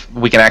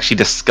we can actually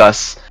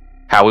discuss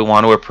how we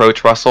want to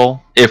approach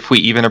Russell, if we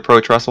even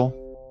approach Russell.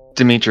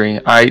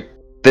 Dimitri,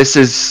 this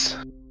is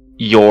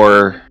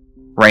your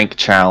rank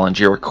challenge,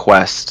 your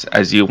quest,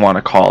 as you want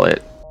to call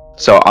it.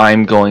 So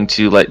I'm going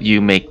to let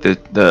you make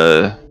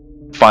the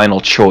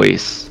final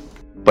choice,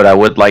 but I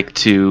would like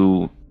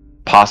to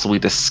possibly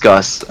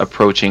discuss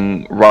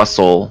approaching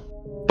Russell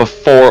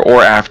before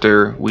or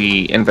after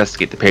we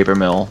investigate the paper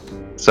mill,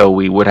 so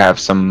we would have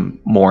some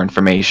more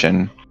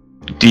information.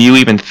 Do you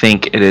even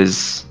think it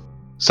is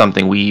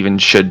something we even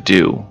should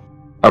do?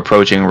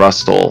 Approaching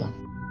Russell,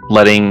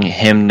 letting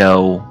him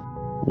know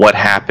what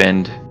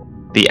happened,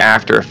 the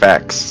after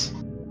effects,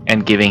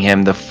 and giving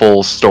him the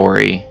full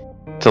story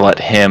to let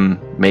him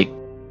make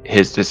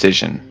his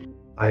decision.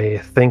 I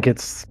think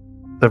it's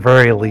the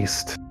very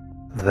least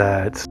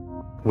that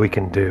we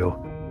can do.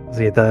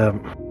 See,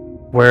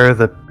 where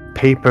the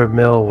paper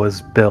mill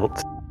was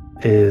built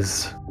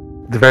is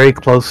very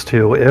close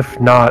to, if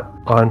not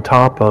on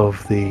top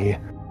of, the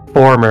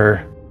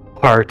former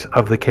part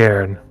of the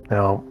cairn.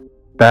 Now,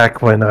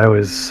 back when I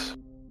was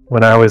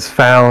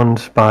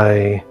found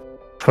by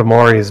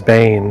Fomori's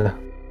Bane,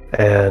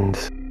 and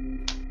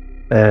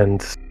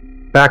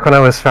back when I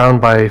was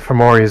found by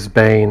Fomori's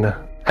Bane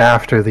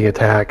after the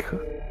attack,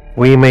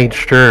 we made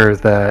sure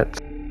that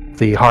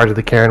the heart of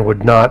the cairn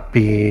would not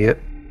be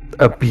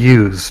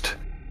abused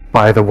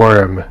by the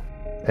worm,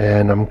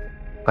 and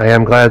I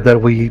am glad that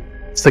we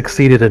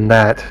succeeded in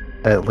that,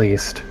 at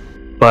least.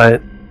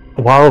 But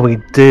while we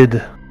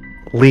did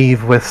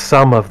leave with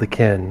some of the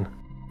kin,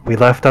 we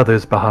left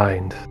others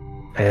behind,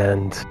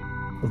 and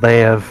they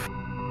have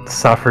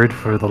suffered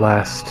for the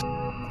last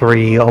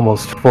 3,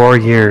 almost 4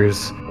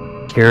 years,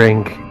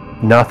 hearing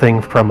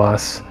nothing from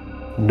us.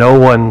 No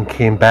one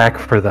came back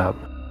for them,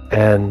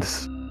 and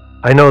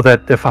I know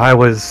that if I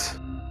was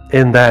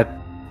in that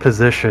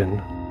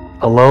position,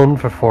 alone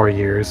for 4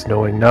 years,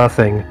 knowing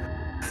nothing,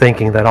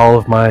 thinking that all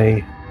of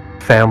my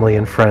family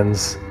and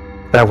friends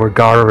that were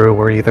Garu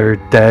were either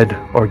dead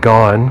or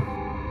gone,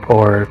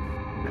 or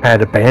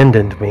had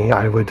abandoned me,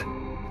 I would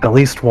at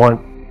least want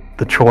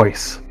the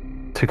choice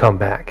to come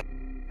back.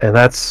 And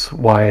that's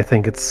why I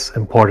think it's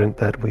important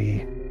that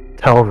we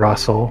tell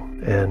Russell,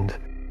 and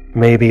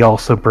maybe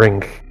also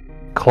bring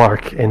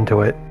Clark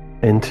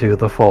into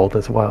the fold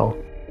as well.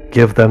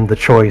 Give them the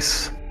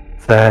choice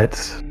that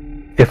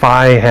if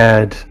I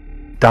had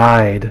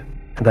died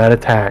in that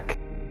attack,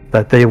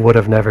 that they would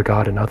have never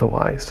gotten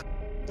otherwise.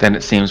 Then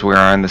it seems we're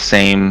on the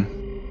same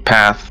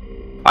path.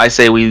 I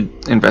say we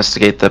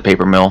investigate the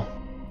paper mill,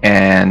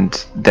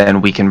 and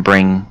then we can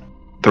bring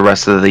the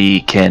rest of the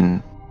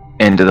kin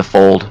into the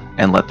fold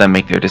and let them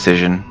make their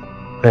decision.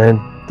 And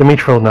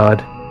Dimitri will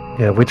nod.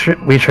 Yeah,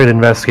 we should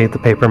investigate the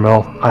paper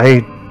mill.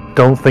 I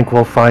don't think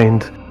we'll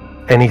find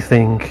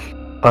anything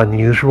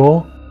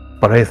unusual,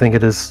 but I think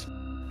it is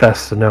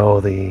best to know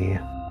the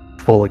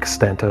full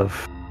extent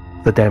of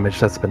the damage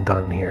that's been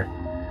done here.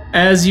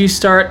 As you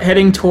start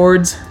heading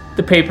towards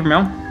the paper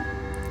mill,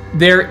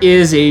 there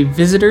is a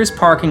visitor's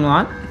parking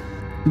lot,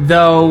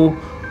 though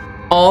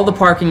all the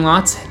parking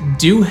lots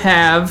do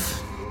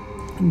have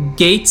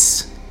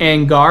gates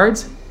and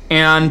guards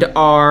and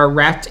are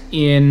wrapped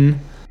in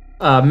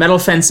metal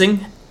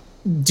fencing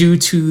due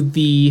to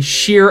the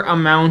sheer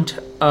amount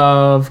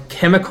of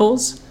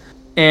chemicals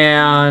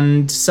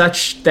and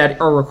such that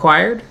are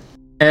required.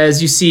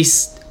 As you see,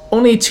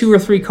 only 2 or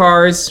 3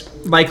 cars,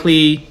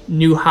 likely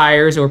new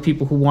hires or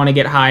people who want to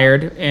get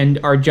hired and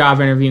are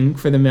job interviewing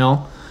for the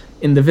mill,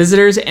 in the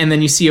visitors, and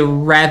then you see a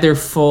rather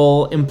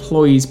full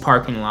employees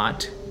parking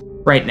lot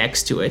right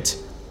next to it.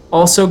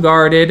 Also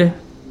guarded,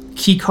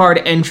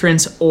 keycard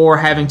entrance, or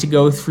having to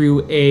go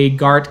through a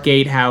guard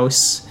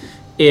gatehouse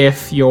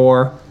if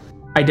your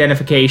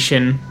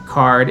identification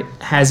card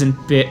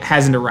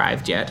hasn't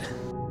arrived yet.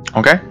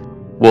 Okay.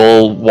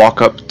 We'll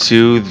walk up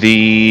to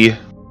the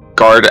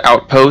guard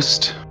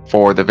outpost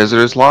for the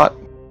visitors lot.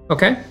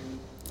 Okay.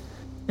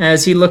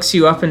 As he looks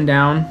you up and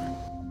down,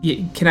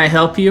 can I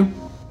help you?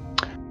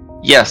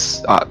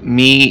 Yes,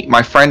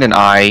 my friend and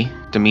I,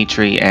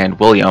 Dimitri and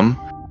William,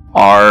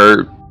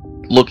 are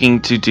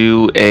looking to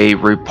do a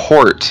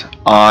report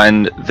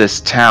on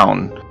this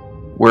town.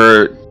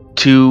 We're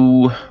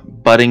 2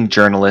 budding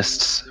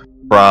journalists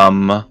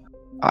from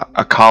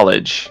a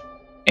college,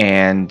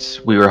 and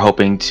we were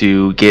hoping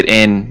to get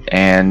in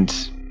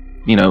and,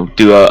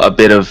 do a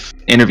bit of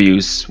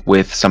interviews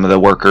with some of the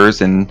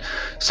workers and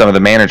some of the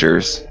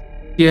managers.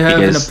 Do you have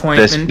an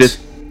appointment?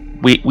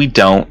 We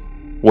don't.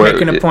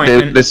 Make an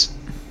appointment. Is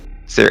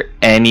there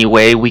any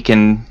way we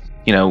can,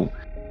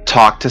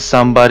 talk to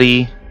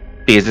somebody?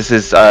 Because this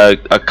is a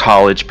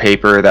college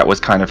paper that was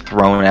kind of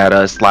thrown at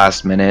us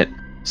last minute.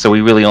 So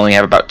we really only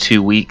have about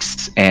 2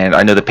 weeks. And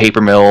I know the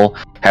paper mill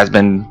has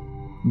been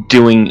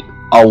doing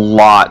a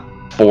lot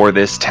for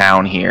this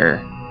town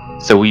here.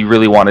 So we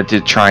really wanted to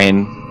try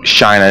and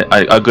shine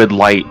a good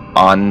light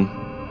on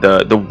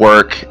the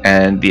work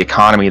and the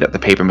economy that the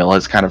paper mill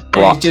has kind of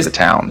brought to the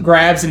town.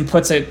 Grabs and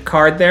puts a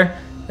card there.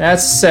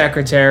 That's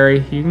secretary.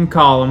 You can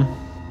call him.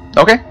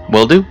 Okay,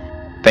 will do.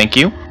 Thank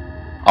you.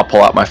 I'll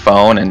pull out my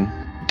phone and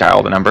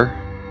dial the number.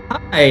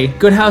 Hi,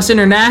 Good House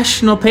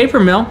International Paper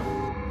Mill.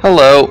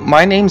 Hello,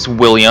 my name's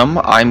William.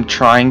 I'm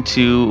trying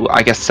to,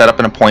 I guess, set up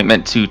an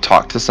appointment to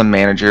talk to some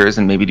managers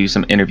and maybe do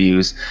some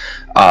interviews.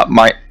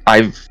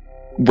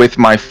 With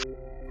my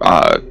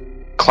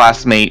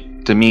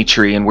classmate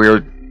Dimitri, and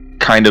we're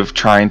kind of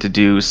trying to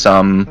do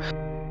some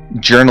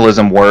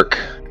journalism work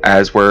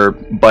as we're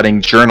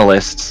budding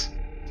journalists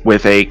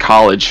with a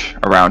college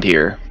around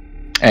here.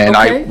 And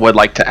I would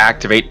like to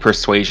activate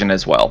persuasion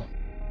as well.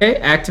 Okay,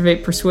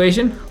 activate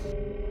persuasion.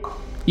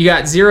 You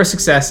got 0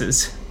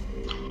 successes.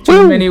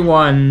 Too many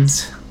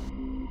ones.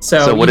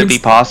 So would it be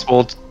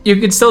possible? You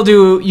can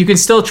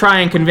still try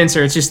and convince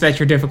her. It's just that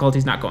your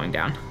difficulty's not going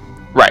down.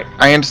 Right,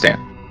 I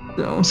understand.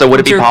 So would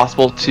it be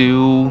possible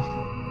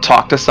to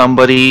talk to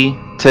somebody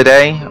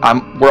today?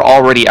 We're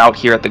already out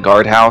here at the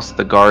guardhouse.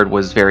 The guard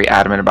was very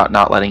adamant about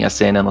not letting us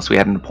in unless we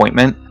had an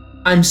appointment.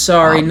 I'm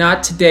sorry,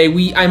 not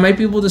today. I might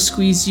be able to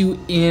squeeze you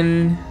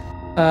in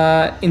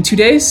 2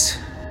 days.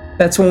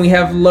 That's when we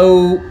have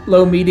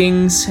low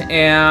meetings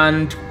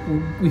and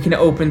we can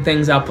open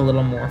things up a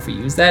little more for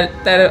you. Is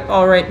that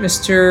all right,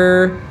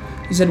 Mr.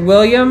 You said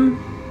William?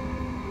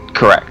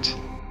 Correct.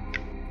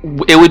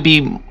 It would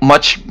be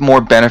much more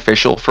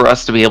beneficial for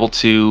us to be able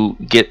to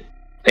get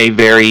a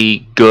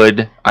very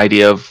good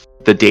idea of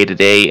the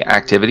day-to-day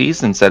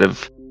activities instead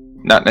of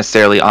not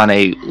necessarily on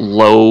a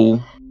low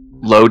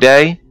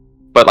day,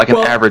 but like an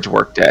average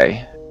work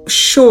day.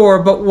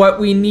 Sure, but what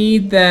we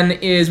need then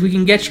is we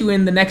can get you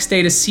in the next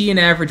day to see an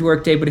average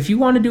work day, but if you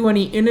want to do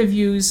any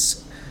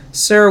interviews,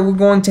 sir, we're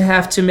going to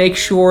have to make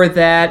sure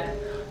that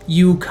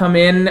you come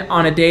in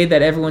on a day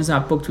that everyone's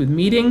not booked with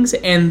meetings,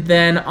 and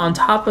then on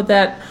top of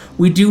that,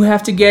 we do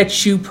have to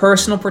get you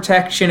personal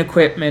protection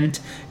equipment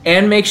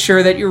and make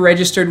sure that you're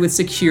registered with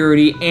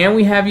security, and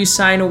we have you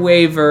sign a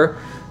waiver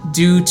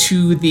due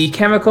to the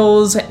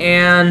chemicals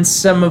and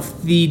some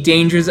of the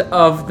dangers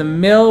of the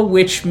mill,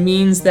 which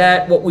means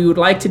that what we would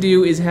like to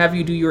do is have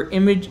you do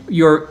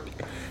your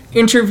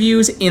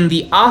interviews in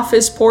the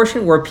office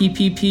portion where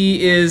PPP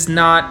is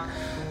not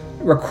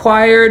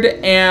required,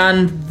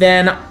 and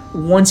then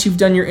once you've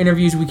done your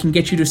interviews, we can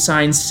get you to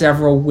sign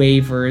several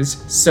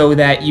waivers so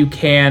that you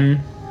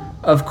can,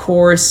 of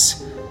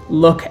course,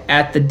 look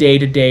at the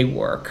day-to-day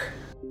work.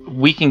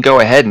 We can go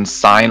ahead and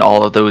sign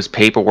all of those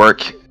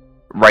paperwork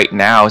right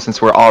now,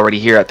 since we're already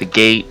here at the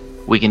gate.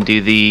 We can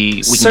do can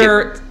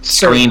get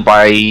screened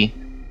by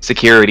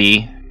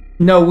security.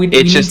 No, we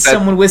need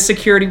someone with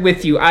security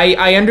with you.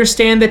 I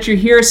understand that you're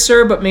here,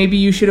 sir, but maybe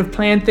you should have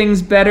planned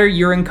things better.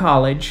 You're in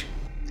college.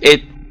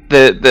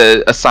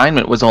 The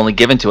assignment was only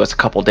given to us a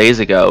couple days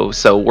ago,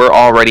 so we're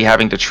already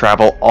having to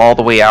travel all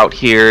the way out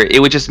here. It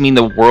would just mean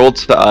the world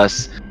to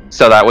us,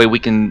 so that way we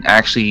can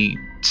actually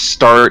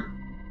start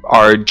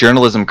our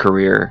journalism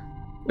career.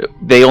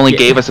 They only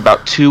gave us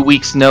about 2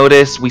 weeks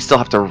notice. We still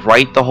have to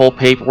write the whole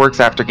paperwork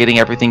after getting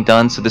everything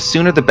done, so the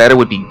sooner the better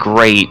would be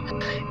great.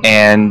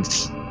 And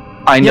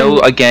I know,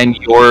 again,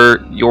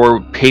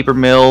 your paper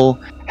mill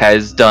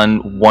has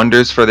done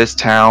wonders for this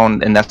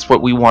town, and that's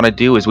what we want to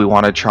do, is we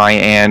want to try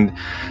and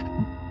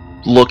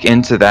look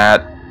into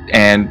that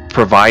and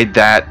provide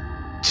that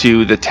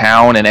to the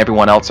town and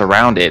everyone else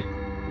around it.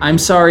 I'm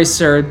sorry,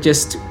 sir.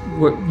 Just,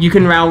 you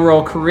can now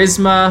roll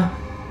charisma.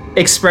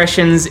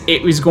 Expressions,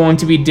 it was going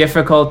to be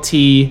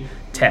difficulty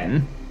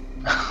 10.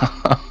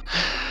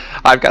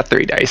 I've got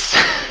 3 dice.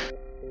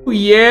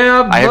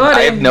 Yeah, but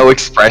I have no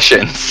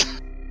expressions.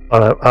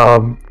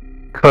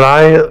 Could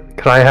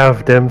I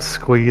have Dim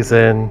squeeze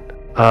in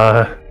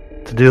to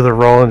do the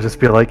roll and just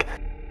be like,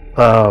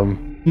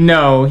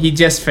 No, he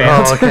just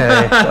failed.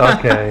 Oh,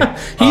 okay.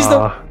 He's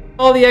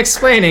all the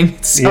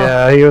explaining. So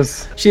yeah, he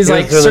was. She's he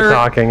like, was sir,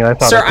 talking. I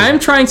thought, sir, I'm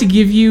trying to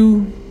give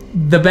you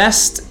the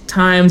best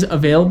times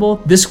available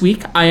this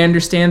week. I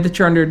understand that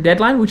you're under a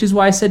deadline, which is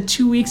why I said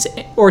 2 weeks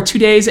or 2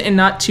 days and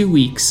not 2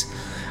 weeks.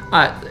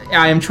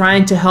 I am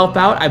trying to help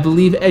out. I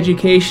believe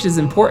education is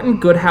important.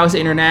 Good House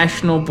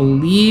International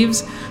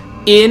believes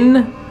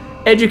in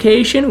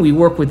education. We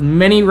work with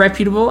many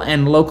reputable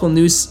and local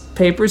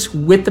newspapers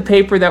with the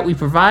paper that we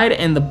provide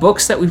and the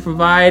books that we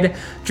provide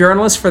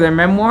journalists for their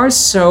memoirs.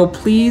 So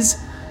please,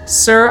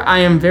 sir, I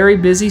am very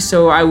busy,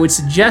 so I would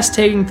suggest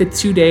taking the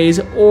 2 days,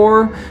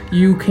 or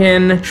you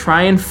can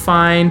try and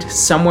find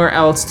somewhere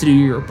else to do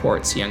your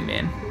reports, young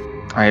man.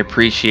 I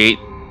appreciate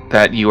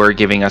that you are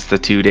giving us the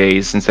 2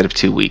 days instead of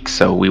 2 weeks,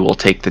 so we will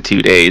take the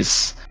 2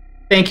 days.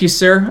 Thank you,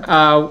 sir.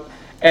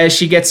 As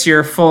she gets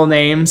your full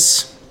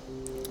names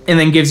and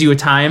then gives you a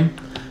time,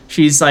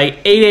 she's like,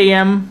 8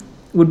 a.m.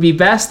 would be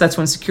best. That's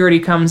when security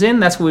comes in.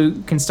 That's when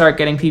we can start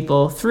getting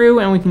people through,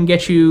 and we can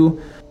get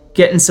you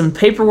getting some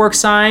paperwork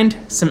signed,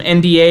 some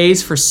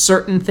NDAs for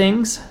certain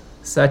things,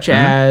 such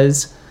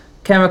as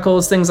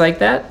chemicals, things like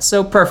that.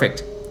 So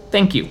perfect.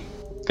 Thank you.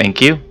 Thank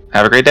you.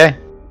 Have a great day.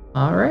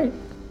 All right.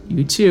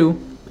 You too.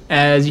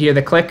 As you hear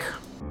the click,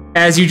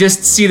 as you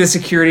just see the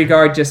security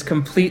guard just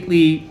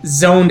completely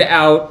zoned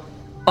out,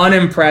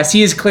 unimpressed.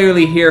 He is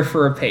clearly here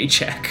for a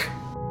paycheck.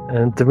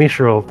 And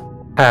Dimitri will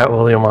pat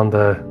William on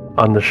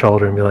the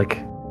shoulder and be like,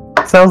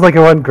 "Sounds like it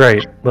went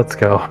great. Let's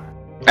go."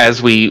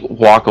 As we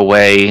walk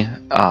away,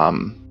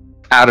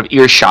 out of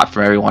earshot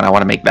from everyone, I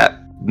want to make that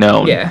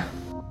known. Yeah.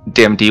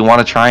 Dim, do you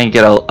want to try and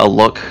get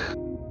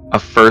a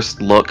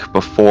first look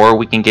before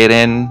we can get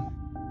in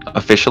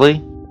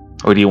officially?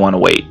 Or do you want to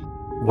wait?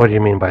 What do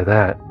you mean by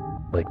that?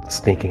 Like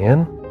sneaking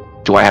in?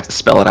 Do I have to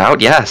spell it out?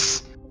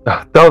 Yes.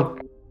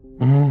 Don't.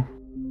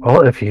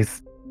 Well, if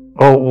he's...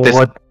 Oh,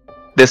 what?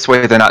 This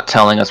way they're not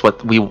telling us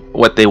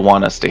what they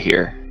want us to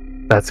hear.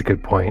 That's a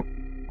good point.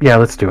 Yeah,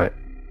 let's do it.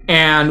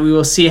 And we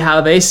will see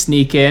how they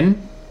sneak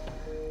in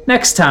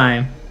next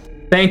time.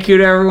 Thank you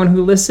to everyone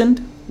who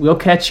listened. We'll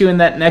catch you in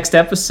that next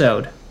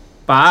episode.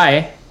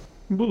 Bye.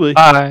 Bye.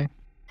 Bye.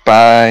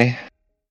 Bye.